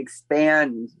wanted to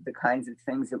expand the kinds of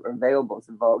things that were available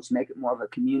to Vogue to make it more of a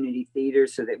community theater,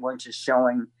 so they weren't just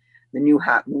showing the new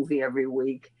hot movie every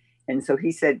week. And so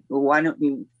he said, well, why don't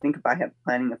you think about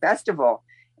planning a festival?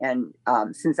 And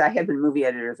since I had been movie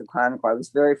editor of the Chronicle, I was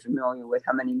very familiar with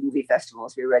how many movie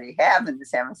festivals we already have in the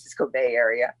San Francisco Bay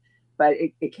Area. But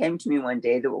it came to me one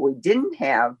day that what we didn't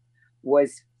have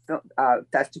was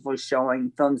festivals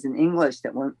showing films in English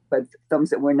but films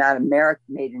that were not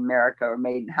made in America or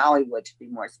made in Hollywood, to be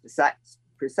more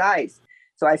precise.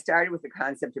 So I started with the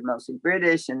concept of Mostly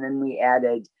British, and then we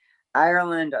added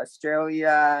Ireland,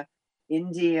 Australia,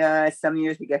 India. Some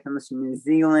years we get films from New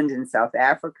Zealand and South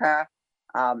Africa.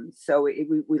 So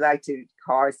we like to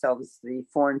call ourselves the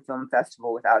Foreign Film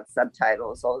Festival without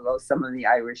subtitles, although some of the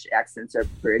Irish accents are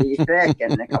pretty thick,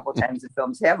 and a couple times the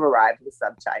films have arrived with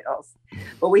subtitles.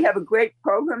 But we have a great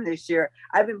program this year.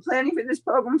 I've been planning for this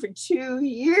program for 2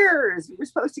 years. We were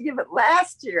supposed to give it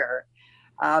last year.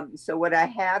 So what I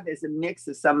have is a mix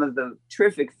of some of the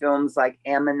terrific films like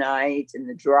Ammonite and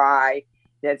The Dry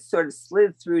that sort of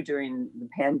slid through during the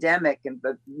pandemic,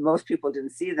 but most people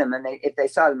didn't see them. And if they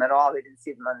saw them at all, they didn't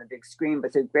see them on the big screen,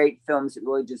 but they're great films that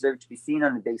really deserve to be seen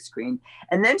on the big screen.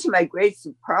 And then to my great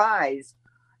surprise,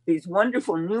 these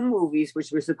wonderful new movies,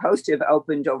 which were supposed to have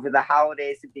opened over the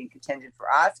holidays and being contended for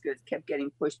Oscars, kept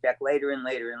getting pushed back later and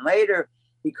later and later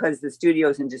because the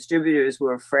studios and distributors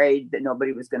were afraid that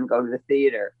nobody was going to go to the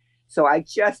theater. So my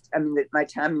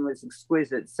timing was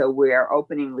exquisite. So we are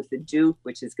opening with The Duke,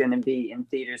 which is going to be in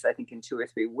theaters, I think, in 2 or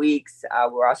 3 weeks.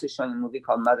 We're also showing a movie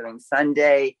called Mothering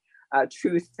Sunday,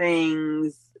 True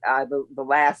Things, the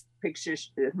Last Picture,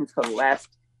 I think it's called The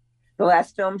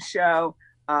Last Film Show,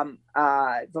 The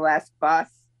Last Bus.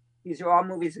 These are all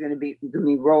movies that are going to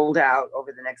be rolled out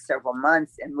over the next several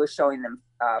months, and we're showing them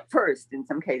first. In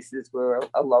some cases, we're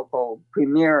a local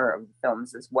premiere of the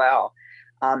films as well.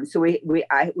 So we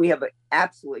have an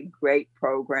absolutely great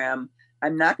program.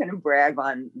 I'm not going to brag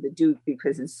on The Duke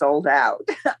because it's sold out,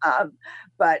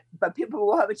 but people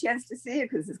will have a chance to see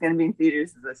it because it's going to be in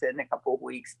theaters, as I said, in a couple of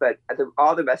weeks. But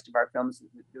all the rest of our films,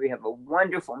 we have a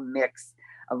wonderful mix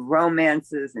of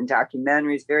romances and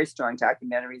documentaries, very strong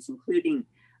documentaries, including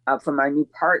from our new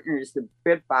partners, the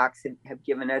BritBox have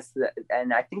given us,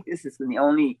 and I think this is the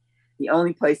only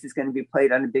place that's going to be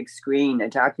played on a big screen, a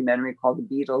documentary called The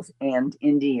Beatles and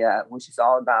India, which is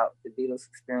all about the Beatles'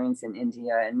 experience in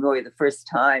India, and really the first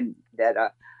time that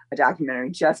a documentary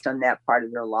just on that part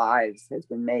of their lives has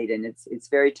been made. And it's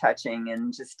very touching,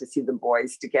 and just to see the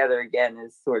boys together again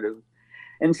is sort of,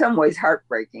 in some ways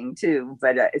heartbreaking too,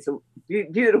 but it's a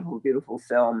beautiful, beautiful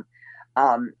film.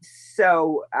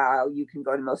 So you can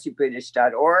go to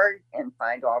mostlybritish.org and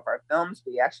find all of our films.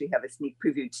 We actually have a sneak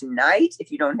preview tonight,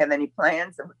 if you don't have any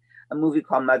plans, of a movie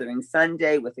called Mothering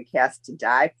Sunday with a cast to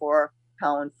die for: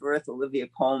 Colin Firth, Olivia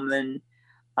Colman,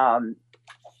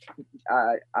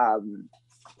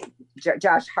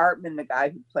 Josh Hartman, the guy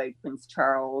who played Prince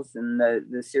Charles in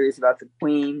the series about the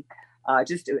Queen.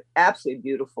 Just an absolutely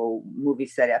beautiful movie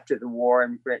set after the war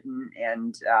in Britain,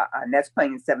 and that's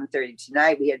playing at 7:30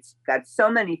 tonight. We had got so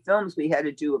many films, we had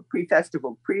to do a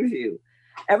pre-festival preview.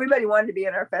 Everybody wanted to be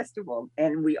in our festival,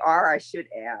 and we are, I should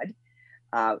add,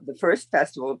 the first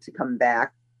festival to come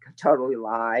back totally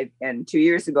live. And 2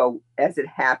 years ago, as it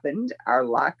happened, our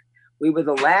luck, we were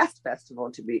the last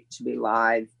festival to be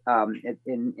live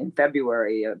in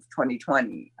February of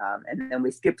 2020, and then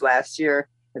we skipped last year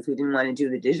because we didn't want to do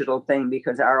the digital thing,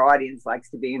 because our audience likes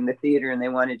to be in the theater and they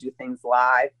want to do things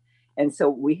live. And so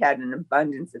we had an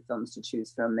abundance of films to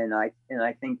choose from, and I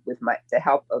think with the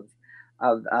help of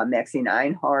Maxine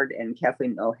Einhard and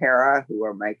Kathleen O'Hara, who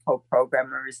are my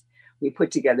co-programmers, we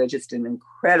put together just an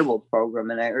incredible program,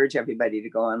 and I urge everybody to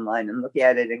go online and look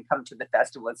at it and come to the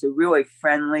festival. It's a really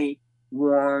friendly,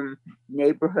 warm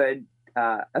neighborhood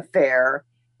affair.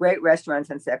 Great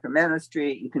restaurants on Sacramento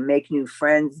Street. You can make new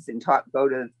friends and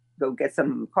go get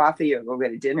some coffee or go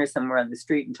get a dinner somewhere on the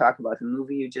street and talk about the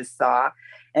movie you just saw.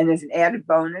 And as an added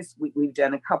bonus, we've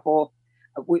done a couple.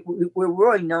 We're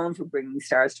really known for bringing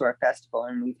stars to our festival,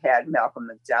 and we've had Malcolm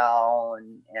McDowell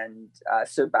and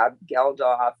Sir Bob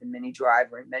Geldof and Minnie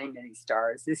Driver and many, many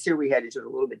stars. This year we had to do it a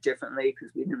little bit differently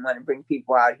because we didn't want to bring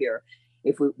people out here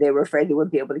if they were afraid they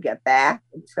wouldn't be able to get back,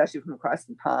 especially from across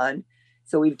the pond.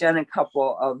 So we've done a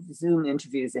couple of Zoom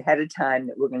interviews ahead of time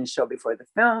that we're going to show before the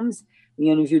films. We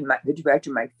interviewed the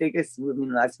director, Mike Figgis, moving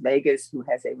in Las Vegas, who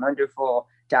has a wonderful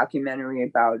documentary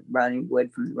about Ronnie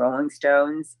Wood from the Rolling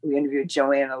Stones. We interviewed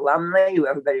Joanna Lumley, who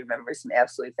everybody remembers from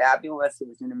Absolutely Fabulous, who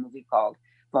was in a movie called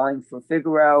Falling for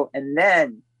Figaro. And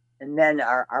then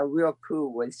our real coup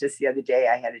was just the other day,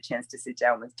 I had a chance to sit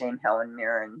down with Dame Helen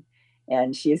Mirren,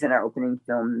 and she is in our opening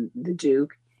film, The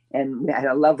Duke. And we had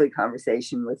a lovely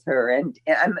conversation with her, and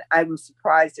I'm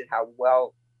surprised at how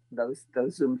well those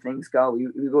Zoom things go.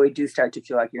 You really do start to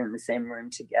feel like you're in the same room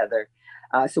together.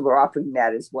 So we're offering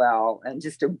that as well, and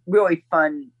just a really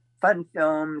fun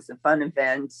films, a fun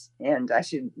event. And I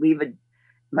should leave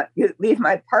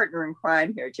my partner in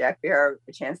crime here, Jack Bear,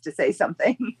 a chance to say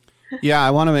something. Yeah,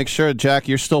 I want to make sure, Jack,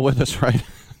 you're still with us, right?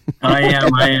 I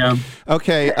am.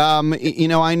 Okay.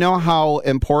 I know how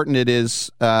important it is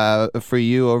for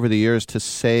you over the years to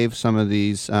save some of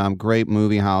these great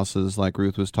movie houses like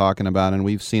Ruth was talking about, and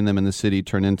we've seen them in the city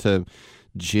turn into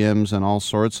gyms and all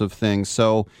sorts of things.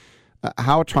 So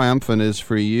how triumphant is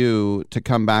for you to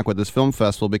come back with this film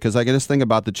festival? Because I just think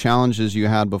about the challenges you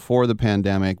had before the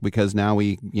pandemic, because now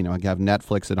we, have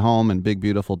Netflix at home and big,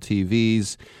 beautiful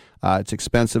TVs. It's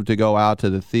expensive to go out to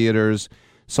the theaters.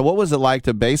 So what was it like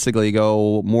to basically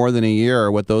go more than a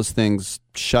year with those things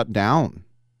shut down?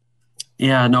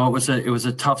 Yeah, no, it was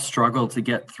a tough struggle to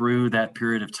get through that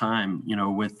period of time,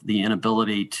 with the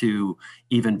inability to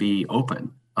even be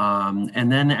open. And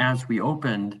then as we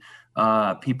opened,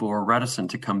 people were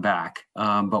reticent to come back.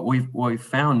 But what we've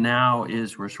found now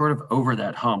is we're sort of over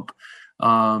that hump,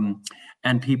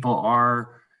 and people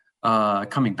are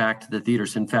coming back to the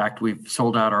theaters. In fact, we've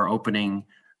sold out our opening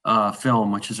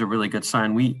film, which is a really good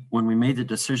sign. When we made the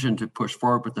decision to push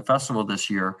forward with the festival this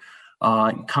year,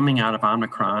 coming out of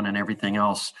Omicron and everything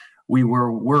else, we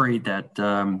were worried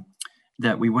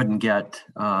that we wouldn't get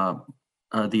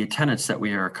the attendance that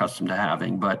we are accustomed to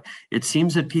having. But it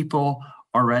seems that people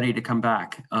are ready to come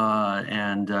back,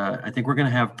 and I think we're going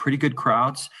to have pretty good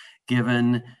crowds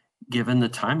given the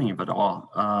timing of it all.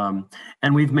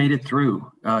 And we've made it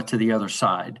through to the other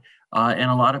side.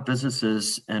 And a lot of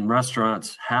businesses and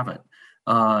restaurants have it.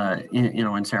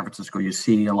 In San Francisco, you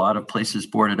see a lot of places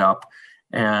boarded up,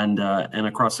 and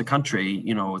across the country,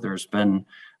 there's been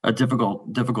a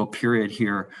difficult period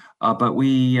here. But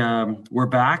we're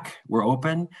back. We're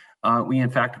open. We in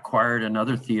fact acquired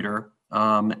another theater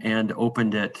and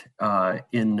opened it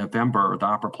in November. The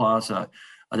Opera Plaza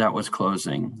that was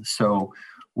closing. So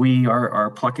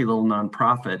our plucky little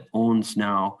nonprofit owns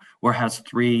now, or has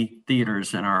 3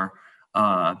 theaters in our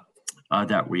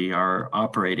that we are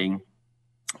operating.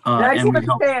 I just want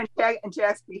to say on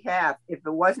Jack's behalf, if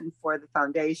it wasn't for the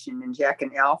foundation and Jack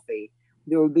and Alfie,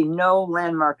 there would be no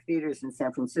landmark theaters in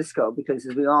San Francisco, because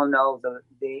as we all know,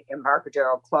 the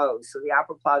Embarcadero closed. So the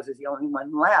Opera Plaza is the only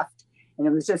one left. And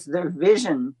it was just their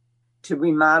vision to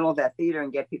remodel that theater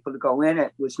and get people to go in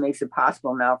it, which makes it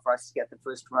possible now for us to get the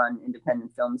first run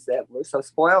independent films that we're so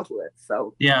spoiled with.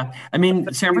 So yeah, I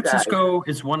mean, San Francisco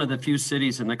is one of the few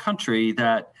cities in the country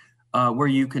that where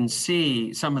you can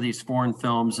see some of these foreign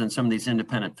films and some of these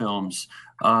independent films.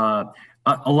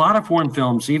 A lot of foreign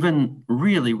films, even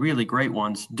really, really great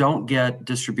ones, don't get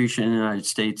distribution in the United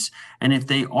States. And if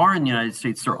they are in the United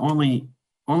States, they're only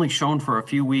shown for a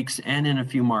few weeks and in a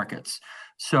few markets.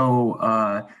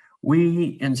 So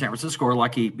we in San Francisco are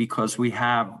lucky because we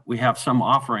have some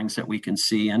offerings that we can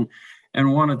see. And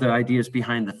one of the ideas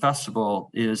behind the festival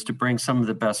is to bring some of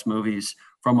the best movies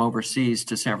from overseas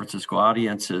to San Francisco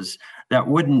audiences that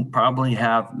wouldn't probably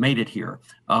have made it here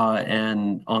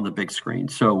and on the big screen.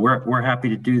 So we're happy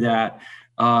to do that.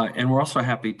 And we're also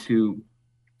happy to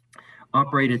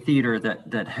operate a theater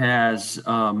that has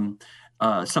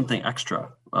something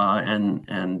extra.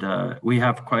 And we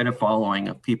have quite a following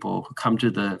of people who come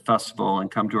to the festival and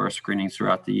come to our screenings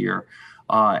throughout the year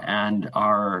and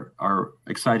are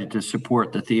excited to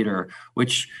support the theater,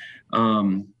 which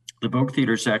the Vogue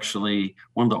Theater is actually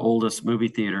one of the oldest movie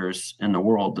theaters in the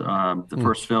world. The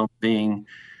first film being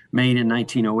made in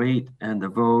 1908, and the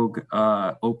Vogue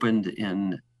opened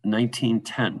in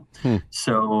 1910.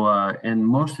 So, and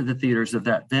most of the theaters of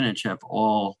that vintage have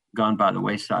all gone by the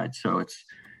wayside. So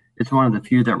it's one of the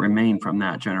few that remain from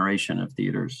that generation of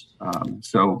theaters.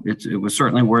 So it was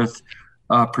certainly worth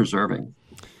preserving.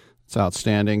 It's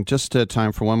outstanding. Just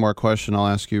time for one more question. I'll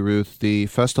ask you, Ruth. The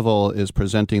festival is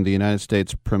presenting the United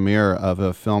States premiere of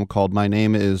a film called My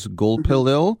Name is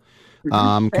Gulpilil. You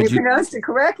pronounced it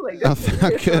correctly.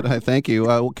 Good. I thank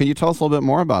you. Can you tell us a little bit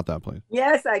more about that, please?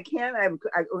 Yes, I can. It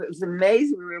was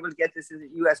amazing we were able to get this as a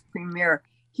U.S. premiere.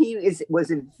 He was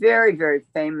a very, very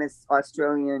famous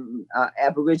Australian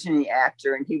Aborigine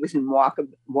actor, and he was in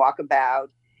Walkabout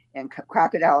and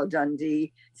Crocodile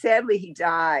Dundee. Sadly, he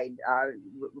died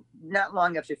not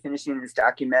long after finishing this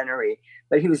documentary,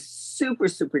 but he was super,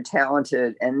 super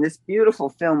talented. And this beautiful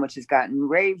film, which has gotten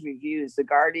rave reviews, The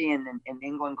Guardian in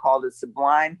England called it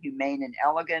sublime, humane, and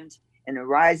elegant, and it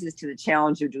rises to the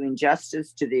challenge of doing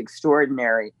justice to the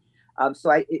extraordinary.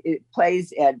 So it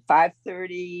plays at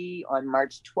 5:30 on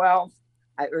March 12th.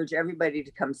 I urge everybody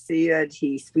to come see it.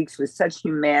 He speaks with such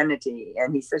humanity,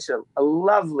 and he's such a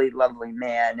lovely, lovely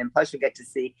man. And plus, you get to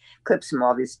see clips from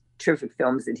all these terrific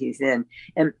films that he's in.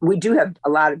 And we do have a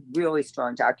lot of really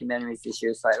strong documentaries this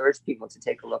year, so I urge people to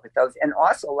take a look at those. And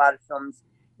also a lot of films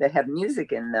that have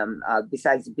music in them.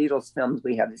 Besides the Beatles films,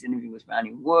 we have this interview with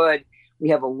Ronnie Wood. We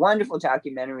have a wonderful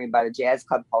documentary about a jazz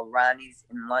club called Ronnie's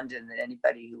in London that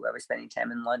anybody who ever spending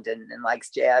time in London and likes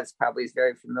jazz probably is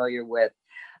very familiar with.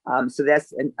 So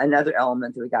that's another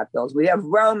element that we got, Bills. We have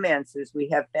romances, we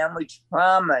have family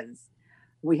traumas,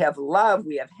 we have love,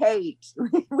 we have hate,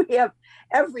 we have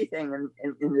everything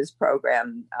in this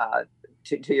program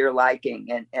to your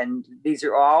liking. And these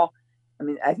are all, I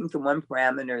mean, I think the one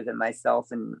parameter that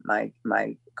myself and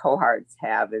my cohorts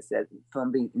have is that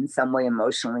film be in some way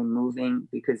emotionally moving,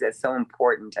 because that's so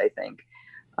important, I think.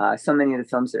 So many of the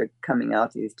films that are coming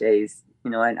out these days,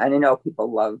 and I know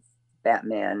people love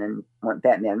Batman and want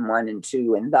Batman 1 and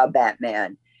 2 and The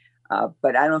Batman,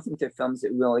 but I don't think they're films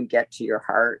that really get to your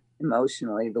heart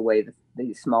emotionally the way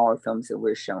the smaller films that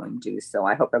we're showing do. So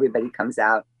I hope everybody comes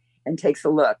out and takes a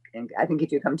look. And I think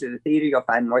if you come to the theater, you'll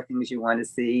find more things you want to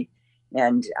see.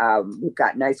 And we've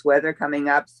got nice weather coming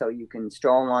up, so you can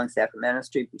stroll along Sacramento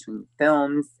Street between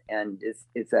films. And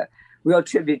it's a real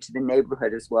tribute to the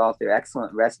neighborhood as well. They're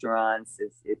excellent restaurants.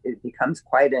 It becomes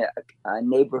quite a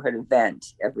neighborhood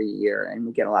event every year, and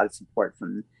we get a lot of support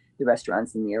from the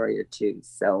restaurants in the area too.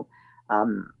 So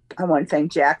I want to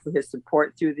thank Jack for his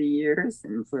support through the years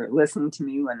and for listening to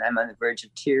me when I'm on the verge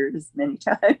of tears many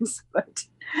times. But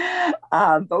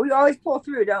we always pull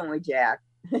through, don't we, Jack?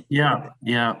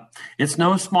 Yeah. It's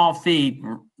no small feat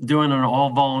doing an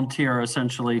all-volunteer,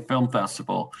 essentially, film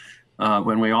festival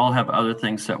when we all have other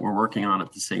things that we're working on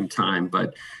at the same time.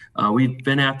 But we've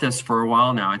been at this for a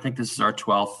while now. I think this is our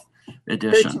 12th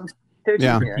edition.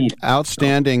 13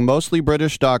 outstanding.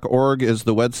 Mostlybritish.org is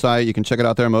the website. You can check it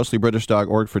out there,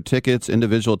 mostlybritish.org, for tickets,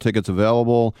 individual tickets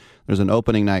available. There's an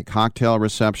opening night cocktail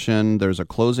reception. There's a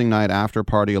closing night after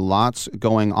party. Lots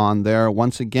going on there.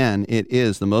 Once again, it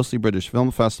is the Mostly British Film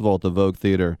Festival at the Vogue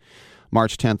Theater,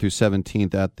 March 10th through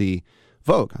 17th at the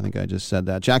Vogue. I think I just said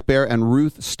that. Jack Baer and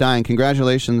Ruth Stein,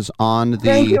 congratulations on the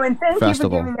festival. Thank you, and thank you for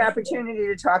giving me the opportunity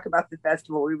to talk about the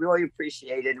festival. We really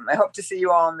appreciate it, and I hope to see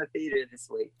you all in the theater this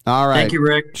week. All right. Thank you,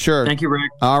 Rick. Sure. Thank you, Rick.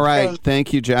 All right.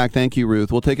 Thank you, Jack. Thank you,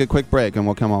 Ruth. We'll take a quick break, and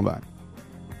we'll come on back.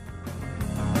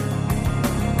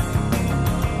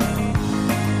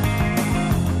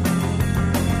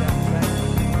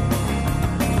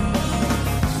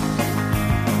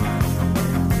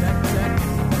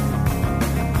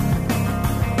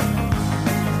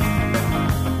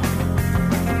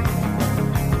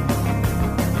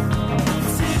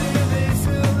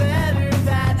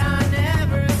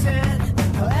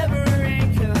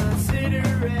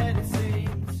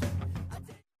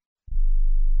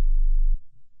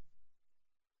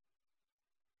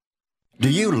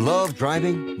 you love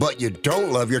driving, but you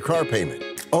don't love your car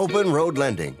payment? Open Road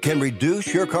Lending can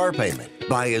reduce your car payment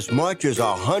by as much as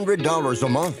 $100 a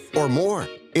month or more.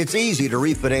 It's easy to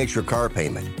refinance your car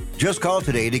payment. Just call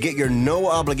today to get your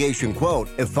no-obligation quote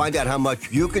and find out how much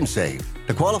you can save.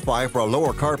 To qualify for a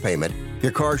lower car payment,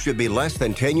 your car should be less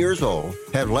than 10 years old,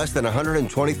 have less than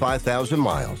 125,000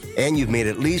 miles, and you've made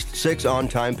at least 6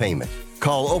 on-time payments.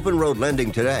 Call Open Road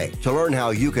Lending today to learn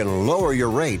how you can lower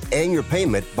your rate and your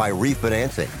payment by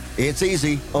refinancing. It's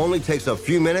easy, only takes a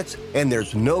few minutes, and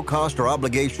there's no cost or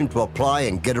obligation to apply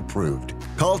and get approved.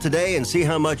 Call today and see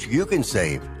how much you can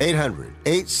save.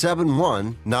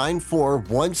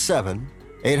 800-871-9417.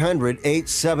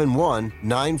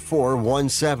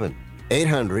 800-871-9417.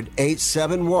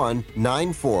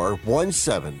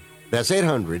 800-871-9417. That's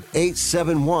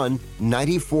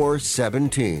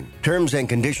 800-871-9417. Terms and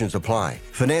conditions apply.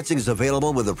 Financing is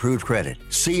available with approved credit.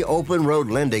 See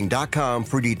openroadlending.com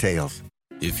for details.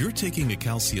 If you're taking a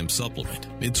calcium supplement,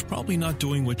 it's probably not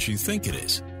doing what you think it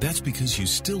is. That's because you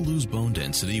still lose bone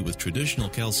density with traditional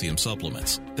calcium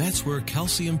supplements. That's where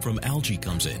calcium from algae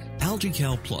comes in.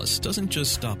 AlgaeCal Plus doesn't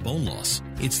just stop bone loss.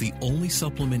 It's the only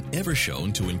supplement ever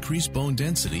shown to increase bone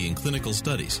density in clinical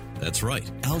studies. That's right.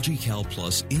 AlgaeCal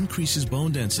Plus increases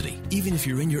bone density, even if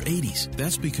you're in your 80s.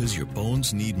 That's because your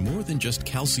bones need more than just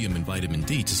calcium and vitamin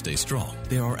D to stay strong.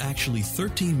 There are actually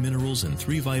 13 minerals and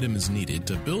 3 vitamins needed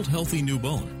to build healthy new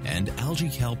bone. And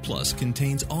AlgaeCal Plus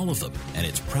contains all of them, and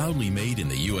it's proudly made in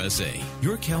the USA.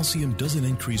 Your calcium doesn't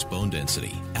increase bone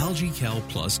density. AlgaeCal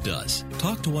Plus does.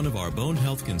 Talk to one of our bone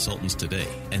health consultants today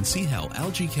and see how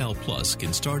AlgaeCal Plus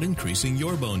can start increasing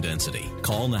your bone density.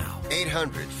 Call now.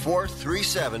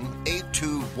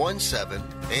 800-437-8217.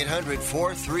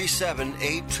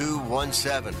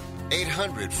 800-437-8217.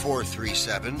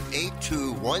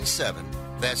 800-437-8217.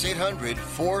 That's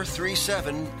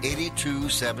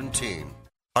 800-437-8217.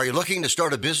 Are you looking to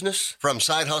start a business? From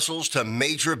side hustles to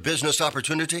major business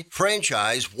opportunity?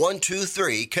 Franchise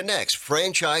 123 connects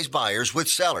franchise buyers with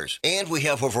sellers. And we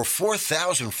have over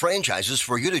 4,000 franchises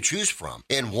for you to choose from.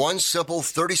 In one simple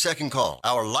 30-second call,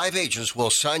 our live agents will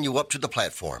sign you up to the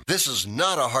platform. This is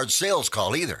not a hard sales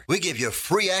call either. We give you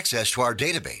free access to our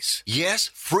database. Yes,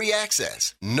 free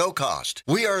access. No cost.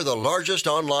 We are the largest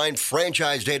online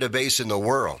franchise database in the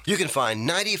world. You can find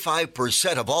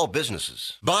 95% of all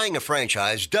businesses. Buying a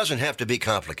franchise doesn't have to be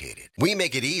complicated. We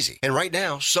make it easy. And right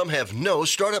now, some have no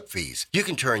startup fees. You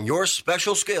can turn your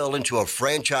special skill into a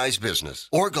franchise business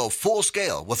or go full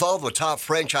scale with all the top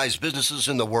franchise businesses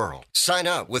in the world. Sign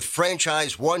up with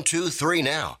Franchise 123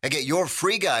 now and get your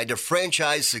free guide to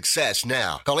franchise success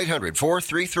now. Call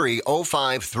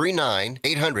 800-433-0539,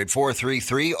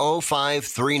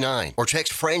 800-433-0539, or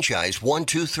text Franchise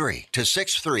 123 to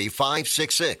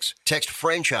 63566. Text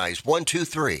Franchise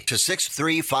 123 to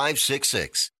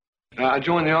 63566. I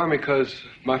joined the Army because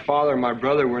my father and my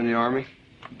brother were in the Army.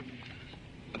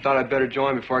 I thought I'd better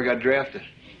join before I got drafted.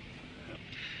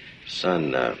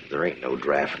 Son, there ain't no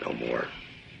draft no more.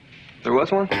 There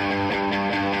was one?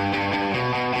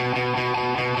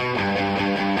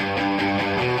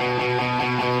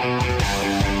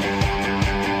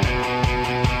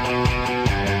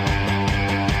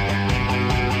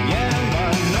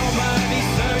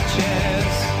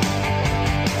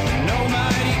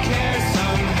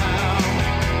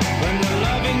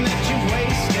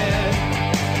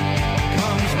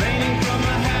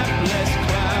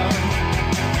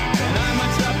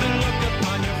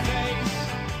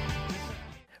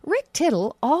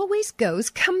 Tittle always goes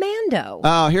commando.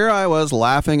 Oh, here I was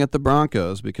laughing at the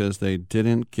Broncos because they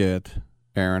didn't get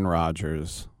Aaron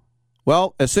Rodgers.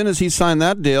 Well, as soon as he signed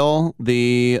that deal,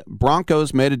 the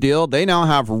Broncos made a deal. They now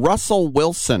have Russell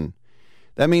Wilson.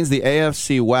 That means the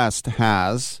AFC West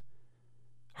has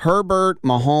Herbert,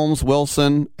 Mahomes,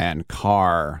 Wilson, and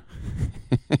Carr.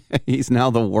 He's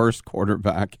now the worst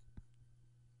quarterback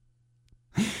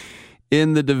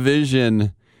in the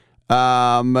division.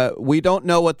 We don't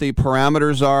know what the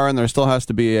parameters are, and there still has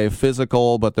to be a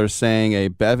physical, but they're saying a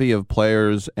bevy of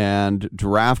players and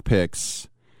draft picks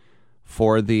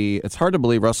for the... It's hard to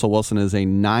believe Russell Wilson is a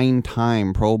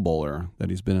 9-time Pro Bowler, that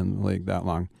he's been in the league that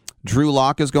long. Drew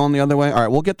Lock is going the other way. All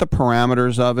right, we'll get the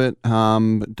parameters of it.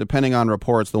 Depending on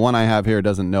reports, the one I have here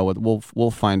doesn't know it.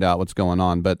 We'll find out what's going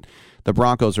on, but the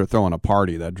Broncos are throwing a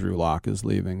party that Drew Lock is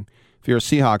leaving. If you're a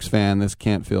Seahawks fan, this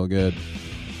can't feel good.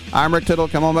 I'm Rick Tittle.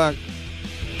 Come on back.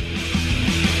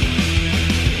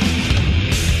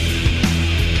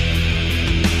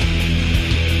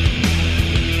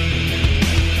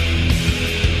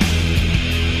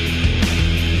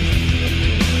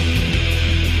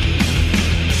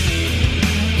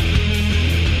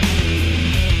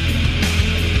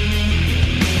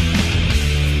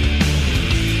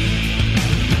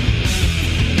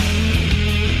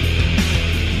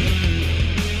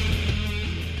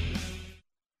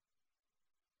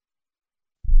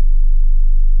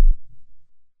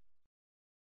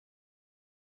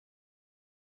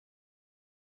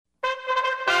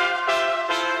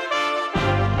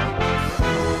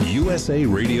 USA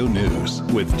Radio News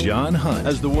with John Hunt.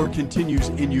 As the war continues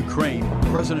in Ukraine,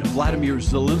 President Vladimir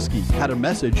Zelensky had a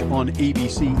message on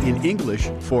ABC in English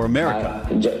for America.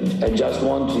 I just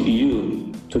want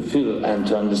you to feel and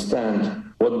to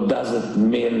understand what does it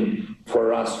mean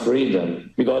for us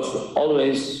freedom. Because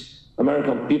always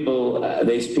American people,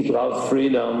 they speak about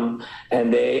freedom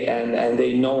and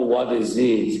they know what is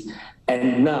it.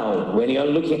 And now, when you're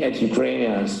looking at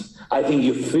Ukrainians, I think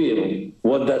you feel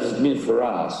what does it mean for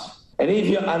us. And if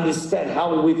you understand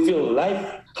how we feel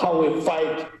like, how we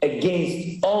fight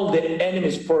against all the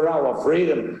enemies for our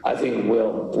freedom, I think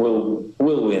we'll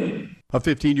win. A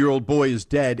 15-year-old boy is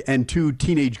dead and 2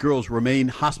 teenage girls remain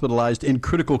hospitalized in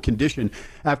critical condition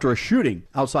after a shooting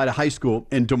outside a high school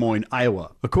in Des Moines,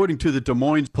 Iowa. According to the Des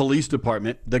Moines Police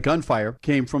Department, the gunfire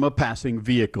came from a passing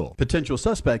vehicle. Potential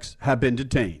suspects have been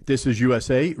detained. This is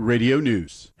USA Radio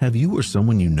News. Have you or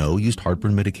someone you know used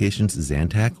heartburn medications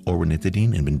Zantac or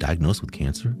ranitidine and been diagnosed with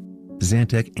cancer?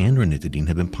 Zantac and ranitidine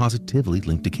have been positively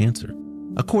linked to cancer.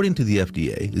 According to the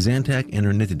FDA, Zantac and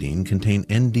ranitidine contain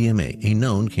NDMA, a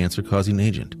known cancer-causing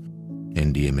agent.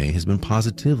 NDMA has been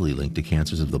positively linked to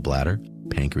cancers of the bladder,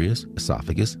 pancreas,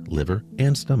 esophagus, liver,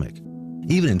 and stomach.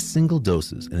 Even in single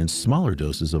doses and in smaller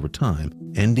doses over time,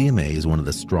 NDMA is one of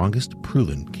the strongest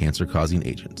proven cancer-causing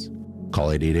agents.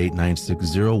 Call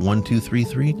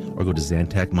 888-960-1233 or go to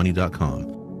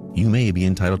ZantacMoney.com. You may be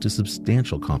entitled to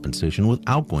substantial compensation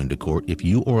without going to court if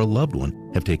you or a loved one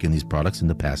have taken these products in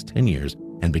the past 10 years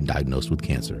and been diagnosed with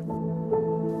cancer.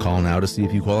 Call now to see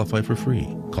if you qualify for free.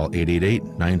 Call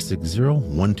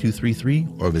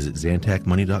 888-960-1233 or visit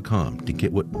ZantacMoney.com to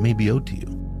get what may be owed to you.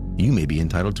 You may be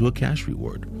entitled to a cash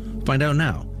reward. Find out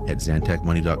now at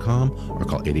ZantacMoney.com or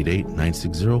call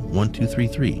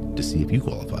 888-960-1233 to see if you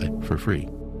qualify for free.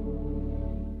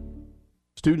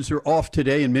 Students are off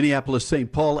today in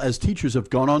Minneapolis-St. Paul as teachers have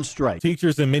gone on strike.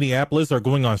 Teachers in Minneapolis are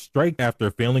going on strike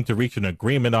after failing to reach an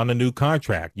agreement on a new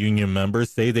contract. Union members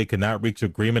say they cannot reach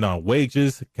agreement on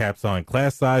wages, caps on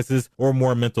class sizes, or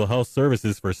more mental health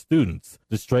services for students.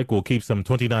 The strike will keep some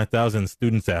 29,000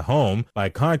 students at home. By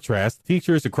contrast,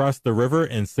 teachers across the river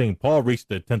in St. Paul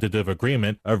reached a tentative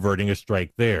agreement, averting a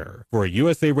strike there. For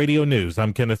USA Radio News,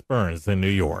 I'm Kenneth Burns in New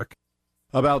York.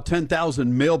 About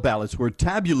 10,000 mail ballots were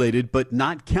tabulated but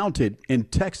not counted in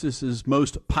Texas's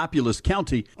most populous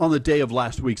county on the day of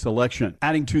last week's election,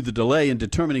 adding to the delay in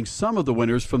determining some of the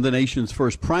winners from the nation's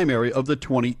first primary of the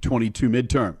 2022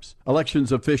 midterms.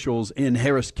 Elections officials in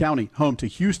Harris County, home to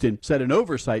Houston, said an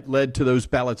oversight led to those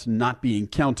ballots not being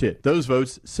counted. Those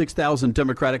votes, 6,000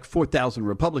 Democratic, 4,000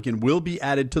 Republican, will be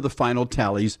added to the final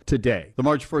tallies today. The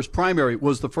March 1st primary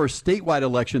was the first statewide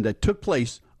election that took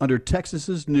place under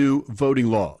Texas's new voting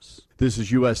laws. This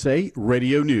is USA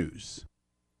Radio News.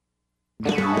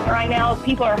 Right now,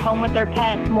 people are home with their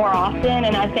pets more often,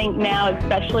 and I think now,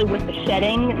 especially with the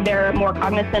shedding, they're more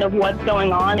cognizant of what's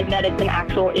going on and that it's an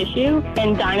actual issue,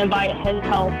 and Dinovite has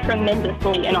helped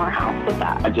tremendously in our house with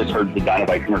that. I just heard the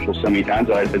Dinovite commercial so many times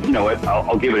that I said, you know what,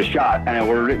 I'll give it a shot, and I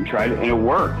ordered it and tried it, and it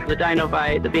worked. The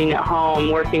Dinovite, the being at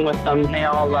home, working with them, they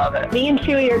all love it. Me and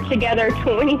Chewy are together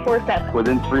 24/7.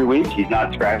 Within 3 weeks, he's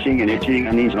not scratching and itching,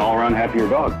 and he's an all-around happier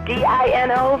dog.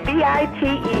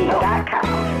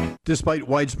 DINOVITE.com. Despite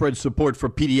widespread support for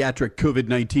pediatric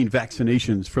COVID-19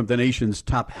 vaccinations from the nation's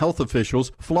top health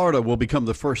officials, Florida will become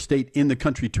the first state in the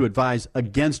country to advise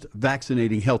against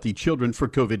vaccinating healthy children for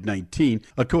COVID-19,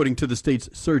 according to the state's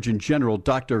Surgeon General,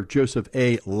 Dr. Joseph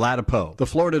A. Ladapo. The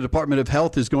Florida Department of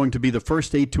Health is going to be the first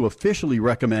state to officially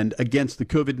recommend against the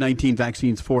COVID-19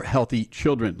 vaccines for healthy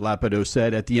children, Ladapo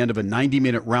said at the end of a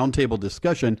 90-minute roundtable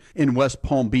discussion in West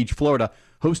Palm Beach, Florida,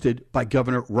 hosted by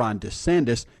Governor Ron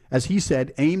DeSantis, as he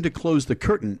said, aimed to close the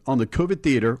curtain on the COVID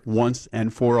theater once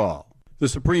and for all. The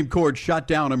Supreme Court shot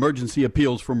down emergency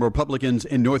appeals from Republicans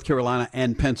in North Carolina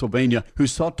and Pennsylvania who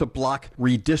sought to block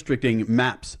redistricting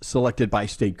maps selected by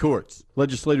state courts.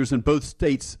 Legislators in both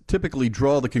states typically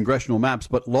draw the congressional maps,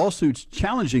 but lawsuits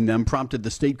challenging them prompted the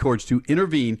state courts to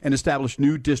intervene and establish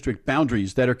new district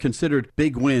boundaries that are considered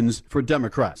big wins for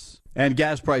Democrats. And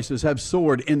gas prices have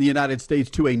soared in the United States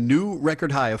to a new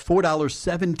record high of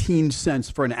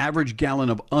 $4.17 for an average gallon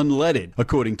of unleaded,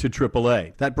 according to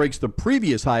AAA. That breaks the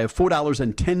previous high of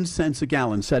 $4.10 a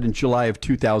gallon set in July of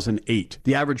 2008.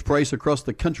 The average price across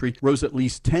the country rose at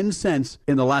least 10 cents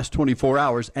in the last 24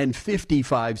 hours and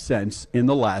 55 cents in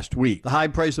the last week. The high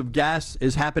price of gas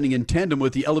is happening in tandem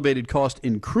with the elevated cost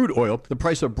in crude oil. The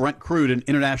price of Brent crude, an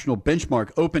international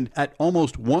benchmark, opened at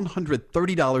almost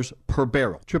 $130 per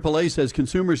barrel. AAA says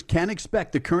consumers can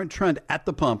expect the current trend at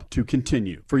the pump to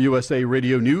continue. For USA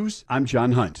Radio News, I'm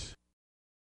John Hunt.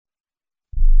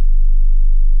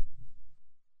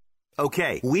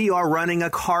 Okay, we are running a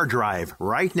car drive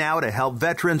right now to help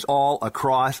veterans all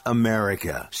across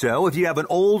America. So if you have an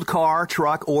old car,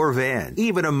 truck, or van,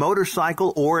 even a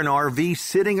motorcycle or an RV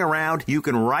sitting around, you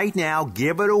can right now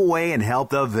give it away and help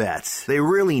the vets. They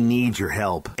really need your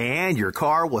help. And your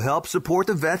car will help support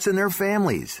the vets and their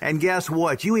families. And guess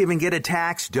what? You even get a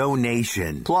tax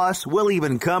donation. Plus, we'll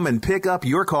even come and pick up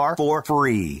your car for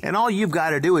free. And all you've got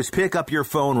to do is pick up your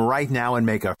phone right now and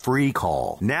make a free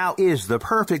call. Now is the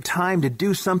perfect time to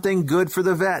do something good for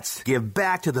the vets. Give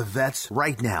back to the vets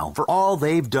right now for all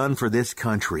they've done for this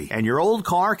country. And your old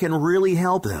car can really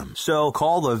help them. So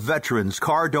call the Veterans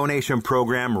Car Donation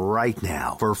Program right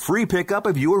now for free pickup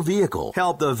of your vehicle.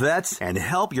 Help the vets and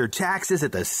help your taxes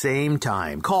at the same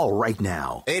time. Call right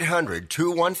now.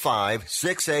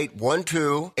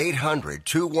 800-215-6812.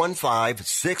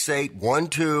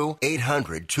 800-215-6812.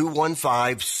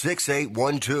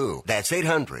 800-215-6812. That's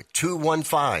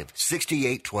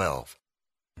 800-215-6812.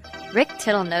 Rick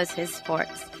Tittle knows his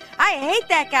sports. I hate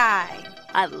that guy.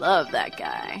 I love that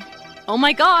guy. Oh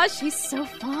my gosh, he's so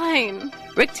fine.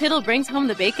 Rick Tittle brings home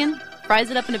the bacon, fries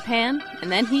it up in a pan,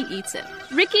 and then he eats it.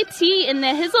 Ricky T in the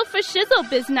hizzle for shizzle,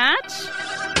 biznatch.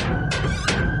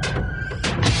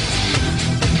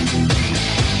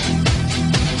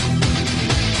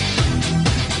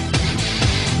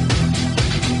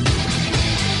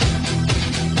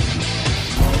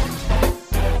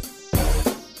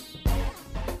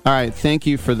 All right, thank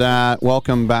you for that.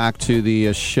 Welcome back to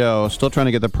the show. Still trying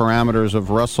to get the parameters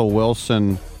of Russell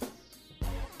Wilson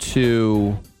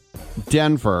to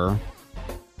Denver.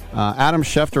 Adam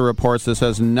Schefter reports this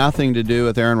has nothing to do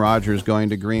with Aaron Rodgers going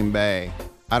to Green Bay.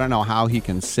 I don't know how he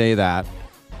can say that.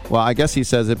 Well, I guess he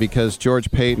says it because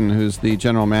George Payton, who's the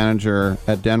general manager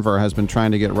at Denver, has been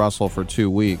trying to get Russell for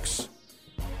 2 weeks.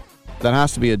 That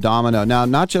has to be a domino. Now,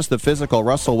 not just the physical.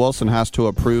 Russell Wilson has to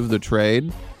approve the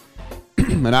trade.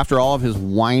 And after all of his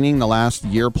whining the last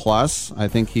year plus, I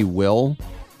think he will.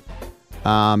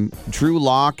 Drew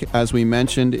Lock, as we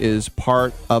mentioned, is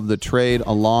part of the trade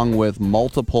along with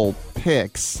multiple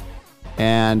picks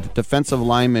and defensive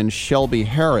lineman Shelby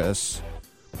Harris.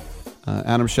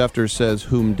 Adam Schefter says,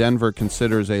 whom Denver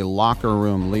considers a locker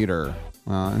room leader.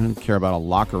 I don't care about a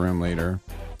locker room leader.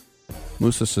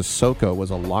 Musa Sissoko was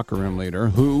a locker room leader.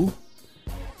 Who?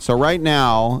 So right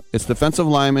now, it's defensive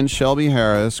lineman Shelby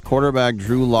Harris, quarterback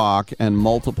Drew Lock, and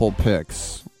multiple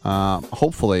picks.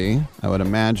 Hopefully, I would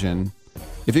imagine.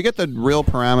 If you get the real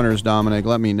parameters, Dominic,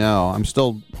 let me know. I'm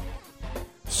still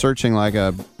searching like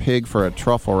a pig for a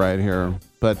truffle right here.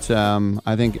 But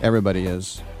I think everybody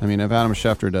is. I mean, if Adam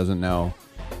Schefter doesn't know,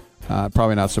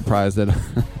 probably not surprised that,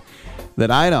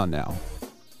 that I don't know.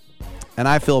 And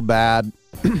I feel bad.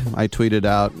 I tweeted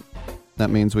out, that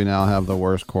means we now have the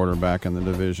worst quarterback in the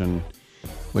division,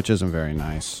 which isn't very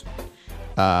nice.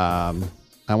 I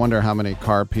wonder how many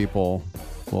car people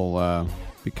will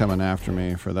be coming after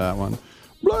me for that one.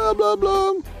 Blah, blah,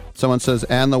 blah. Someone says,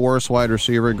 and the worst wide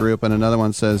receiver group, and another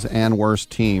one says, and worst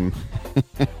team.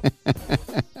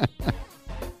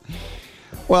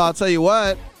 Well, I'll tell you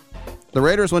what. The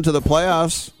Raiders went to the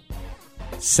playoffs.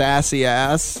 Sassy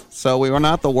ass. So we were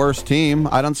not the worst team.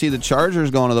 I don't see the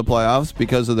Chargers going to the playoffs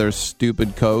because of their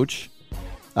stupid coach.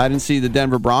 I didn't see the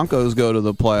Denver Broncos go to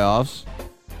the playoffs.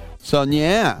 So,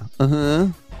 yeah.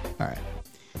 All right.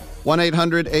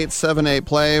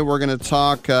 1-800-878-PLAY. We're going to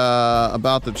talk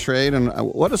about the trade. And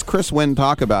what does Chris Wynn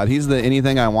talk about? He's the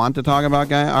anything I want to talk about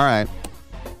guy? All right.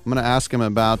 I'm going to ask him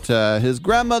about his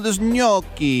grandmother's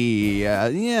gnocchi.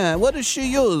 Yeah, what does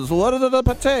she use? What are the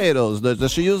potatoes?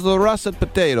 Does she use the russet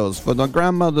potatoes for the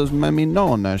grandmother's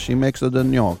nonna? She makes the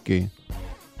gnocchi.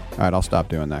 All right, I'll stop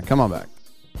doing that. Come on back.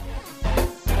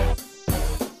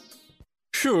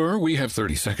 Sure, we have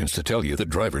 30 seconds to tell you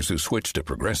that drivers who switch to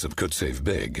Progressive could save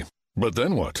big. But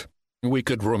then what? We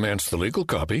could romance the legal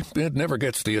copy. It never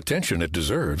gets the attention it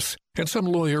deserves. And some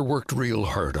lawyer worked real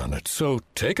hard on it. So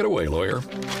take it away, lawyer.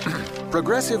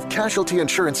 Progressive Casualty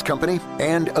Insurance Company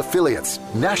and affiliates.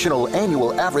 National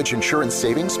annual average insurance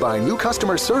savings by new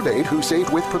customers surveyed who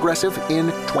saved with Progressive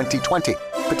in 2020.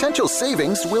 Potential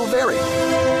savings will vary.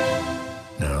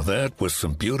 Now that was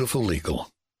some beautiful legal.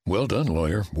 Well done,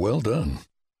 lawyer. Well done.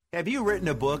 Have you written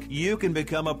a book? You can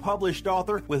become a published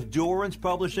author with Dorrance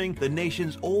Publishing, the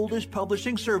nation's oldest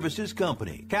publishing services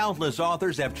company. Countless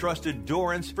authors have trusted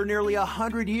Dorrance for nearly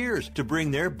 100 years to bring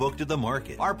their book to the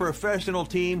market. Our professional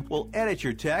team will edit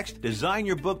your text, design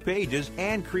your book pages,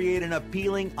 and create an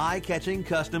appealing, eye-catching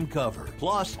custom cover.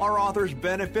 Plus, our authors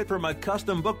benefit from a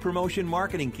custom book promotion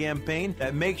marketing campaign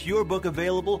that makes your book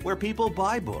available where people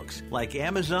buy books, like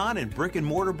Amazon and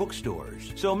brick-and-mortar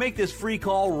bookstores. So make this free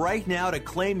call right now to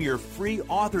claim them your free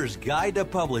Author's Guide to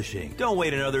Publishing. Don't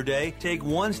wait another day. Take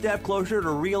one step closer to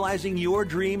realizing your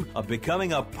dream of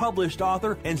becoming a published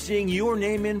author and seeing your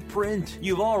name in print.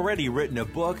 You've already written a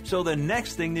book, so the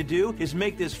next thing to do is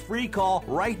make this free call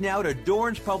right now to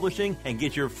Dorrance Publishing and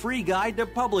get your free guide to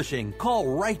publishing.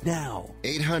 Call right now.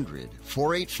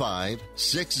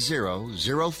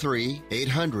 800-485-6003.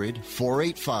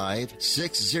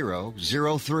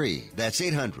 800-485-6003. That's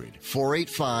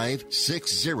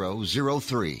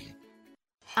 800-485-6003.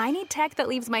 I need tech that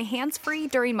leaves my hands free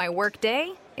during my work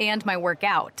day and my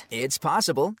workout. It's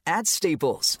possible at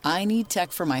Staples. I need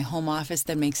tech for my home office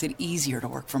that makes it easier to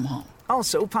work from home.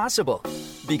 Also possible,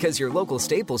 because your local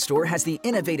Staples store has the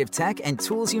innovative tech and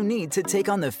tools you need to take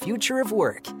on the future of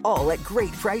work, all at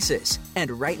great prices. And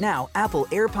right now, Apple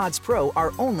AirPods Pro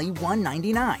are only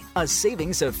 $199, a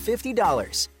savings of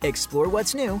 $50. Explore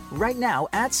what's new right now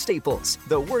at Staples,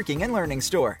 the working and learning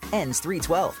store. Ends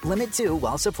 3/12, limit 2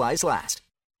 while supplies last.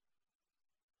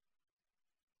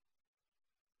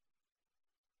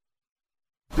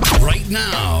 Right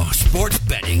now, sports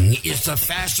betting is the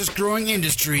fastest growing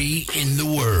industry in the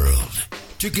world.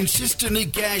 To consistently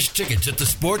cash tickets at the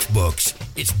sports books,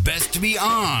 it's best to be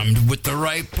armed with the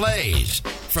right plays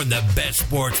from the best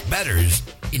sports bettors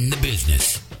in the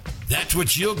business. That's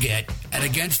what you'll get at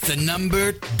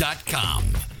AgainstTheNumber.com.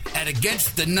 At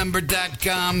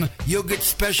AgainstTheNumber.com, you'll get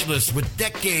specialists with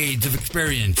decades of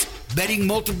experience betting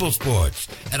multiple sports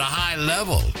at a high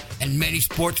level and many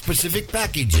sports-specific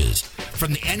packages,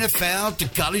 from the NFL to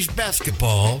college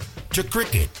basketball to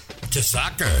cricket to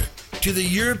soccer to the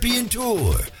European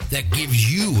Tour, that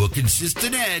gives you a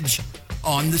consistent edge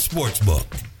on the sportsbook.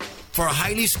 For a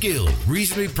highly skilled,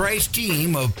 reasonably priced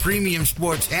team of premium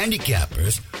sports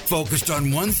handicappers focused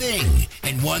on one thing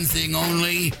and one thing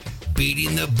only,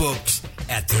 beating the books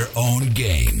at their own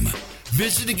game.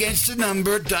 Visit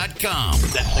AgainstTheNumber.com.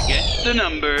 That's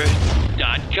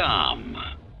AgainstTheNumber.com.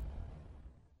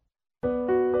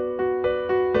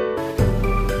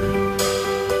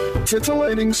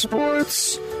 Titillating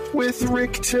Sports with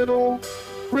Rick Tittle.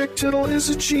 Rick Tittle is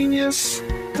a genius,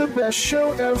 the best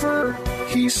show ever.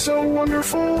 He's so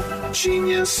wonderful,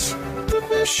 genius, the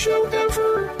best show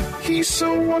ever. He's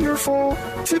so wonderful.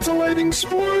 Titillating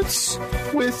Sports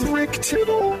with Rick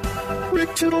Tittle.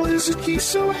 Rick Tittle he's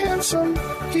so handsome,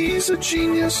 he's a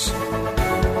genius.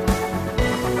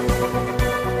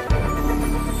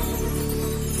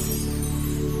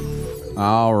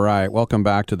 All right, welcome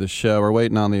back to the show. We're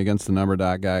waiting on the Against the Number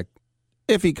guy.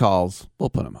 If he calls,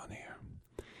 we'll put him on the air.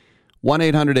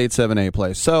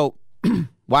 1-800-878-PLAY. So,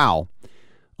 wow,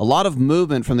 a lot of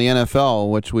movement from the NFL,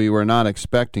 which we were not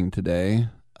expecting today.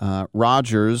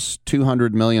 Rodgers,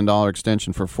 $200 million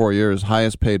extension for 4 years,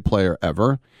 highest paid player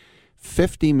ever.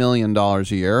 $50 million a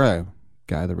year, a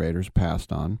guy the Raiders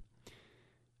passed on.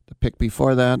 The pick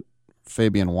before that,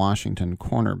 Fabian Washington,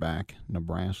 cornerback,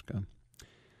 Nebraska.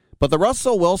 But the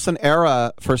Russell Wilson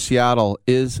era for Seattle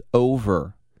is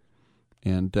over.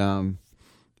 And you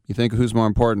think who's more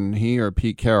important, he or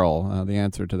Pete Carroll? The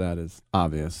answer to that is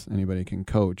obvious. Anybody can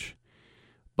coach.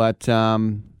 But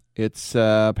it's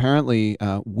apparently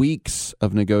weeks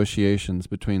of negotiations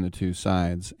between the two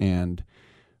sides, and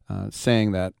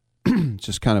saying that it's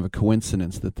just kind of a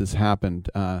coincidence that this happened.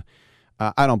 I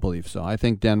don't believe so. I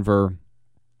think Denver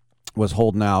was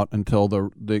holding out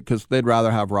until because they'd rather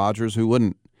have Rodgers, who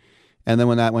wouldn't. And then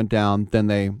when that went down, then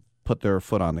they put their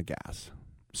foot on the gas.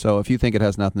 So if you think it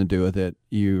has nothing to do with it,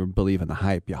 you believe in the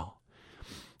hype, y'all.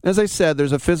 As I said,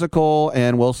 there's a physical,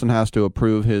 and Wilson has to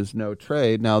approve his no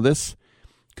trade. Now, this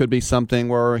could be something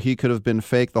where he could have been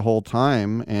fake the whole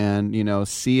time. And,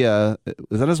 Sia,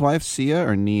 is that his wife, Sia,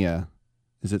 or Nia?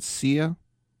 Is it Sia?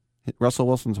 Russell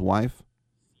Wilson's wife?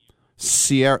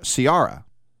 Ciara.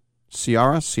 It's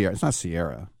not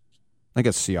Sierra. I think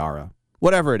it's Ciara.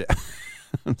 Whatever it is.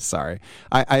 I'm sorry.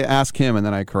 I ask him and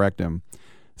then I correct him.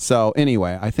 So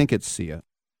anyway, I think it's Sia.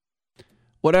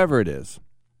 Whatever it is.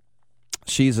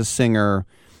 She's a singer,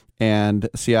 and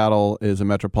Seattle is a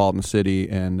metropolitan city,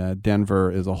 and Denver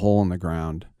is a hole in the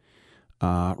ground.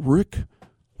 Rick,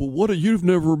 well, you've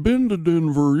never been to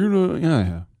Denver,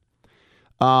 Yeah.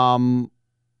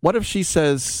 What if she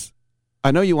says,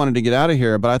 I know you wanted to get out of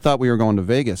here, but I thought we were going to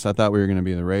Vegas. I thought we were going to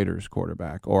be the Raiders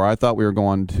quarterback. Or I thought we were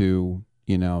going to,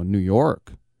 New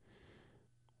York.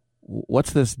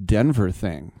 What's this Denver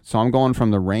thing? So I'm going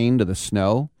from the rain to the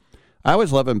snow. I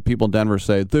always love when people in Denver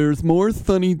say, there's more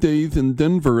sunny days in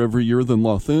Denver every year than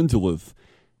Los Angeles.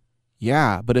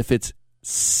 Yeah, but if it's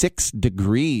 6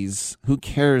 degrees, who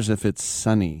cares if it's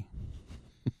sunny?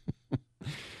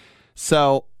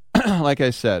 So, like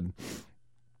I said,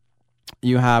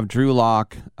 You have Drew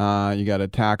Lock. You got a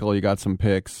tackle. You got some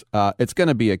picks. It's going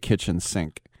to be a kitchen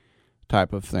sink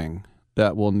type of thing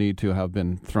that will need to have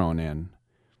been thrown in.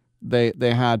 They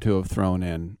had to have thrown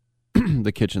in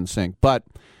the kitchen sink. But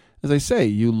as I say,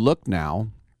 you look now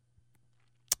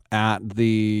at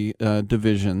the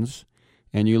divisions,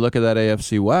 and you look at that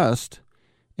AFC West,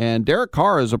 and Derek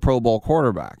Carr is a Pro Bowl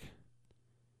quarterback.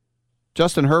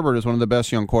 Justin Herbert is one of the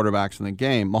best young quarterbacks in the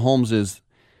game. Mahomes is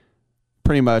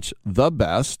pretty much the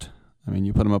best. I mean,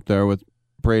 you put him up there with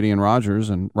Brady and Rodgers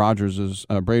is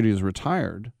Brady is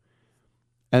retired.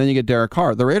 And then you get Derek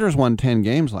Carr. The Raiders won 10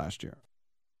 games last year.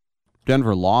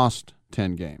 Denver lost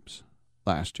 10 games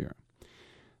last year.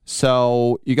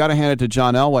 So you got to hand it to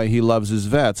John Elway. He loves his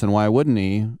vets, and why wouldn't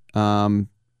he?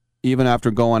 Even after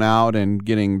going out and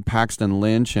getting Paxton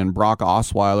Lynch and Brock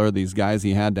Osweiler, these guys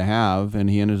he had to have, and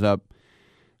he ended up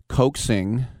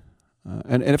coaxing.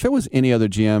 And if it was any other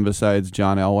GM besides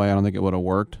John Elway, I don't think it would have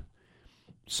worked.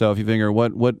 So if you figure,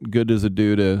 what good does it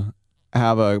do to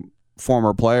have a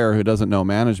former player who doesn't know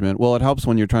management? Well, it helps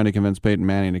when you're trying to convince Peyton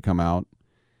Manning to come out.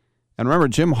 And remember,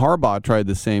 Jim Harbaugh tried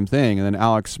the same thing, and then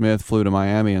Alex Smith flew to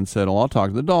Miami and said, well, I'll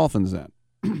talk to the Dolphins then.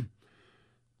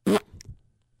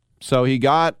 So he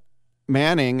got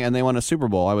Manning, and they won a Super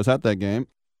Bowl. I was at that game.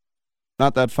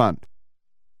 Not that fun.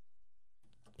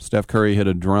 Steph Curry hit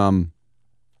a drum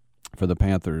for the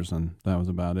Panthers, and that was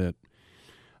about it.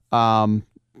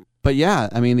 But yeah,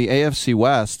 I mean, the AFC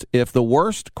West, if the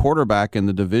worst quarterback in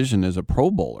the division is a Pro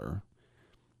Bowler,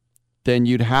 then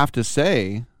you'd have to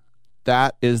say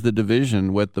that is the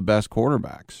division with the best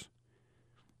quarterbacks,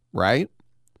 right?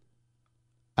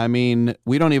 I mean,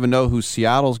 we don't even know who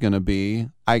Seattle's going to be.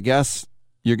 I guess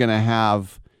you're going to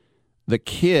have the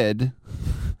kid,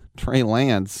 Trey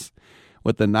Lance,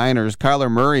 with the Niners, Kyler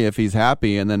Murray if he's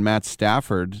happy, and then Matt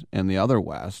Stafford in the other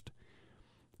West.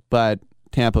 But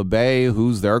Tampa Bay,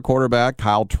 who's their quarterback?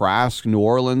 Kyle Trask, New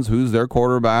Orleans, who's their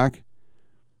quarterback?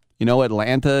 You know,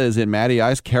 Atlanta, is it Matty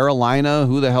Ice? Carolina,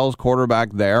 who the hell's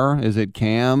quarterback there? Is it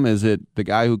Cam? Is it the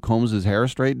guy who combs his hair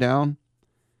straight down?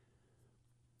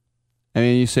 I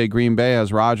mean, you say Green Bay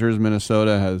has Rodgers,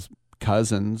 Minnesota has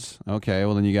Cousins. Okay,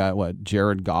 well then you got, what,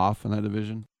 Jared Goff in that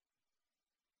division?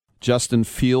 Justin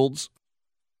Fields.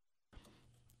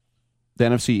 The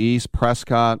NFC East,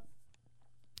 Prescott.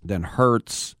 Then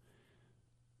Hurts.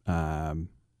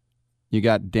 You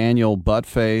got Daniel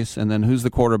Buttface, and then who's the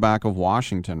quarterback of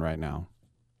Washington right now?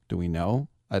 Do we know?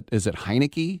 Is it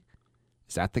Heineke?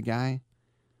 Is that the guy?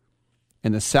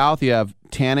 In the South, you have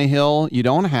Tannehill. You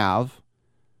don't have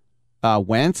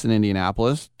Wentz in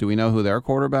Indianapolis. Do we know who their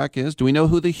quarterback is? Do we know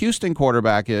who the Houston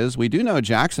quarterback is? We do know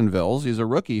Jacksonville's. He's a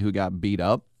rookie who got beat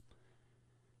up.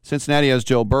 Cincinnati has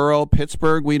Joe Burrow.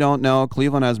 Pittsburgh, we don't know.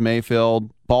 Cleveland has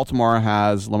Mayfield. Baltimore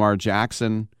has Lamar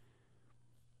Jackson.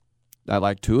 I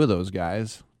like two of those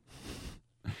guys.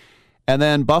 And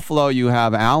then Buffalo, you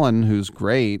have Allen, who's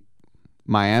great.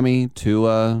 Miami,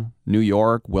 Tua, New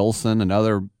York, Wilson,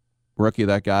 another rookie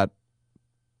that got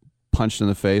punched in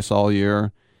the face all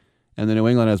year. And then New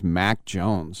England has Mac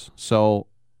Jones. So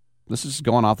this is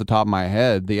going off the top of my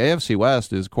head. The AFC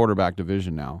West is quarterback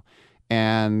division now.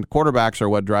 And quarterbacks are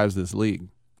what drives this league.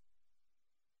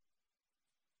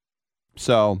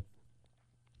 So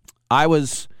I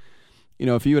was... You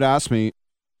know, if you would ask me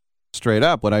straight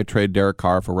up, would I trade Derek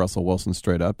Carr for Russell Wilson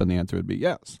straight up? And the answer would be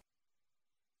yes.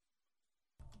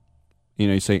 You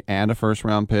know, you say, and a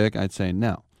first-round pick? I'd say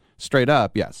no. Straight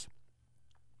up, yes.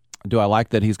 Do I like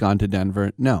that he's gone to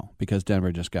Denver? No, because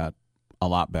Denver just got a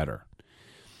lot better.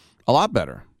 A lot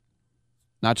better.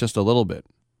 Not just a little bit.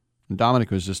 And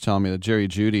Dominic was just telling me that Jerry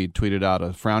Jeudy tweeted out a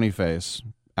frowny face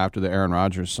after the Aaron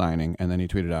Rodgers signing, and then he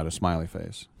tweeted out a smiley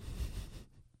face.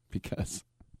 Because...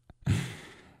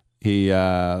 he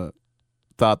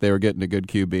thought they were getting a good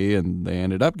QB, and they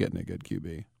ended up getting a good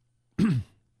QB,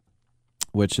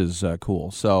 which is cool.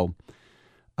 So,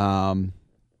 you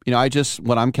know,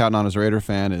 what I'm counting on as a Raider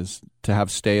fan is to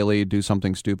have Staley do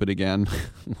something stupid again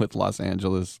with Los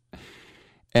Angeles.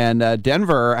 And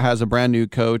Denver has a brand new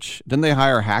coach. Didn't they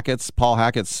hire Paul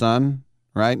Hackett's son,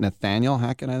 right? Nathaniel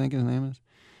Hackett, I think his name is.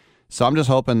 So I'm just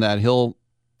hoping that he'll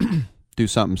do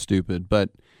something stupid, but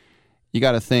you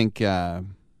got to think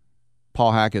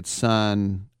Paul Hackett's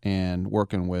son and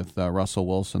working with Russell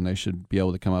Wilson, they should be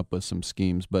able to come up with some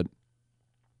schemes. But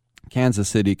Kansas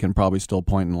City can probably still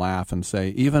point and laugh and say,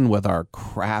 even with our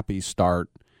crappy start,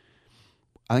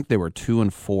 I think they were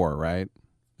 2-4, right?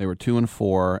 They were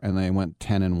 2-4, and they went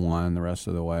 10-1 the rest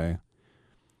of the way.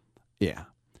 Yeah.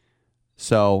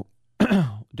 So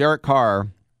Derek Carr,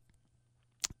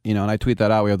 you know, and I tweet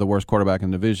that out. We have the worst quarterback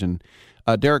in the division.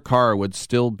 Derek Carr would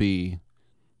still be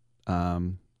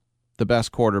the the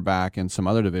best quarterback in some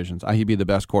other divisions. He'd be the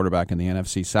best quarterback in the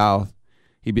NFC South.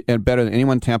 He'd be better than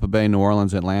anyone Tampa Bay, New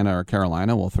Orleans, Atlanta, or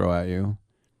Carolina will throw at you.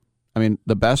 I mean,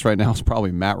 the best right now is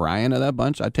probably Matt Ryan of that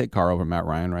bunch. I'd take Carr over Matt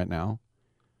Ryan right now.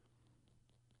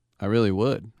 I really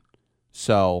would.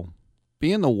 So,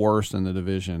 being the worst in the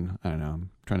division, I don't know. I'm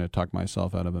trying to talk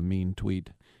myself out of a mean tweet.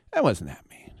 It wasn't that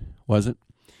mean, was it?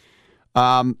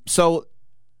 So,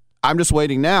 I'm just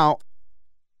waiting now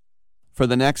for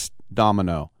the next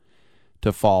domino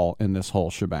to fall in this whole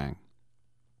shebang.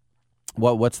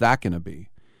 What's that going to be?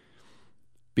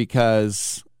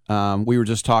 Because we were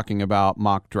just talking about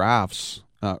mock drafts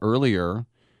earlier.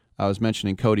 I was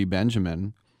mentioning Cody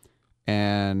Benjamin,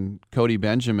 and Cody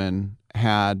Benjamin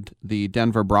had the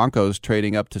Denver Broncos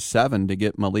trading up to 7 to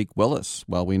get Malik Willis.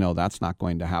 Well, we know that's not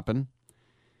going to happen.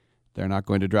 They're not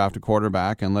going to draft a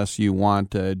quarterback unless you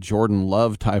want a Jordan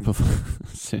Love type of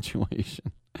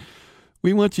situation.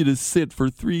 We want you to sit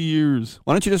for 3 years.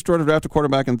 Why don't you just draft a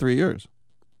quarterback in 3 years?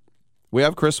 We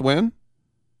have Chris Wynn.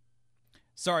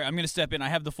 Sorry, I'm going to step in. I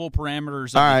have the full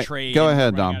parameters All of right, the trade. go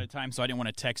ahead, Dom. Dom. Out of time, so I didn't want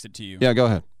to text it to you. Yeah, go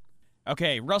ahead.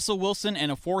 Okay, Russell Wilson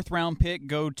and a 4th-round pick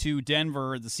go to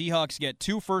Denver. The Seahawks get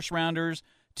 2 first-rounders,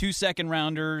 2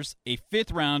 second-rounders, a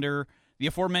 5th-rounder, the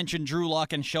aforementioned Drew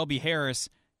Lock and Shelby Harris,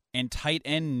 and tight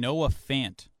end Noah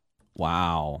Fant.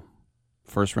 Wow.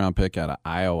 First-round pick out of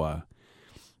Iowa.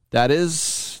 That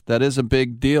is a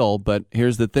big deal, but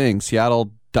here's the thing.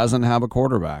 Seattle doesn't have a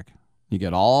quarterback. You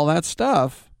get all that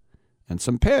stuff and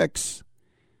some picks,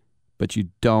 but you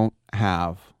don't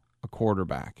have a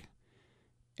quarterback.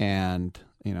 And,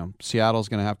 Seattle's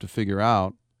going to have to figure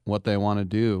out what they want to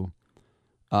do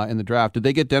in the draft. Did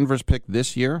they get Denver's pick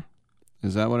this year?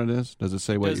 Is that what it is? Does it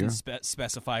say what year? It doesn't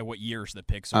specify what years the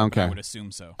picks are, okay. But I would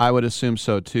assume so. I would assume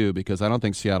so, too, because I don't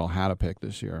think Seattle had a pick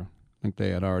this year. I think they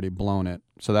had already blown it.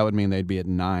 So that would mean they'd be at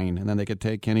 9, and then they could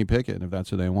take Kenny Pickett if that's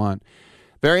who they want.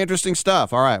 Very interesting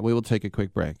stuff. All right, we will take a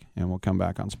quick break, and we'll come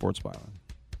back on Sports Byline.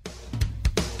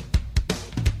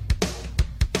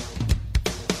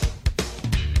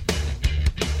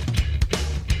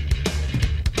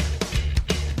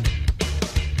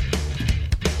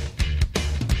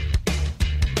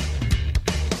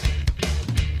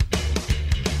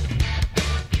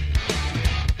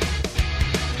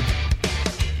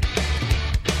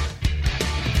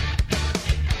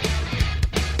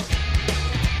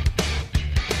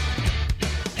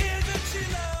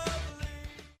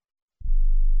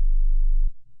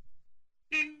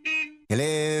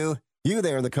 Hello? You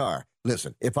there in the car.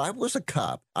 Listen, if I was a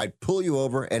cop, I'd pull you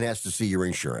over and ask to see your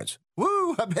insurance.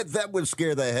 Woo, I bet that would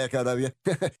scare the heck out of you.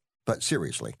 But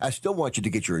seriously, I still want you to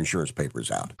get your insurance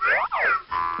papers out.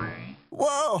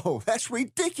 Whoa, that's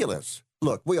ridiculous.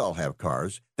 Look, we all have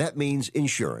cars. That means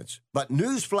insurance. But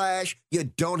newsflash, you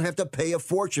don't have to pay a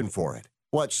fortune for it.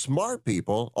 What smart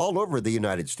people all over the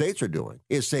United States are doing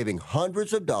is saving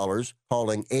hundreds of dollars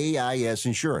calling AIS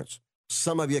Insurance.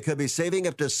 Some of you could be saving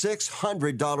up to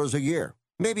 $600 a year.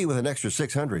 Maybe with an extra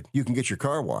 $600, you can get your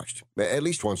car washed, at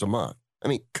least once a month. I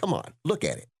mean, come on, look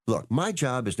at it. Look, my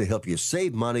job is to help you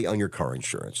save money on your car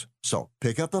insurance. So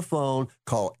pick up the phone,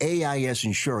 call AIS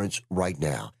Insurance right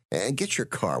now, and get your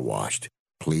car washed.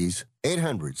 Please.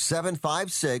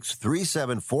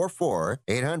 800-756-3744.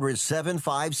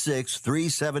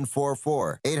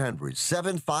 800-756-3744.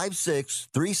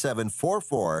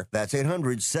 800-756-3744. That's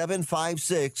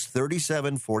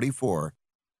 800-756-3744.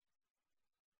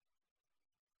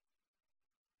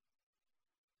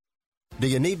 Do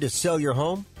you need to sell your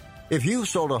home? If you've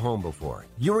sold a home before,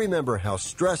 you remember how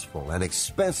stressful and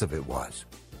expensive it was.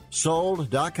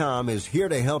 Sold.com is here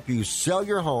to help you sell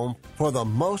your home for the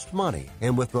most money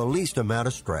and with the least amount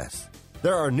of stress.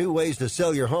 There are new ways to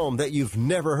sell your home that you've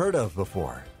never heard of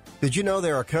before. Did you know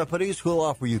there are companies who'll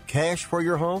offer you cash for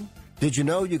your home? Did you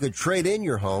know you could trade in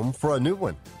your home for a new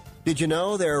one? Did you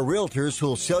know there are realtors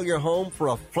who'll sell your home for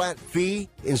a flat fee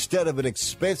instead of an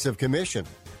expensive commission?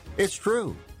 It's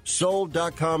true.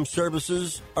 Sold.com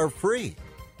services are free.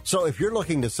 So if you're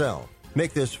looking to sell,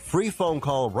 make this free phone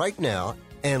call right now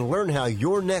and learn how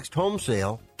your next home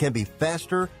sale can be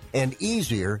faster and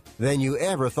easier than you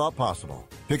ever thought possible.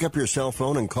 Pick up your cell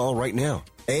phone and call right now.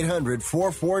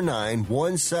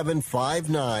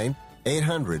 800-449-1759.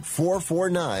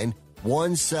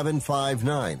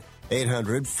 800-449-1759.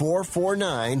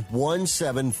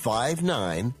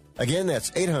 800-449-1759. Again,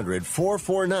 that's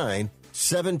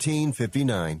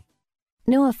 800-449-1759.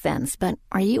 No offense, but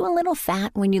are you a little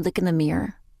fat when you look in the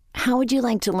mirror? How would you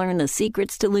like to learn the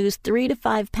secrets to lose 3 to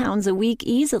 5 pounds a week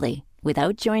easily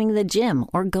without joining the gym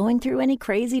or going through any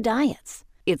crazy diets?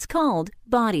 It's called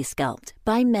Body Sculpt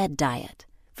by Med Diet.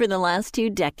 For the last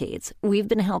 2 decades, we've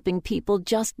been helping people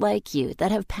just like you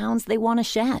that have pounds they want to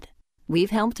shed. We've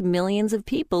helped millions of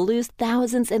people lose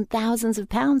thousands and thousands of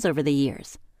pounds over the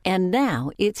years. And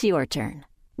now it's your turn.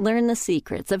 Learn the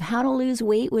secrets of how to lose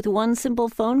weight with one simple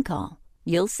phone call.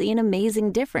 You'll see an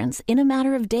amazing difference in a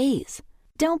matter of days.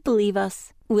 Don't believe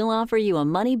us? We'll offer you a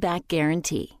money-back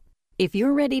guarantee. If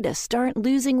you're ready to start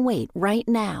losing weight right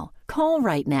now, call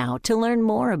right now to learn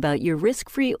more about your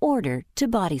risk-free order to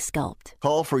Body Sculpt.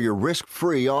 Call for your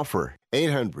risk-free offer.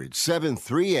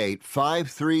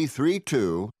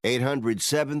 800-738-5332.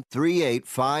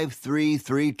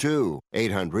 800-738-5332.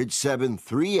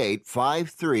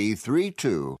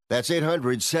 800-738-5332. That's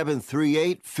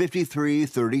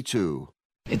 800-738-5332.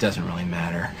 It doesn't really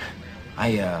matter.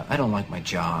 I don't like my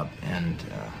job, and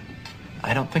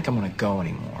I don't think I'm going to go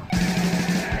anymore.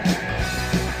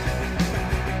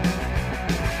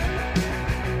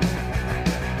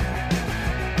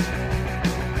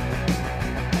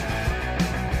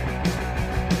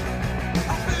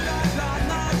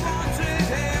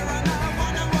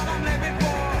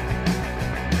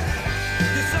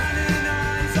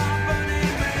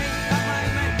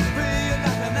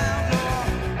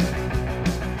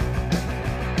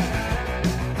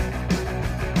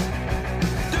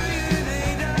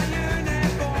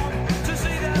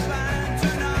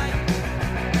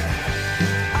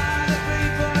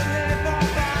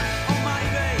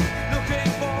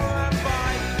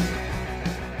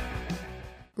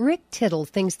 Rick Tittle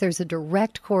thinks there's a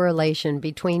direct correlation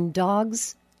between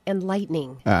dogs and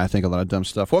lightning. I think a lot of dumb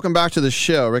stuff. Welcome back to the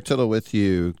show. Rick Tittle with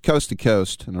you, coast to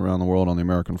coast and around the world on the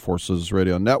American Forces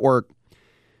Radio Network.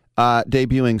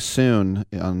 Debuting soon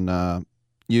on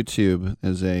YouTube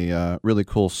is a really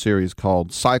cool series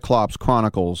called Cyclops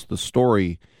Chronicles, the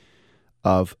story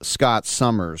of Scott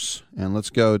Summers. And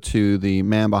let's go to the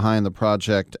man behind the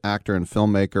project, actor and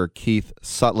filmmaker Keith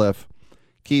Sutliff.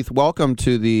 Keith, welcome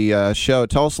to the show.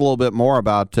 Tell us a little bit more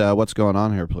about what's going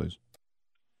on here, please.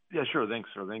 Yeah, sure.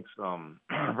 Thanks, sir. Thanks.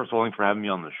 First of all, thanks for having me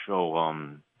on the show.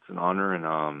 It's an honor,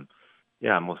 and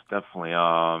yeah, most definitely.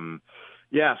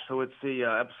 Yeah, so it's a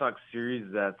episodic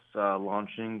series that's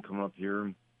launching, coming up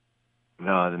here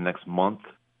the next month.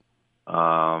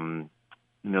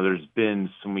 There's been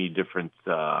so many different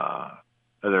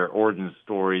other origin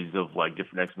stories of like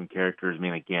different X-Men characters, I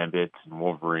mean, like Gambit and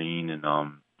Wolverine, and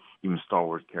even Star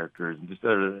Wars characters, and just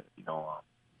other,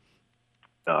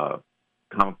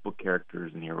 comic book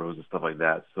characters and heroes and stuff like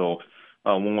that. So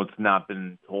one what's not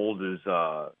been told is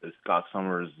Scott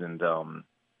Summers, and the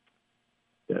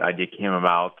idea came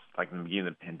about like in the beginning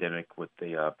of the pandemic with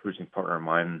a producing partner of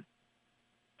mine.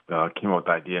 Came up with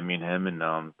the idea, me and him, and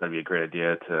that'd be a great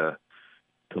idea to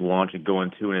launch and go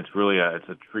into. And it's really it's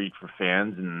a treat for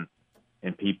fans and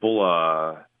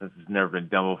people. This has never been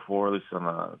done before, at least on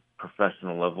a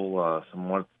professional level.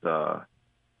 Somewhat,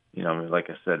 like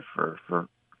I said, for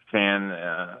fan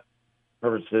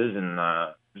purposes and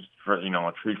just for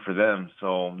a treat for them.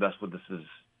 So that's what this is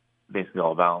basically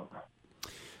all about.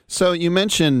 So you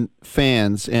mentioned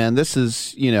fans, and this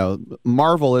is,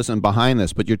 Marvel isn't behind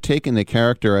this, but you're taking the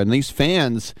character, and these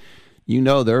fans,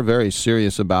 they're very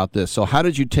serious about this. So how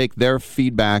did you take their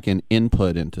feedback and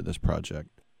input into this project?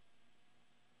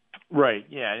 Right,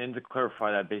 yeah, and to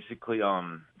clarify that, basically,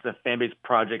 it's a fan-based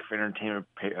project for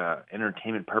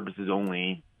entertainment purposes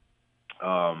only.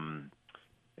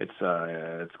 It's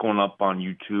going up on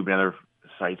YouTube and other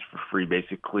sites for free,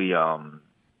 basically.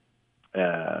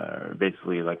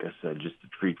 Basically, like I said, just a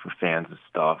treat for fans and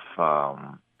stuff.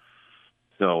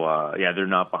 Yeah, they're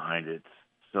not behind it.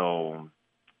 So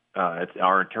it's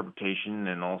our interpretation,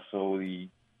 and also the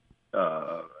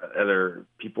other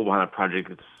people behind the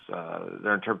project. It's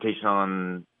their interpretation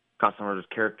on Scott Summers'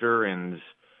 character, and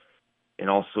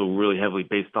also really heavily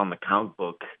based on the comic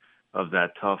book of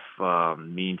that tough,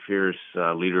 mean, fierce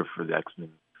leader for the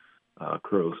X-Men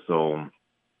crew. So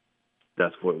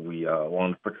that's what we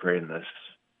wanted to portray in this.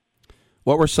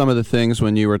 What were some of the things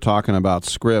when you were talking about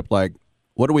script? Like,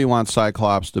 what do we want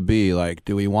Cyclops to be? Like,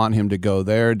 do we want him to go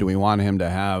there? Do we want him to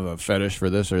have a fetish for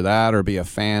this or that, or be a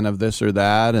fan of this or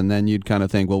that? And then you'd kind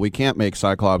of think, well, we can't make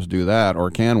Cyclops do that,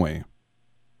 or can we?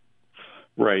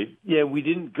 Right. Yeah, we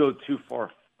didn't go too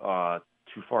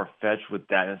far-fetched with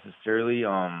that necessarily.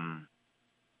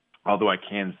 Although I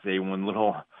can say one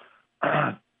little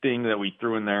thing that we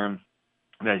threw in there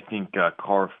that I think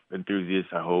car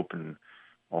enthusiasts, I hope, and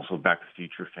also Back to the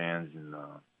Future fans and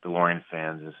DeLorean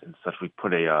fans and such, we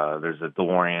put there's a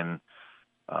DeLorean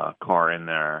car in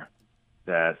there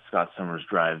that Scott Summers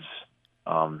drives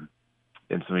in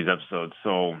some of these episodes.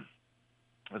 So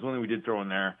that's one thing we did throw in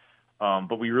there.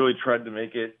 But we really tried to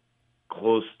make it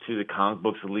close to the comic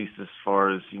books, at least as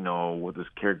far as, what this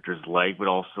character's like, but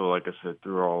also, like I said,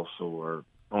 through also our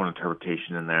own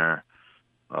interpretation in there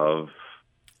of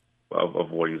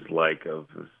what he's like, of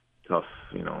this tough,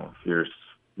 fierce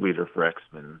leader for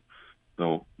X-Men.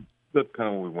 So that's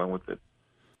kind of what we went with it.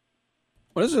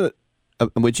 What is it?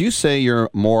 Would you say you're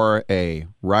more a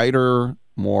writer,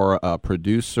 more a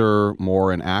producer,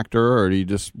 more an actor, or do you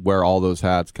just wear all those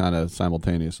hats kind of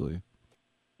simultaneously?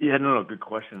 Yeah, no, good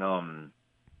question.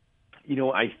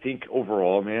 I think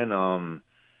overall, man,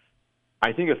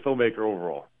 I think a filmmaker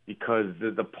overall, because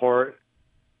the part,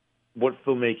 what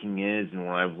filmmaking is, and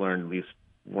what I've learned, at least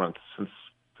once since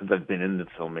I've been into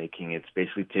filmmaking, it's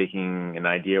basically taking an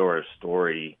idea or a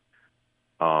story,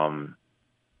 and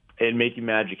making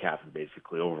magic happen,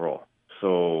 basically, overall.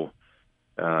 So,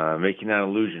 making that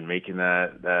illusion, making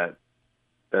that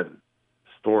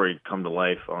story come to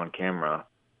life on camera,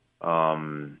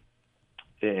 and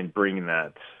bringing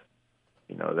that,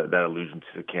 that illusion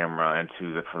to the camera and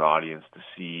for the audience to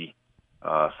see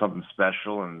something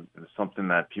special and something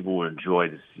that people would enjoy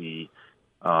to see,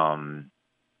 and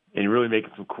really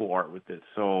making some cool art with it.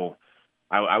 So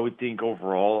I would think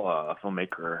overall a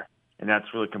filmmaker, and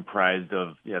that's really comprised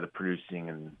of the producing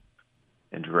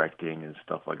and directing and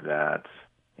stuff like that,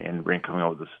 and coming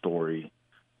up with a story.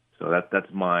 So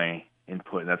that's my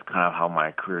input, and that's kind of how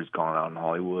my career's gone out in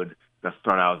Hollywood. I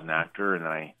started out as an actor, and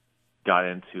then I got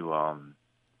into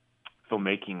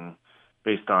filmmaking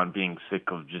based on being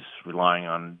sick of just relying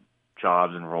on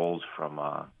jobs and roles from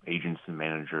agents and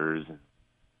managers and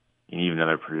even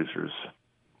other producers.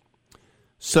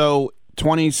 So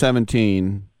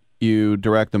 2017, you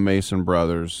direct The Mason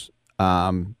Brothers.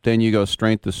 Then you go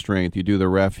strength to strength. You do The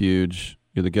Refuge.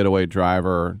 You're the getaway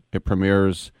driver. It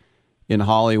premieres in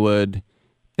Hollywood.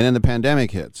 And then the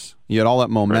pandemic hits. You had all that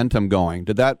momentum going.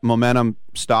 Did that momentum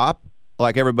stop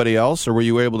like everybody else, or were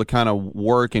you able to kind of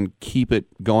work and keep it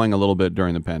going a little bit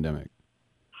during the pandemic?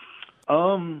 A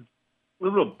little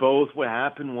bit of both. What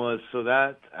happened was, so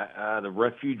that The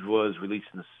Refuge was released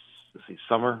in the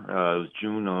summer. It was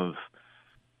June of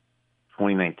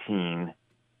 2019,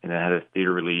 and it had a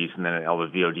theater release, and then all the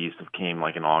VOD stuff came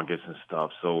like in August and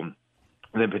stuff. So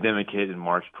the pandemic hit in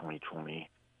March 2020.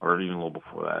 Or even a little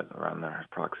before that, around there,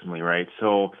 approximately, right?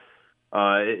 So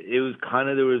it was kind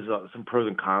of, there was some pros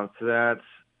and cons to that.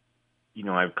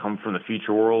 I've come from the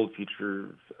feature world,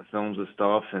 feature films and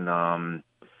stuff, and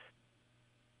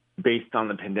based on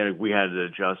the pandemic, we had to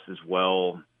adjust as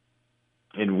well,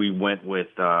 and we went with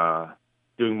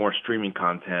doing more streaming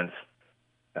content,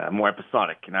 more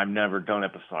episodic, and I've never done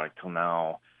episodic till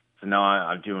now. So now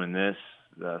I'm doing this,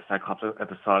 the Cyclops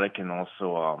episodic, and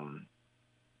also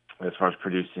as far as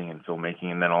producing and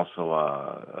filmmaking, and then also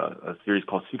a series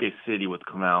called Suitcase City would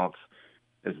come out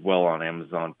as well on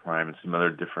Amazon Prime and some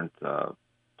other different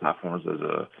platforms as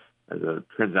a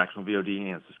transactional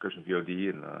VOD and subscription VOD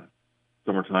in the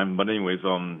summertime. But anyways,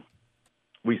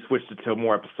 we switched it to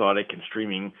more episodic and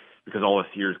streaming because all the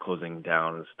theaters closing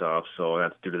down and stuff. So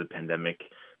that's due to the pandemic.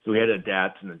 So we had to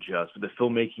adapt and adjust. But the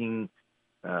filmmaking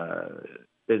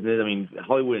business,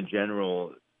 Hollywood in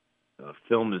general,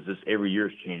 film is just every year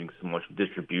is changing so much with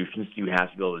distribution, so you have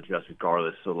to be able to adjust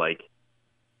regardless. So it's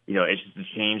just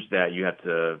a change that you have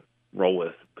to roll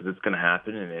with because it's going to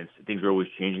happen, and things are always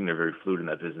changing. They're very fluid in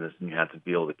that business, and you have to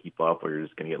be able to keep up, or you're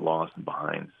just going to get lost and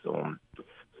behind. So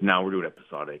now we're doing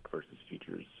episodic versus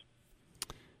features.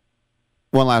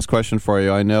 One last question for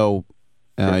you. I know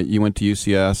you went to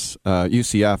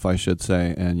UCF, I should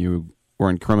say, and you were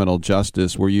in criminal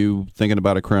justice. Were you thinking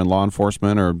about a career in law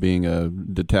enforcement or being a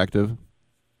detective?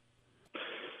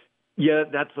 Yeah,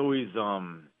 that's always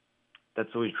drawn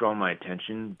my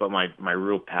attention. But my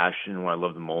real passion, what I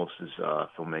love the most, is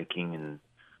filmmaking and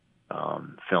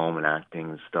film and acting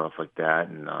and stuff like that.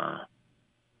 And I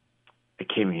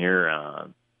came here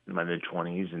in my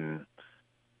mid-20s, and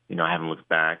I haven't looked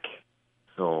back.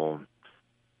 So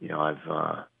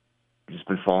I've just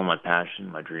been following my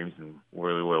passion, my dreams, and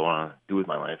really what I want to do with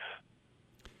my life.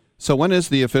 So when is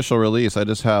the official release? I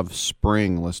just have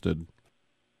spring listed.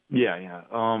 Yeah.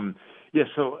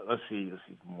 So let's see,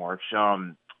 March.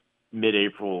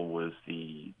 Mid-April was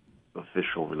the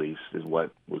official release, is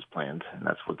what was planned, and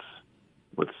that's what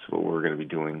we're going to be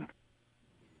doing.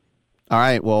 All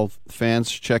right, well, fans,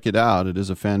 check it out. It is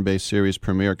a fan-based series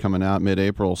premiere coming out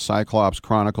mid-April. Cyclops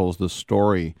chronicles the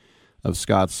story of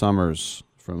Scott Summers,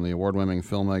 from the award-winning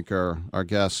filmmaker, our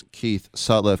guest, Keith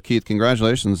Sutliff. Keith,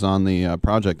 congratulations on the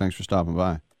project. Thanks for stopping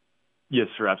by. Yes,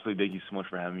 sir, absolutely. Thank you so much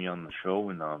for having me on the show,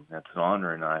 and that's an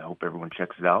honor, and I hope everyone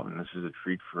checks it out. And this is a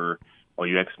treat for all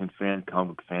you X-Men fans,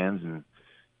 comic book fans,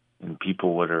 and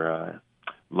people that are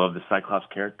love the Cyclops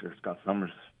character, Scott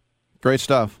Summers. Great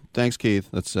stuff. Thanks, Keith.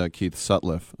 That's Keith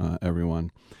Sutliff,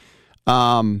 everyone.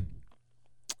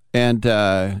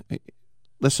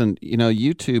 Listen,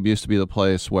 YouTube used to be the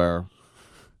place where,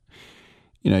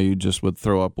 you just would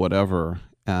throw up whatever.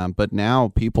 But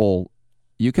now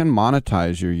you can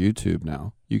monetize your YouTube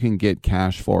now. You can get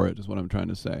cash for it, is what I'm trying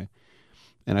to say.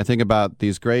 And I think about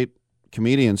these great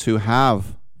comedians who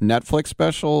have Netflix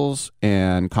specials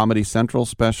and Comedy Central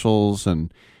specials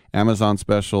and Amazon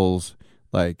specials,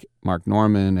 like Mark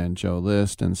Norman and Joe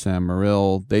List and Sam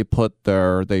Morril. They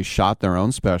shot their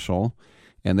own special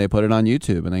and they put it on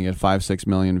YouTube and they get 5-6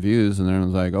 million views, and then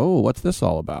it's like, oh, what's this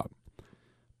all about?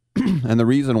 And the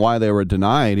reason why they were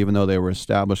denied, even though they were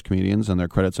established comedians and their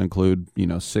credits include,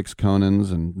 6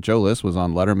 Conans and Joe List was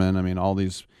on Letterman, I mean, all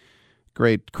these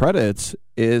great credits,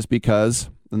 is because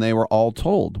they were all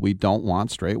told, we don't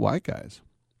want straight white guys.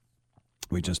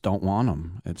 We just don't want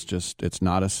them. It's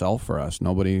not a sell for us.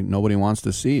 Nobody wants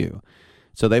to see you.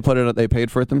 So they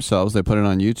paid for it themselves. They put it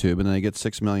on YouTube, and then they get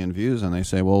 6 million views, and they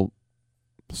say, well,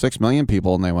 6 million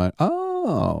people, and they went,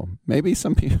 oh, maybe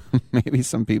some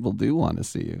people do want to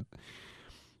see you.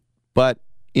 But,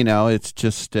 it's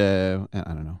just, I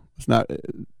don't know. It's not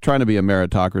trying to be a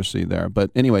meritocracy there. But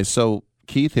anyway, so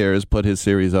Keith here has put his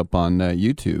series up on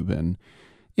YouTube, and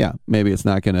yeah, maybe it's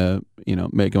not going to,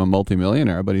 make him a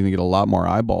multimillionaire, but he can get a lot more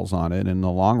eyeballs on it. In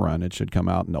the long run, it should come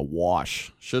out in the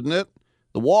wash, shouldn't it?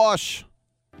 The wash.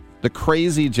 The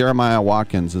crazy Jeremiah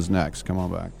Watkins is next. Come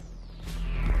on back.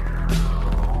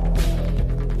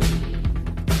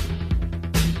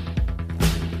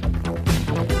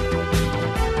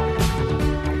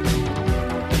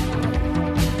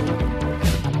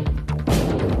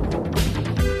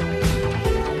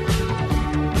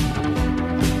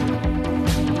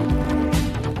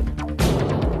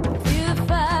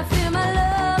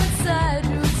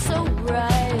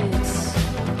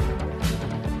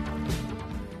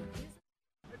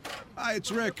 It's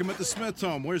Rick. I'm at the Smith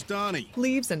home. Where's Donnie?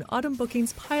 Leaves and autumn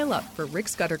bookings pile up for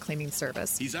Rick's gutter cleaning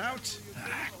service. He's out?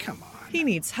 Come on. He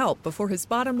needs help before his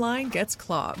bottom line gets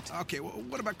clogged. Okay, well,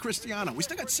 what about Cristiano? We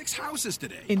still got 6 houses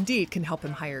today. Indeed can help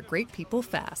him hire great people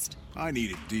fast. I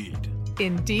need Indeed.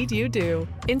 Indeed you do.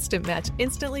 Instant Match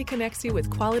instantly connects you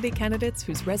with quality candidates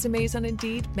whose resumes on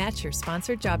Indeed match your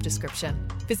sponsored job description.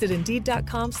 Visit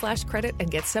Indeed.com/credit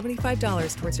and get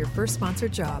 $75 towards your first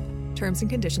sponsored job. Terms and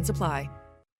conditions apply.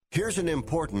 Here's an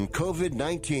important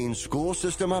COVID-19 school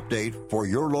system update for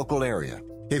your local area.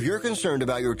 If you're concerned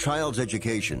about your child's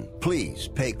education, please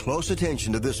pay close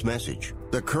attention to this message.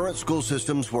 The current school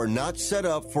systems were not set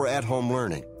up for at-home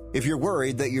learning. If you're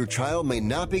worried that your child may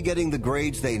not be getting the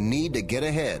grades they need to get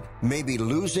ahead, maybe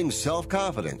losing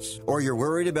self-confidence, or you're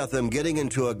worried about them getting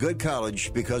into a good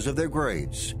college because of their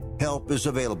grades, help is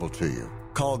available to you.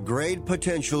 Call Grade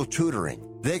Potential Tutoring.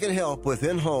 They can help with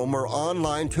in-home or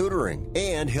online tutoring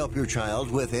and help your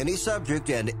child with any subject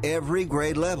and every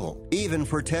grade level, even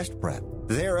for test prep.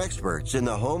 They're experts in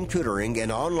the home tutoring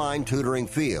and online tutoring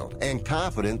field and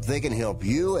confident they can help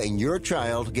you and your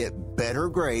child get better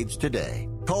grades today.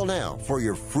 Call now for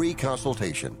your free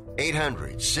consultation.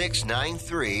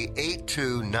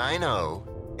 800-693-8290.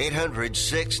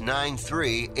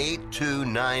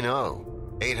 800-693-8290.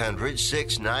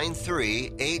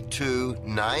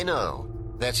 800-693-8290.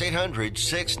 That's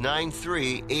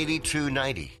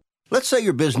 800-693-8290. Let's say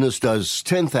your business does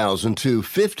 $10,000 to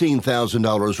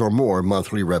 $15,000 or more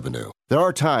monthly revenue. There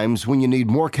are times when you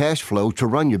need more cash flow to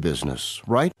run your business,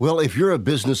 right? Well, if you're a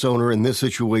business owner in this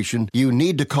situation, you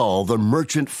need to call the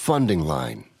Merchant Funding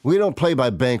Line. We don't play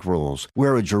by bank rules.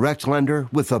 We're a direct lender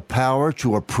with the power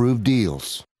to approve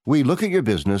deals. We look at your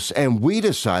business and we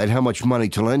decide how much money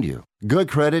to lend you. Good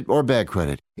credit or bad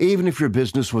credit, even if your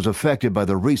business was affected by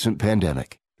the recent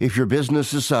pandemic. If your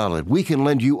business is solid, we can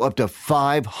lend you up to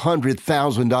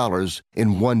 $500,000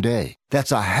 in one day.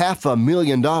 That's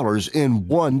 $500,000 in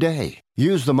one day.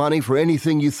 Use the money for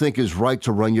anything you think is right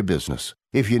to run your business.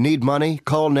 If you need money,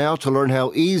 call now to learn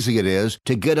how easy it is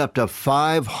to get up to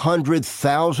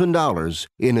 $500,000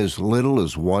 in as little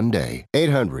as one day.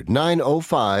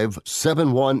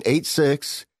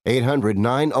 800-905-7186.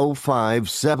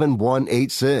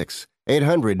 800-905-7186.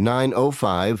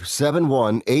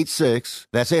 800-905-7186.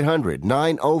 That's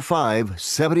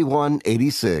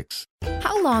 800-905-7186.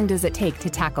 How long does it take to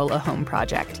tackle a home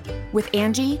project? With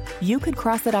Angie, you could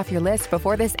cross it off your list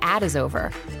before this ad is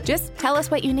over. Just tell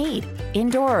us what you need.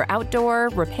 Indoor or outdoor,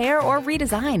 repair or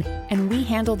redesign. And we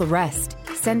handle the rest,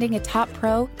 sending a top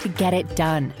pro to get it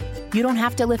done. You don't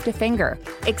have to lift a finger,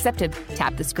 except to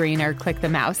tap the screen or click the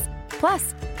mouse.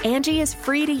 Plus, Angie is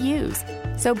free to use.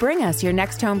 So bring us your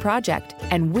next home project,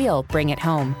 and we'll bring it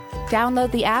home.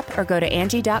 Download the app or go to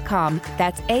Angie.com.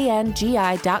 That's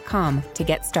ANGI.com to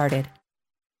get started.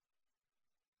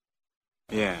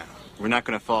 Yeah, we're not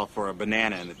going to fall for a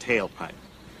banana in the tailpipe.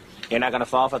 You're not going to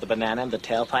fall for the banana in the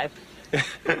tailpipe?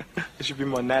 It should be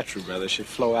more natural, brother. It should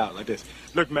flow out like this.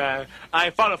 Look, man, I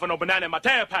ain't falling for no banana in my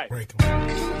tailpipe.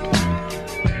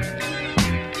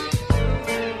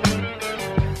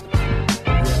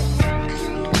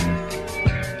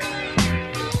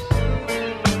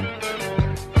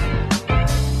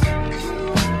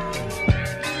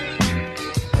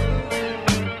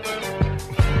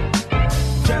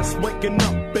 Just waking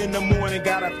up in the morning,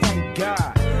 gotta thank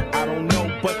God. I don't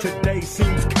know, but today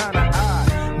seems kinda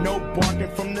odd. No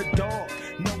barking from the dog,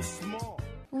 no small.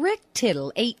 Rick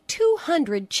Tittle ate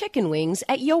 200 chicken wings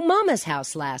at Yo Mama's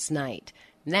house last night.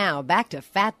 Now back to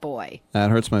Fat Boy. That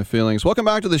hurts my feelings. Welcome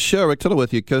back to the show. Rick Tittle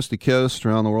with you, coast to coast,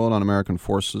 around the world on American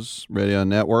Forces Radio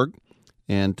Network.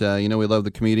 And, we love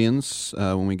the comedians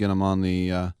when we get them on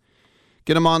the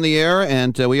air.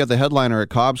 And we got the headliner at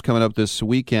Cobb's coming up this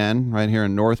weekend right here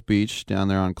in North Beach, down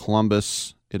there on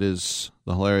Columbus. It is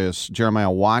the hilarious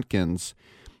Jeremiah Watkins.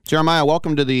 Jeremiah,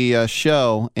 welcome to the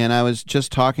show. And I was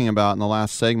just talking about in the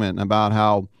last segment about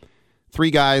how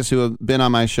three guys who have been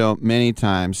on my show many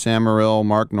times, Sam Morrill,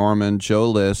 Mark Norman, Joe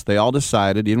List, they all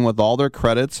decided, even with all their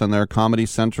credits and their Comedy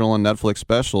Central and Netflix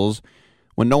specials,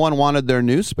 when no one wanted their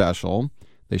new special,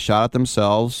 they shot it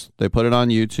themselves, they put it on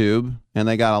YouTube, and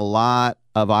they got a lot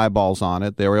of eyeballs on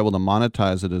it. They were able to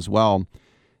monetize it as well.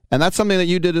 And that's something that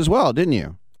you did as well, didn't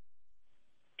you?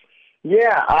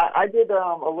 Yeah, I did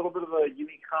a little bit of a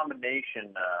unique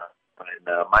combination.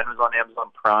 Mine was on Amazon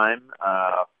Prime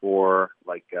for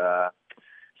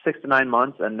 6 to 9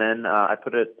 months, and then I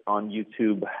put it on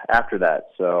YouTube after that.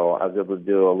 So I was able to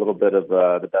do a little bit of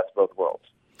the best of both worlds.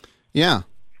 Yeah.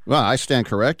 Well, I stand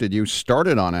corrected. You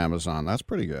started on Amazon. That's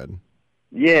pretty good.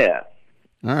 Yeah.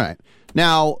 All right.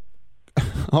 Now,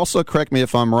 also correct me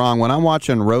if I'm wrong. When I'm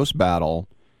watching Roast Battle,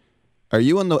 are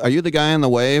you the guy in the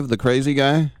wave, the crazy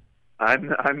guy? I'm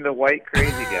the white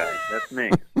crazy guy. That's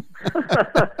me.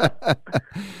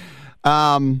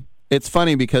 It's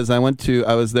funny because I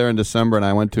was there in December and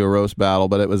I went to a roast battle,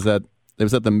 but it was at the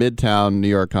Midtown New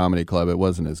York Comedy Club. It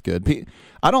wasn't as good.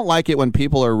 I don't like it when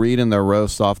people are reading their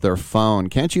roasts off their phone.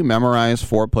 Can't you memorize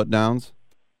 4 put-downs?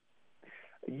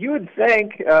 You would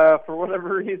think, for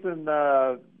whatever reason,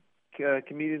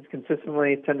 comedians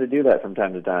consistently tend to do that from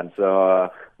time to time. So,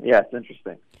 yeah, it's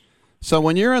interesting. So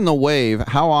when you're in the wave,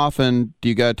 how often do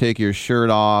you got to take your shirt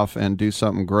off and do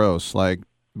something gross, like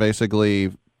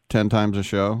basically 10 times a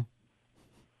show?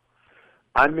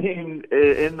 I mean,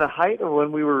 in the height of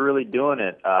when we were really doing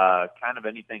it, kind of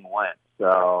anything went.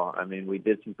 So, I mean, we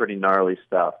did some pretty gnarly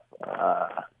stuff.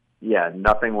 Yeah,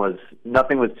 nothing was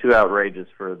too outrageous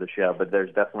for the show, but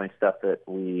there's definitely stuff that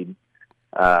we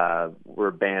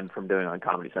were banned from doing on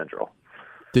Comedy Central.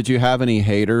 Did you have any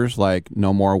haters, like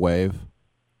no more wave?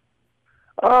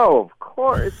 Oh, of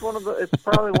course. It's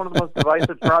probably one of the most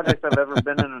divisive projects I've ever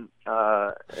been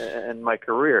in my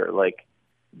career. Like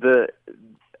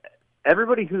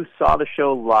everybody who saw the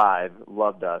show live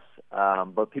loved us,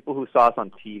 but people who saw us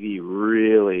on TV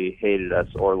really hated us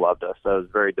or loved us. So it was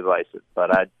very divisive.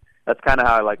 But that's kind of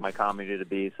how I like my comedy to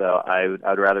be. So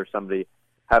I'd rather somebody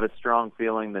have a strong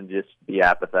feeling than just be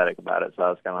apathetic about it. So I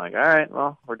was kind of like, all right,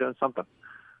 well, we're doing something.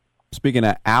 Speaking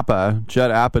of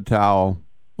Judd Apatow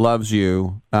loves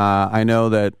you. I know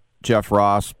that Jeff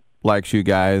Ross likes you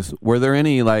guys. Were there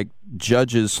any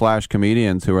judges /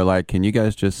 comedians who were like, can you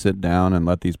guys just sit down and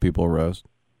let these people roast?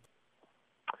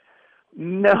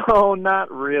 No,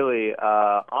 not really.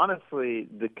 Honestly,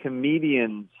 the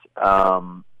comedians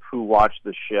who watch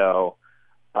the show,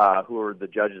 who are the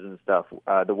judges and stuff,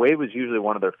 the wave was usually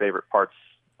one of their favorite parts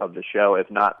of the show, if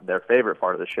not their favorite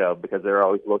part of the show, because they're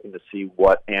always looking to see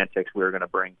what antics we were going to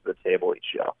bring to the table each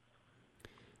show.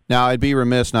 Now, I'd be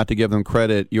remiss not to give them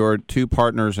credit. Your 2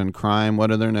 partners in crime,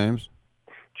 what are their names?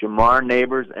 Jamar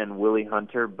Neighbors and Willie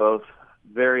Hunter, both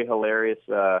very hilarious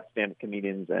stand-up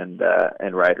comedians and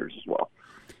writers as well.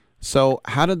 So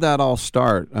how did that all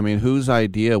start? I mean, whose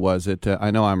idea was it to,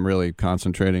 I know I'm really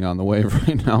concentrating on the wave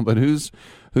right now, but whose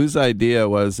idea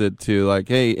was it to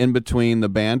hey, in between the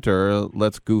banter,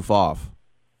 let's goof off?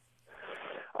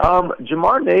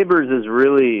 Jamar Neighbors is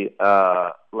really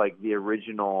the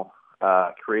original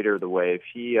creator of the wave.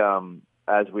 He,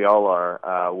 as we all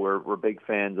are, we're big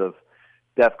fans of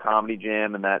Def Comedy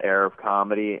Jam and that era of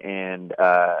comedy. And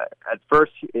at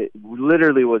first, it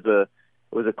literally was a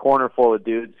corner full of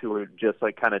dudes who were just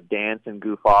kind of dance and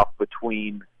goof off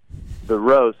between the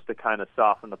roast to kind of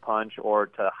soften the punch or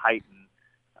to heighten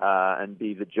and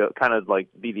be the joke, kind of like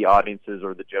be the audience's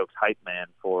or the joke's hype man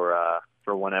for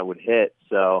when I would hit.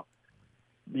 So,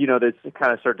 they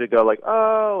kind of start to go like,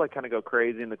 oh, like kind of go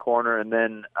crazy in the corner. And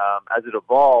then as it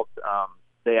evolved,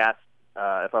 they asked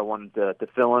if I wanted to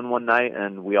fill in one night,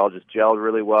 and we all just gelled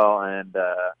really well. And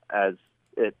as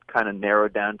it kind of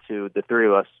narrowed down to the three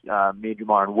of us, me,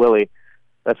 Jamar, and Willie,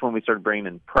 that's when we started bringing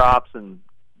in props and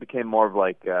became more of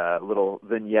like little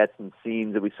vignettes and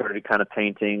scenes that we started kind of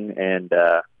painting, and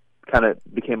kind of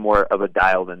became more of a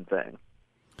dialed-in thing.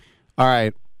 All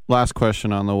right, last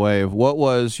question on the wave. What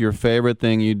was your favorite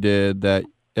thing you did that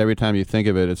every time you think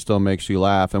of it, it still makes you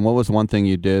laugh? And what was one thing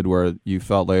you did where you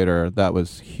felt later that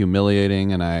was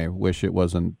humiliating and I wish it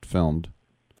wasn't filmed?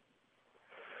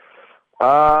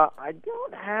 I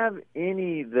don't have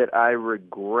any that I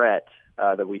regret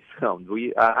that we filmed.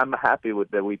 I'm happy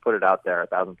with that we put it out there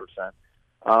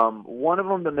 1,000%. One of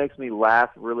them that makes me laugh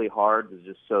really hard is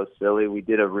just so silly. We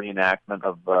did a reenactment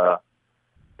of The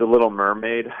Little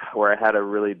Mermaid, where I had a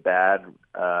really bad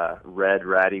red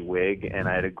ratty wig, and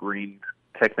I had a green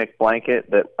picnic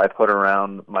blanket that I put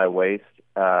around my waist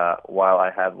while I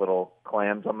had little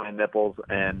clams on my nipples,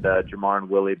 and Jamar and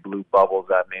Willie blew bubbles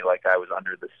at me like I was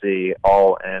under the sea,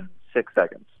 all in 6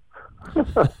 seconds.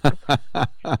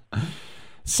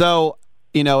 So,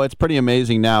 it's pretty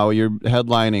amazing now. You're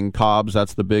headlining Cobb's,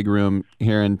 that's the big room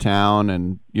here in town,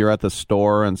 and you're at the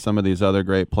store and some of these other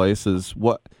great places.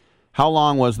 How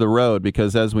long was the road?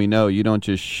 Because as we know, you don't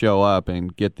just show up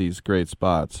and get these great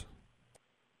spots.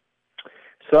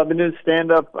 So I've been doing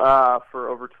stand-up for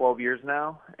over 12 years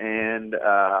now, and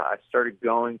I started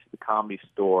going to the Comedy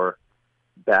Store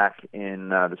back in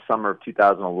the summer of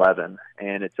 2011,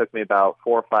 and it took me about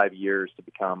 4 or 5 years to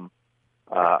become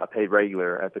a paid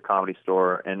regular at the Comedy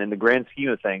Store. And in the grand scheme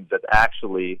of things, that's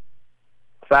actually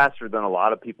faster than a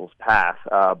lot of people's path,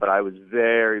 but I was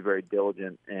very, very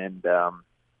diligent and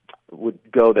would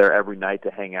go there every night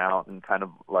to hang out and kind of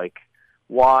like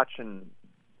watch and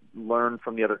learn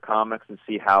from the other comics and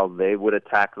see how they would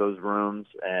attack those rooms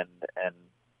and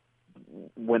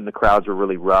when the crowds were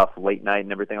really rough, late night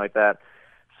and everything like that.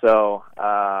 So,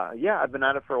 I've been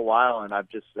at it for a while, and I've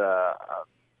just,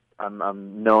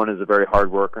 I'm known as a very hard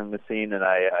worker in the scene, and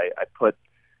I put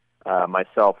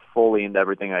myself fully into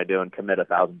everything I do and commit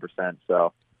 1,000%.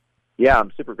 So,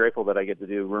 I'm super grateful that I get to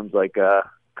do rooms like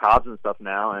Cobb's and stuff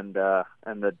now, and the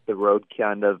road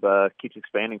kind of keeps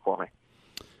expanding for me.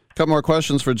 A couple more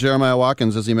questions for Jeremiah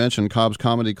Watkins. As he mentioned, Cobb's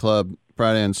Comedy Club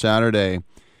Friday and Saturday.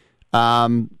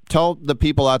 Tell the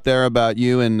people out there about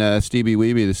you and Stevie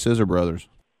Weeby, the Scissor Brothers.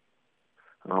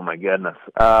 Oh, my goodness.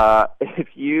 If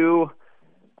you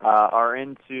are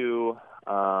into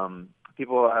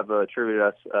people have attributed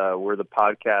us, we're the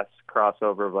podcast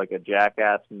crossover of like a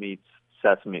Jackass meets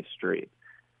Sesame Street.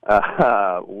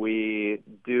 We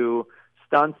do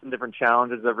stunts and different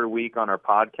challenges every week on our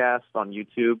podcast on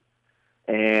YouTube.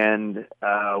 And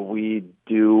we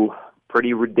do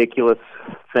pretty ridiculous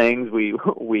things. We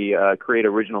create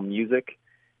original music,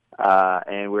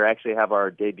 and we actually have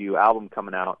our debut album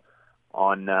coming out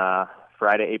on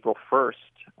Friday, April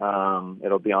 1st.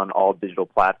 It'll be on all digital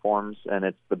platforms, and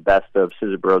it's the Best of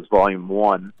Scissor Bros Volume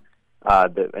 1.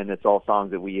 And it's all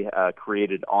songs that we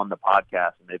created on the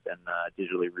podcast, and they've been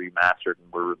digitally remastered,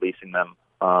 and we're releasing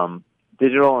them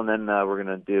digital, and then we're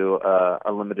going to do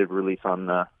a limited release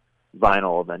on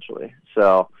vinyl eventually.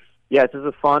 So it's just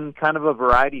a fun kind of a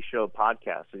variety show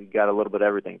podcast. So you got a little bit of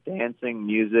everything: dancing,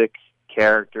 music,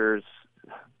 characters,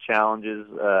 challenges,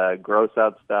 gross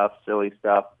out stuff, silly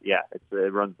stuff. It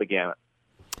runs the gamut.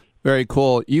 Very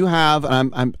cool. You have,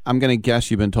 and I'm going to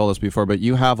guess you've been told this before, but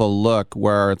you have a look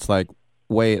where it's like,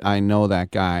 wait, I know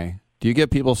that guy. Do you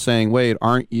get people saying, wait,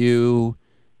 aren't you?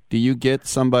 Do you get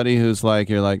somebody who's like,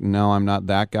 you're like, no, I'm not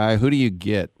that guy? Who do you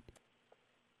get?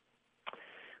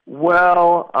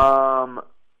 Well,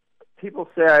 people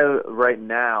say right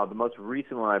now, the most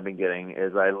recent one I've been getting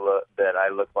is I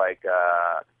look like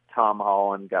Tom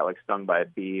Holland got like stung by a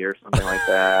bee or something like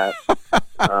that.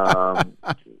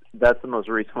 That's the most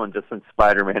recent one, just since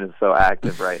Spider-Man is so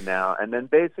active right now. And then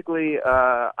basically,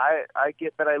 I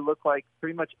get that I look like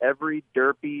pretty much every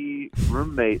derpy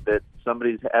roommate that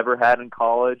somebody's ever had in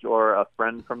college or a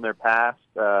friend from their past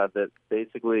that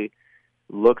basically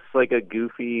looks like a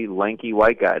goofy, lanky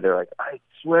white guy. They're like, I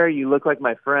swear you look like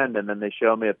my friend, and then they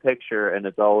show me a picture, and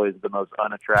it's always the most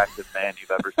unattractive man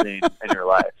you've ever seen in your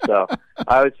life. So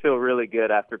I always feel really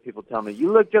good after people tell me,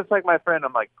 you look just like my friend.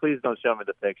 I'm like, please don't show me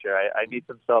the picture. I need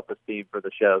some self-esteem for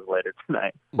the shows later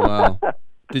tonight. Wow.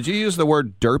 Did you use the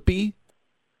word derpy?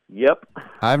 Yep.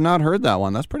 I've not heard that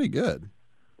one. That's pretty good.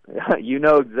 You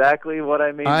know exactly what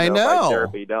I mean. I know. By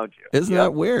derpy, don't you? Isn't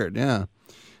that weird? Yeah.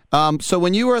 So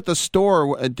when you were at the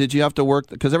store, did you have to work?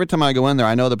 Because every time I go in there,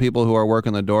 I know the people who are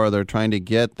working the door, they're trying to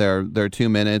get their 2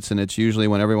 minutes, and it's usually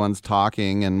when everyone's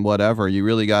talking and whatever. You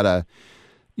really gotta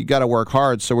work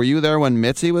hard. So were you there when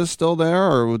Mitzi was still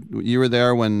there, or you were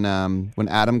there when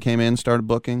Adam came in, started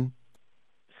booking?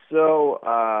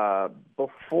 So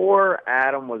before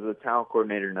Adam was a talent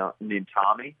coordinator named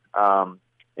Tommy,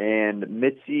 and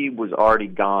Mitzi was already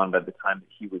gone by the time that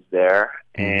he was there.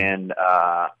 And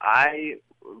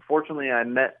Fortunately, I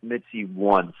met Mitzi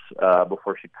once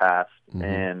before she passed,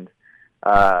 and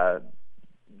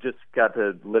just got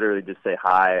to literally just say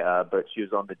hi, but she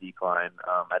was on the decline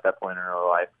at that point in her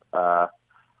life.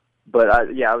 But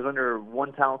I was under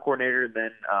one talent coordinator,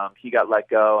 then he got let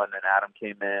go, and then Adam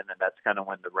came in, and that's kind of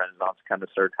when the renaissance kind of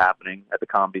started happening at the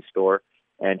Comedy Store.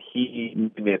 And he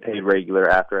made me a paid regular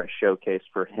after I showcased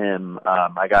for him.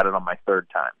 I got it on my third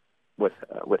time with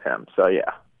him, so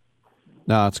yeah.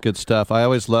 No, it's good stuff. I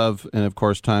always love, and of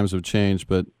course times have changed,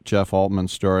 but Jeff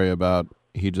Altman's story about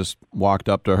he just walked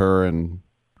up to her in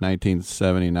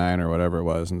 1979 or whatever it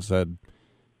was and said,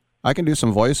 I can do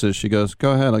some voices. She goes,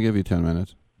 go ahead, I'll give you 10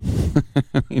 minutes.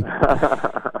 I mean,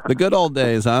 the good old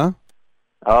days, huh?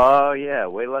 Oh, yeah,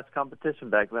 way less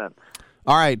competition back then.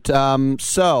 All right,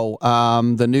 so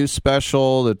the new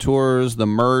special, the tours, the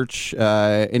merch,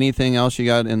 anything else you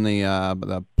got in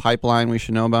the pipeline we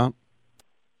should know about?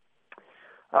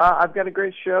 I've got a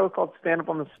great show called Stand Up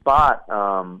on the Spot,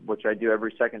 which I do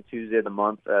every second Tuesday of the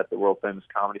month at the world famous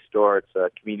Comedy Store. It's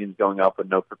comedians going up with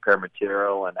no prepared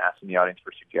material and asking the audience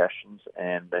for suggestions,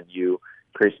 and then you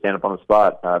create stand up on the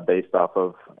spot based off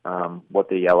of what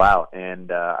they yell out.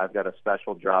 And I've got a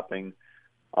special dropping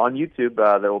on YouTube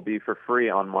that will be for free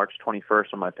on March 21st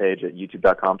on my page at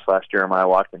youtube.com/Jeremiah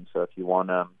Watkins. So if you want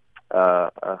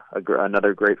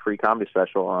another great free comedy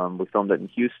special, we filmed it in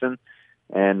Houston.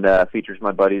 And features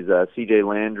my buddies C.J.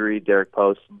 Landry, Derek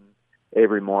Poston,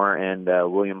 Avery Moore, and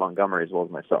William Montgomery, as well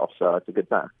as myself. So it's a good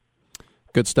time.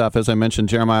 Good stuff. As I mentioned,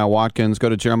 Jeremiah Watkins. Go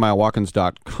to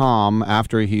jeremiahwatkins.com.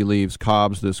 After he leaves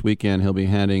Cobb's this weekend, he'll be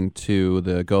heading to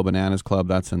the Go Bananas Club.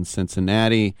 That's in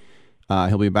Cincinnati.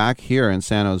 He'll be back here in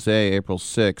San Jose April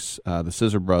 6th. The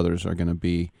Scissor Brothers are going to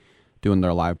be doing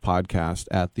their live podcast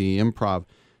at the Improv.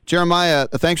 Jeremiah,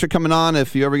 thanks for coming on.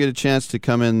 If you ever get a chance to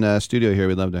come in studio here,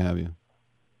 we'd love to have you.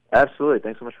 Absolutely.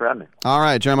 Thanks so much for having me. All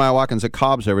right. Jeremiah Watkins at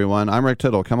Cobb's, everyone. I'm Rick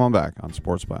Tittle. Come on back on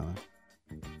Sports Byline.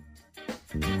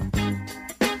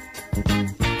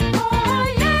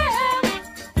 Oh, yeah.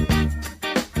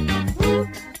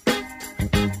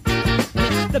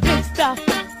 The big stuff.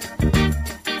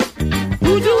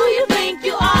 Who do you think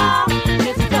you are?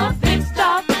 It's the big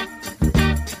stuff.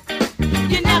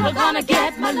 You're never gonna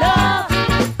get my love.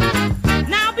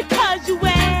 Now because you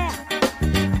wear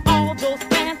all those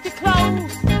fancy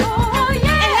clothes. Oh, yeah.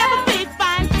 And have a big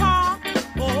fine car.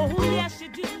 Oh, yes, you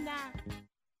do now.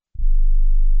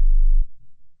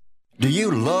 Do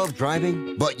you love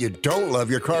driving, but you don't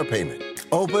love your car payment?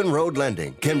 Open Road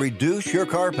Lending can reduce your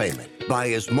car payment by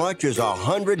as much as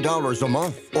 $100 a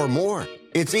month or more.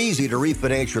 It's easy to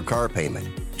refinance your car payment.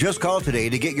 Just call today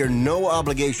to get your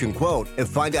no-obligation quote and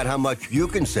find out how much you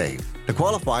can save. To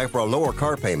qualify for a lower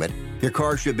car payment, your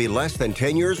car should be less than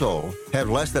 10 years old, have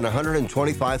less than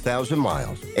 125,000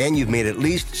 miles, and you've made at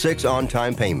least 6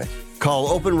 on-time payments. Call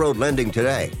Open Road Lending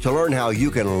today to learn how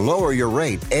you can lower your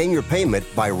rate and your payment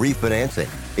by refinancing.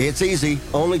 It's easy,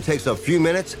 only takes a few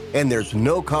minutes, and there's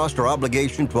no cost or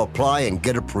obligation to apply and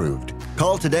get approved.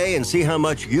 Call today and see how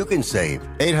much you can save.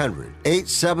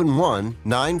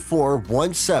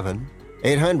 800-871-9417.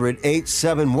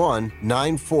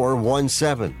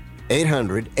 800-871-9417.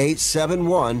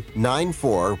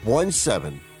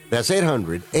 800-871-9417. That's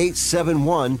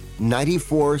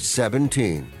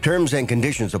 800-871-9417. Terms and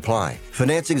conditions apply.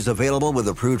 Financing is available with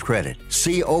approved credit.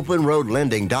 See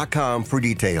openroadlending.com for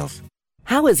details.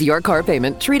 How is your car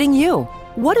payment treating you?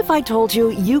 What if I told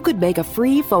you you could make a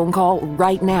free phone call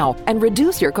right now and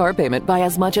reduce your car payment by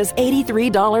as much as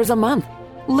 $83 a month?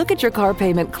 Look at your car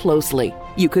payment closely.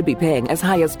 You could be paying as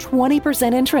high as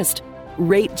 20% interest.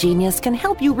 Rate Genius can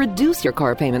help you reduce your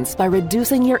car payments by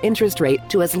reducing your interest rate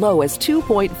to as low as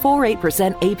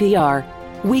 2.48% APR.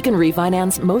 We can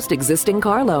refinance most existing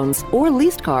car loans or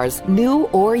leased cars, new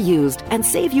or used, and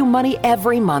save you money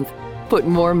every month. Put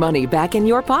more money back in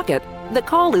your pocket. The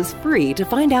call is free to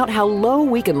find out how low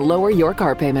we can lower your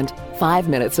car payment. 5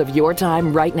 minutes of your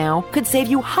time right now could save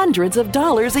you hundreds of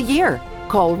dollars a year.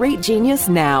 Call Rate Genius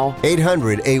now.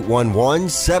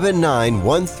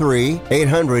 800-811-7913.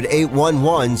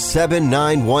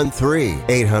 800-811-7913.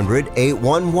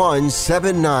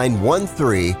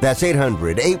 800-811-7913. That's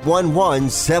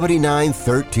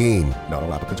 800-811-7913. Not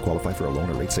all applicants qualify for a loan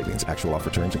or rate savings. Actual offer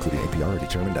terms, including APR, are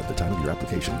determined at the time of your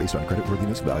application based on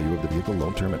creditworthiness, value of the vehicle,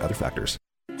 loan term, and other factors.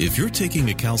 If you're taking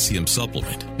a calcium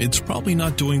supplement, it's probably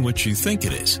not doing what you think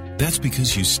it is. That's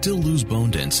because you still lose bone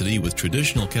density with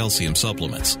traditional calcium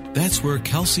supplements. That's where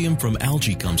calcium from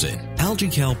algae comes in.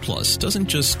 AlgaeCal Plus doesn't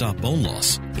just stop bone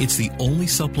loss. It's the only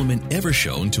supplement ever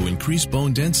shown to increase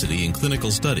bone density in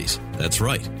clinical studies. That's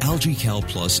right. AlgaeCal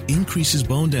Plus increases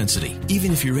bone density,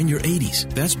 even if you're in your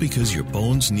 80s. That's because your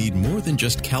bones need more than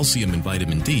just calcium and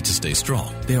vitamin D to stay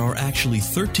strong. There are actually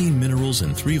 13 minerals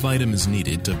and 3 vitamins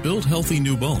needed to build healthy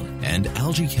new bone. And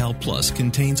AlgaeCal Plus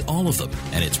contains all of them,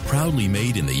 and it's proudly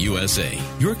made in the USA.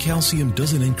 Your calcium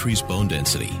doesn't increase bone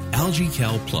density.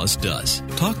 AlgaeCal Plus does.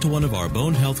 Talk to one of our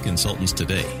bone health consultants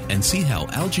today and see how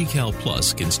AlgaeCal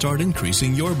Plus can start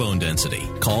increasing your bone density.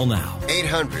 Call now.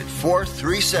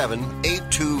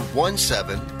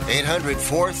 800-437-8217.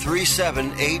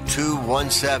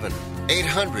 800-437-8217.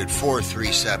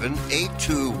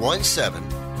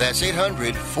 800-437-8217. That's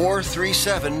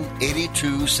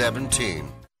 800-437-8217.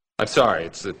 I'm sorry,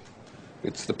 it's the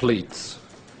pleats.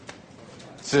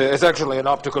 It's actually an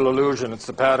optical illusion. It's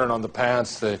the pattern on the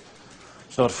pants.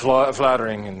 It's not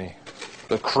flattering in the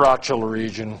crotchal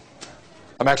region.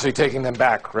 I'm actually taking them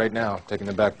back right now. Taking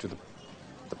them back to the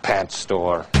pants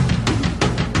store.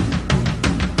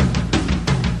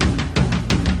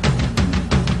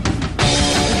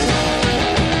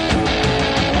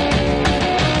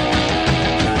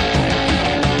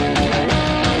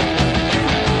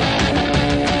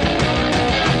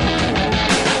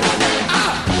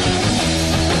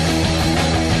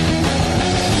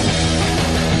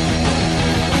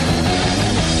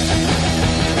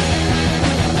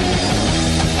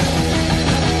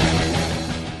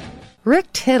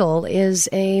 Rick Tittle is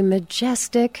a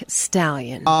majestic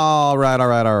stallion. All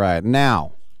right.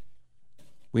 Now,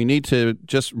 we need to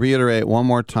just reiterate one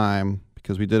more time,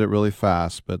 because we did it really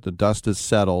fast, but the dust is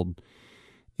settled.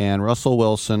 And Russell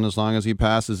Wilson, as long as he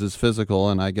passes his physical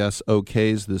and I guess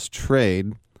okays this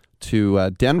trade to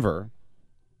Denver,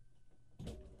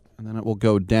 and then it will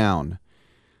go down.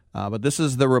 But this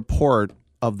is the report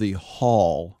of the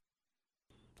haul.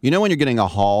 You know, when you're getting a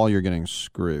haul, you're getting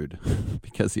screwed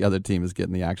because the other team is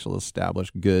getting the actual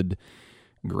established, good,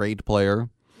 great player.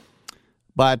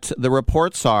 But the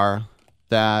reports are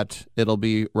that it'll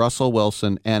be Russell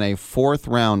Wilson and a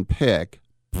 4th-round pick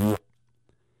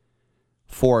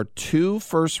for 2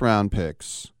 first-round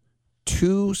picks,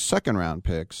 2 second-round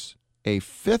picks, a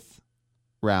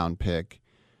 5th-round pick,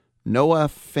 Noah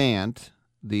Fant,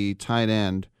 the tight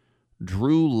end,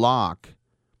 Drew Lock,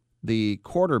 the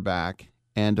quarterback,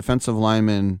 and defensive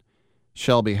lineman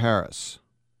Shelby Harris.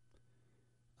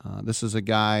 This is a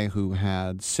guy who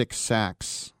had 6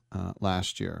 sacks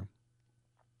last year.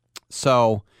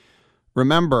 So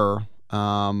remember,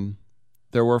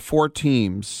 there were 4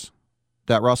 teams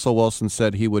that Russell Wilson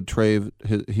said he would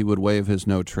waive his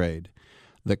no trade.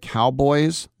 The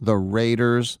Cowboys, the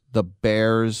Raiders, the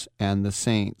Bears, and the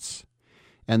Saints.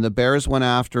 And the Bears went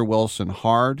after Wilson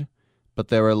hard, but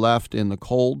they were left in the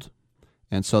cold.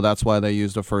 And so that's why they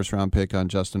used a 1st-round pick on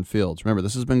Justin Fields. Remember,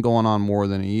 this has been going on more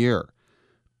than a year.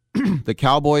 The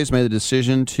Cowboys made the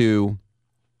decision to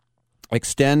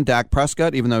extend Dak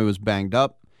Prescott, even though he was banged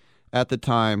up at the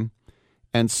time.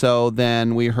 And so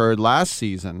then we heard last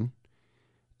season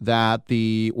that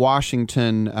the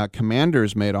Washington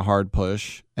Commanders made a hard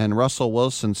push, and Russell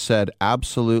Wilson said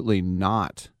absolutely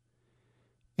not.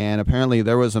 And apparently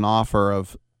there was an offer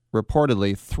of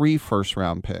reportedly 3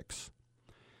 first-round picks.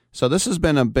 So this has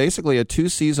been basically a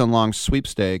 2-season-long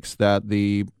sweepstakes that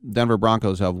the Denver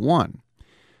Broncos have won.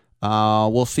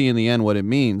 We'll see in the end what it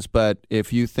means. But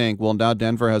if you think, well, now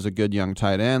Denver has a good young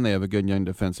tight end, they have a good young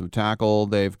defensive tackle,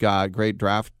 they've got great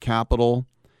draft capital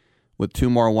with 2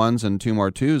 more 1s and 2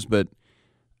 more 2s. But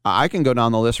I can go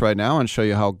down the list right now and show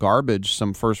you how garbage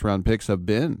some first-round picks have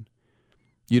been.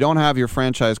 You don't have your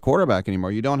franchise quarterback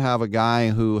anymore. You don't have a guy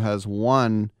who has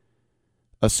won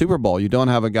a Super Bowl. You don't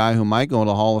have a guy who might go to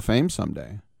the Hall of Fame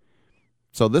someday.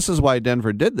 So this is why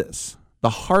Denver did this.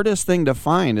 The hardest thing to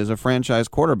find is a franchise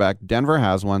quarterback. Denver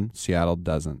has one. Seattle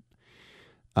doesn't.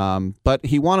 But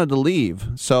he wanted to leave.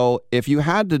 So if you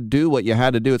had to do what you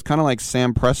had to do, it's kind of like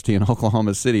Sam Presti in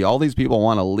Oklahoma City. All these people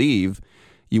want to leave.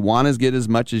 You want to get as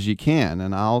much as you can.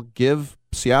 And I'll give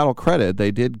Seattle credit. They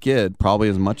did get probably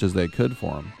as much as they could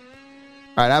for him.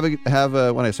 All right, have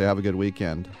a when I say have a good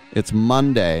weekend. It's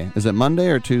Monday. Is it Monday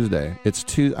or Tuesday? It's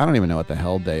I don't even know what the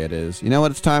hell day it is. You know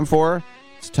what it's time for?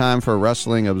 It's time for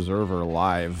Wrestling Observer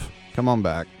Live. Come on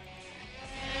back.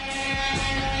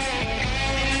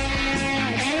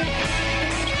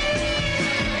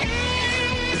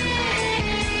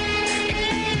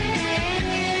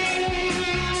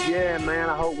 Yeah, man,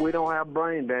 I hope we don't have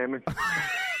brain damage.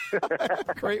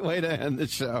 Great way to end the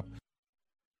show.